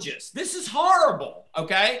psychologist. This is horrible.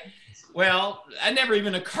 Okay. Well, that never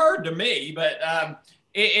even occurred to me, but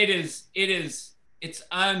it's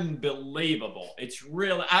unbelievable. It's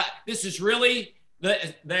really, this is really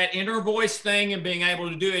that inner voice thing, and being able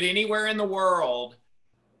to do it anywhere in the world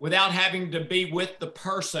without having to be with the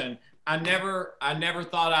person. I never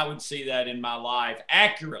thought I would see that in my life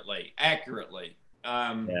accurately,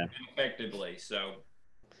 and effectively. So,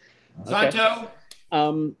 Saito.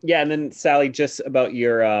 Yeah, and then Sally, just about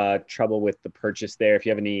your trouble with the purchase there. If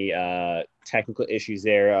you have any technical issues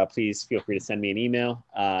there, please feel free to send me an email,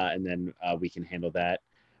 and then we can handle that.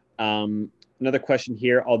 Another question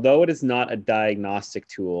here. Although it is not a diagnostic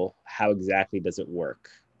tool, how exactly does it work?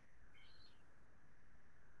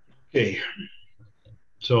 Okay,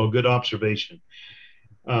 so good observation.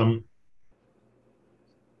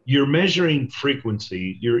 You're measuring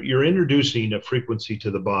frequency. You're introducing a frequency to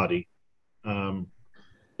the body.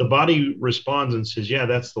 The body responds and says, yeah,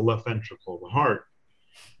 that's the left ventricle of the heart.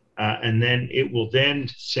 And then it will then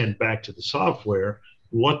send back to the software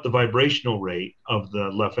what the vibrational rate of the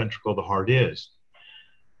left ventricle of the heart is.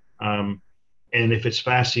 And if it's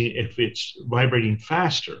vibrating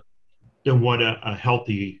faster than what a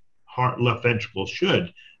healthy heart left ventricle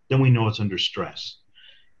should, then we know it's under stress.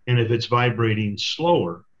 And if it's vibrating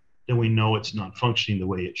slower, then we know it's not functioning the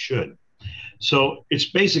way it should. So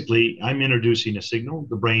it's basically, I'm introducing a signal,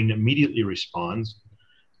 the brain immediately responds.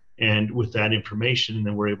 And with that information,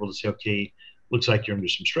 then we're able to say, okay, looks like you're under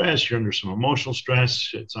some stress, you're under some emotional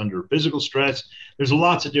stress, it's under physical stress. There's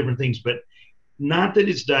lots of different things, but not that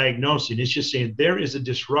it's diagnosing, it's just saying there is a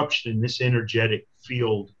disruption in this energetic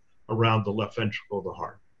field around the left ventricle of the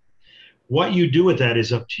heart. What you do with that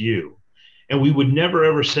is up to you. And we would never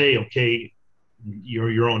ever say, okay,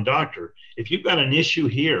 you're your own doctor. If you've got an issue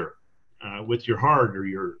here with your heart or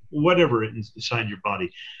your whatever inside your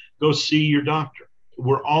body, go see your doctor.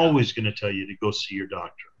 We're always going to tell you to go see your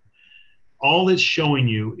doctor. All it's showing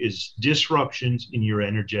you is disruptions in your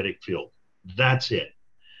energetic field. That's it.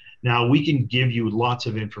 Now, we can give you lots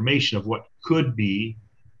of information of what could be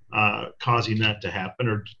causing that to happen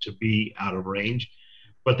or to be out of range.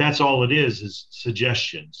 But that's all it is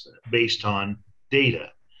suggestions based on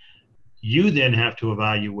data. You then have to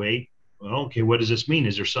evaluate, well, okay, what does this mean?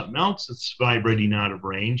 Is there something else that's vibrating out of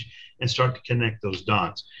range? And start to connect those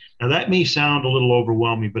dots. Now, that may sound a little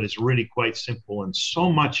overwhelming, but it's really quite simple. And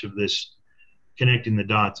so much of this connecting the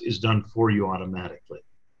dots is done for you automatically.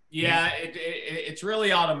 Yeah, it's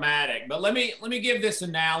really automatic. But let me give this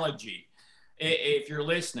analogy. If you're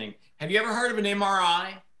listening, have you ever heard of an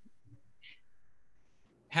MRI?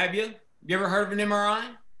 Have you? You ever heard of an MRI?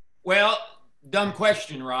 Well, dumb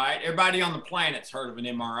question, right? Everybody on the planet's heard of an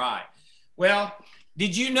MRI. Well,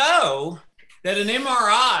 did you know that an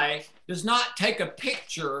MRI does not take a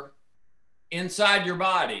picture inside your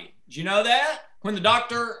body? Did you know that? When the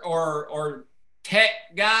doctor or tech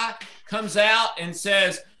guy comes out and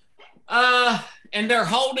says, and they're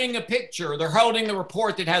holding a picture, they're holding the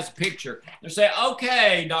report that has a picture. They say,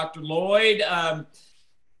 okay, Dr. Lloyd,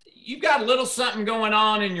 you've got a little something going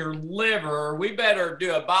on in your liver. We better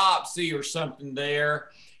do a biopsy or something there.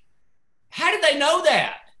 How did they know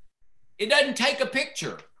that? It doesn't take a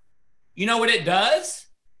picture. You know what it does?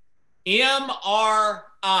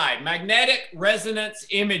 MRI, magnetic resonance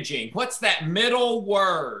imaging. What's that middle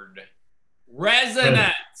word?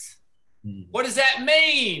 Resonance. What does that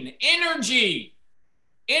mean? Energy,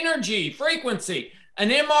 frequency. An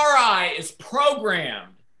MRI is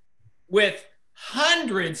programmed with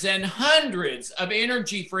hundreds and hundreds of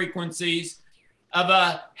energy frequencies of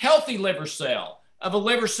a healthy liver cell, of a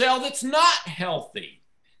liver cell that's not healthy.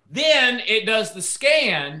 Then it does the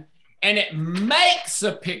scan and it makes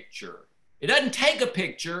a picture. It doesn't take a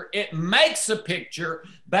picture, it makes a picture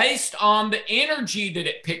based on the energy that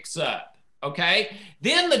it picks up, okay?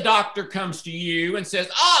 Then the doctor comes to you and says,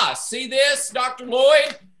 see this, Dr.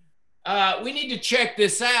 Lloyd? We need to check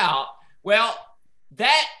this out. Well,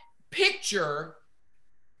 that picture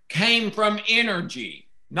came from energy,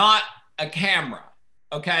 not a camera,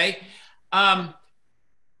 okay?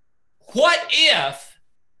 What if,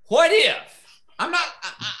 I'm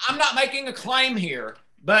not making a claim here,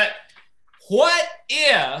 but what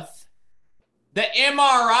if the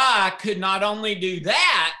MRI could not only do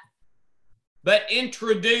that, but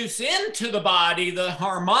introduce into the body the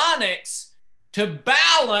harmonics to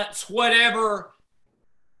balance whatever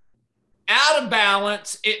out of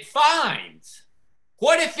balance it finds?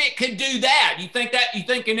 What if it could do that? You think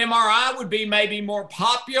an MRI would be maybe more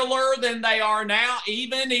popular than they are now,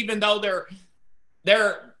 even though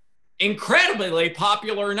they're incredibly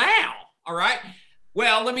popular now, all right?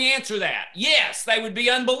 Well, let me answer that. Yes, they would be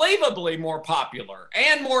unbelievably more popular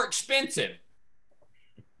and more expensive.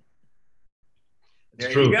 There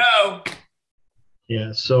you go.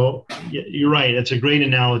 Yeah, so you're right. It's a great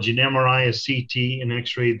analogy. An MRI, a CT, an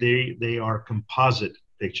X-ray, they are composite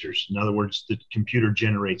pictures. In other words, the computer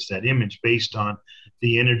generates that image based on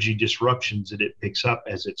the energy disruptions that it picks up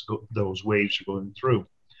as those waves are going through.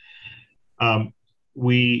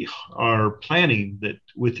 We are planning that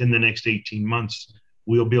within the next 18 months,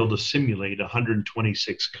 we'll be able to simulate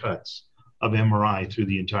 126 cuts of MRI through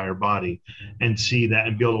the entire body and see that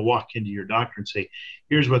and be able to walk into your doctor and say,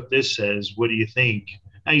 here's what this says. What do you think?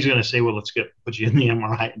 And he's going to say, well, let's put you in the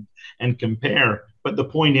MRI and compare. But the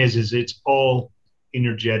point is it's all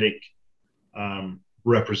energetic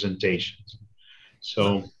representations.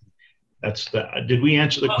 So that's did we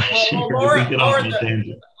answer the question?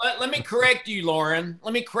 Lauren, let me correct you, Lauren.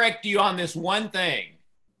 Let me correct you on this one thing.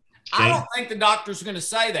 Okay. I don't think the doctor's going to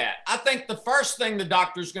say that. I think the first thing the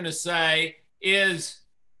doctor's going to say is,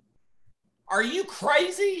 are you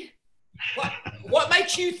crazy? What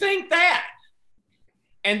makes you think that?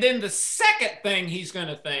 And then the second thing he's going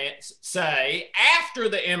to say after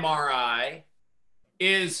the MRI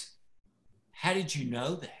is, how did you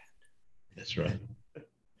know that? That's right.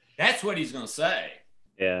 That's what he's going to say.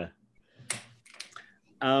 Yeah.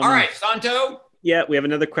 All right, Santo. Yeah, we have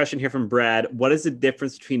another question here from Brad. What is the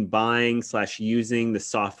difference between buying/using the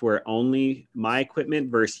software only My Equipment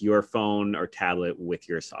versus your phone or tablet with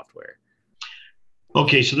your software?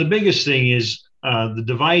 Okay, so the biggest thing is the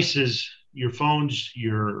devices, your phones,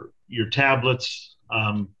 your tablets,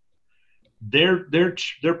 their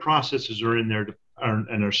processors are in there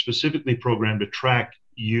and are specifically programmed to track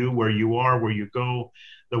you, where you are, where you go,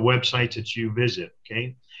 the websites that you visit.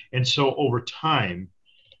 Okay, and so over time,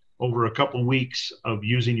 over a couple of weeks of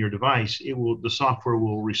using your device, the software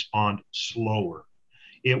will respond slower.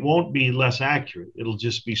 It won't be less accurate. It'll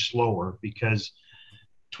just be slower because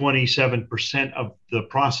 27% of the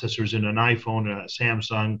processors in an iPhone, a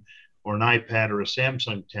Samsung, or an iPad or a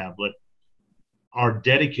Samsung tablet are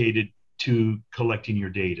dedicated to collecting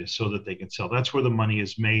your data so that they can sell. That's where the money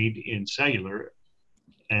is made in cellular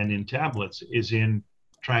and in tablets, is in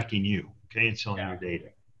tracking you, okay, and selling your data.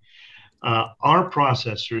 Our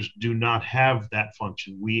processors do not have that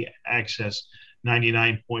function. We access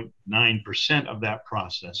 99.9% of that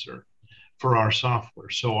processor for our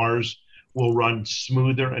software. So ours will run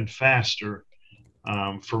smoother and faster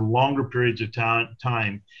for longer periods of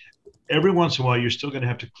time. Every once in a while, you're still going to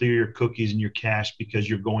have to clear your cookies and your cache because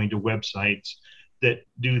you're going to websites that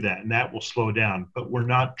do that, and that will slow down. But we're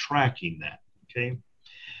not tracking that, okay?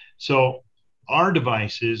 So our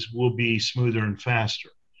devices will be smoother and faster.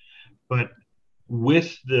 But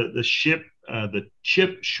with the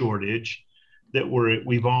chip shortage that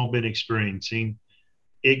we've all been experiencing,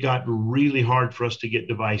 it got really hard for us to get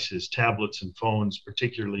devices, tablets and phones,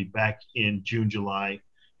 particularly back in June, July,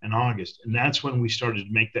 and August. And that's when we started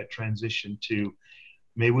to make that transition to,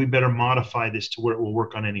 maybe we better modify this to where it will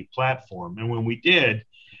work on any platform. And when we did,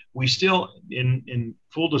 we still, in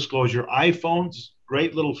full disclosure, iPhones,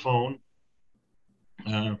 great little phone,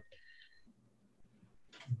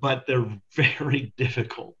 but they're very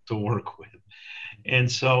difficult to work with. And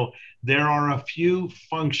so there are a few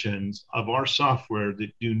functions of our software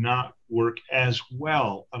that do not work as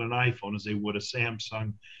well on an iPhone as they would a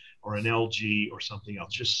Samsung or an LG or something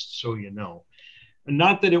else, just so you know. And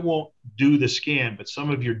not that it won't do the scan, but some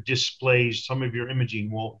of your displays, some of your imaging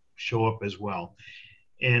won't show up as well.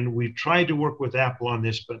 And we've tried to work with Apple on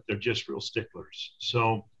this, but they're just real sticklers.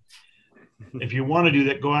 So if you want to do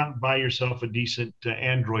that, go out and buy yourself a decent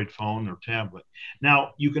Android phone or tablet.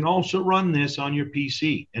 Now, you can also run this on your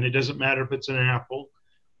PC, and it doesn't matter if it's an Apple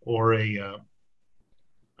or a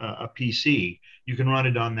PC. You can run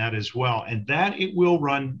it on that as well, and that it will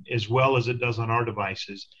run as well as it does on our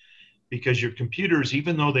devices, because your computers,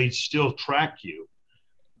 even though they still track you,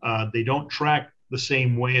 they don't track the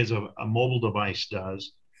same way as a mobile device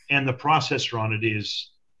does, and the processor on it is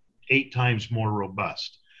 8 times more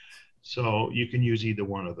robust. So you can use either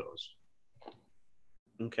one of those.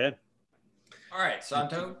 Okay. All right,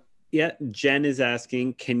 Santo. Yeah, Jen is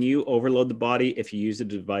asking, can you overload the body if you use the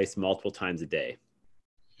device multiple times a day?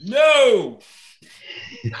 No,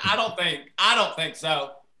 I don't think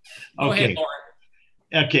so. Go ahead,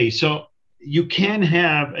 Lauren. Okay, so you can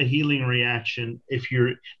have a healing reaction if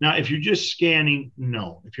you're just scanning.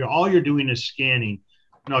 No, if all you're doing is scanning,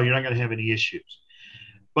 no, you're not going to have any issues.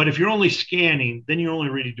 But if you're only scanning, then you're only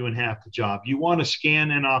really doing half the job. You want to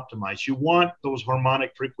scan and optimize. You want those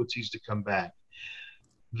harmonic frequencies to come back.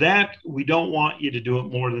 That, we don't want you to do it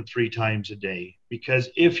more than 3 times a day, because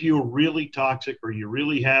if you're really toxic or you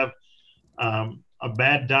really have a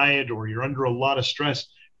bad diet or you're under a lot of stress,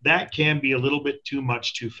 that can be a little bit too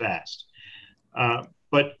much too fast.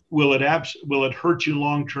 But will it hurt you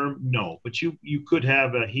long term? No, but you could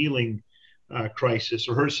have a healing crisis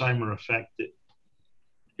or Hersheimer effect that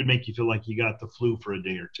could make you feel like you got the flu for a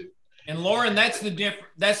day or two. And Lauren, that's the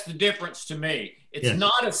difference to me. It's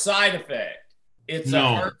not a side effect. It's a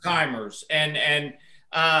Hersheimer's. And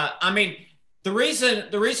I mean, the reason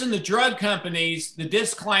the drug companies, the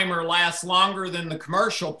disclaimer lasts longer than the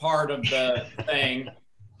commercial part of the thing.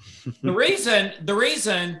 The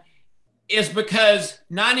reason is because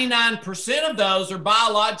 99% of those are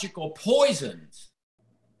biological poisons.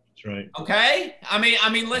 That's right. Okay? I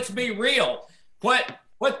mean, let's be real.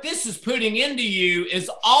 What this is putting into you is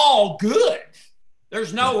all good.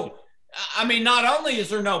 There's no, I mean, not only is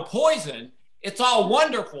there no poison, it's all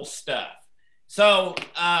wonderful stuff. So,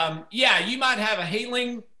 yeah, you might have a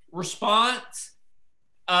healing response,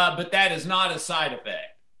 but that is not a side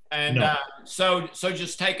effect. And so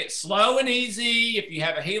just take it slow and easy. If you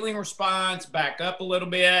have a healing response, back up a little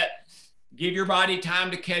bit, give your body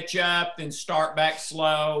time to catch up, then start back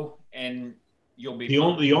slow, and you'll be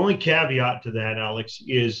fine. The only caveat to that, Alex,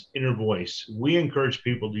 is inner voice. We encourage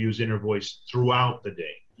people to use inner voice throughout the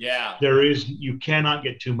day. Yeah. You cannot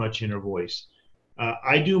get too much inner voice.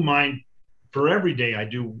 I do mine for every day, I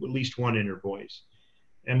do at least one inner voice.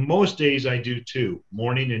 And most days I do two,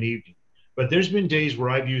 morning and evening. But there's been days where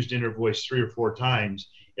I've used inner voice 3 or 4 times.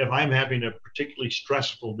 If I'm having a particularly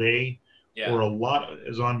stressful day or a lot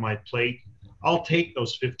is on my plate, I'll take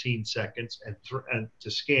those 15 seconds and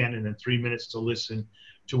to scan, and then 3 minutes to listen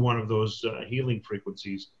to one of those healing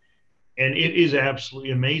frequencies. And it is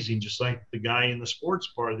absolutely amazing, just like the guy in the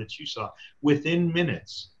sports bar that you saw. Within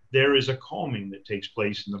minutes, there is a calming that takes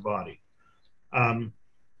place in the body. I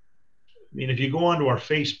mean, if you go onto our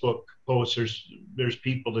Facebook posts, there's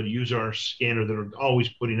people that use our scanner that are always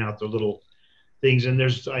putting out their little things. And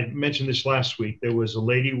I mentioned this last week, there was a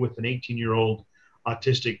lady with an 18-year-old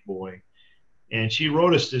autistic boy, and she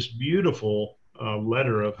wrote us this beautiful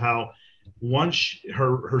letter of how once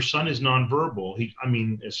her son is nonverbal.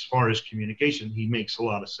 As far as communication, he makes a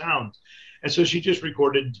lot of sounds. And so she just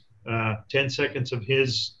recorded 10 seconds of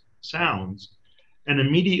his sounds and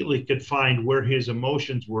immediately could find where his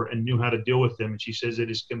emotions were and knew how to deal with them. And she says it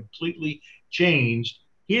has completely changed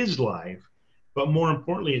his life, but more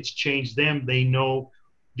importantly, it's changed them. They know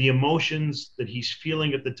the emotions that he's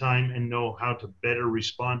feeling at the time and know how to better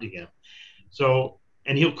respond to him. So,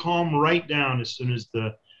 and he'll calm right down as soon as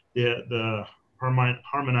the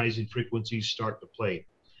harmonizing frequencies start to play.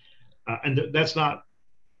 And that's not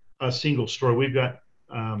a single story. We've got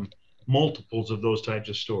multiples of those types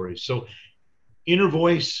of stories. So inner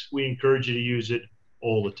voice, we encourage you to use it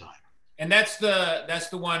all the time. And that's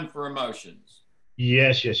the one for emotions.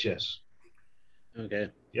 Yes. Okay.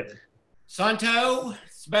 Yep. Santo,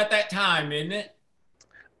 it's about that time, isn't it?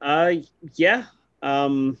 Yeah.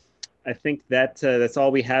 I think that's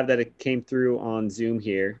all we have that it came through on Zoom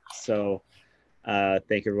here. So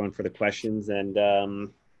thank everyone for the questions. And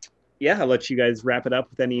I'll let you guys wrap it up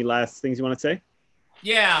with any last things you want to say.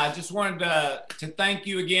 Yeah, I just wanted to thank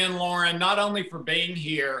you again, Lauren, not only for being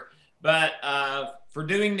here, but for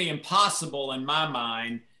doing the impossible in my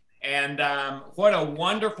mind. And what a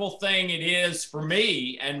wonderful thing it is for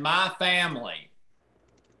me and my family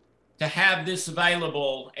to have this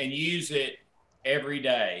available and use it every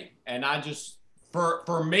day. And I just,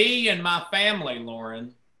 for me and my family,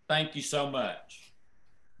 Lauren, thank you so much.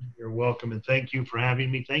 You're welcome. And thank you for having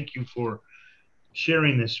me. Thank you for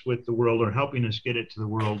sharing this with the world, or helping us get it to the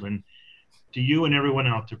world. And to you and everyone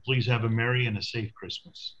out there, please have a merry and a safe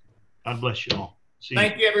Christmas. God bless you all.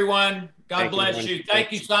 Thank you, everyone. God bless you.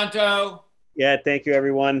 Thank you, Santo. Yeah, thank you,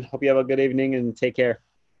 everyone. Hope you have a good evening and take care.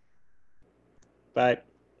 Bye.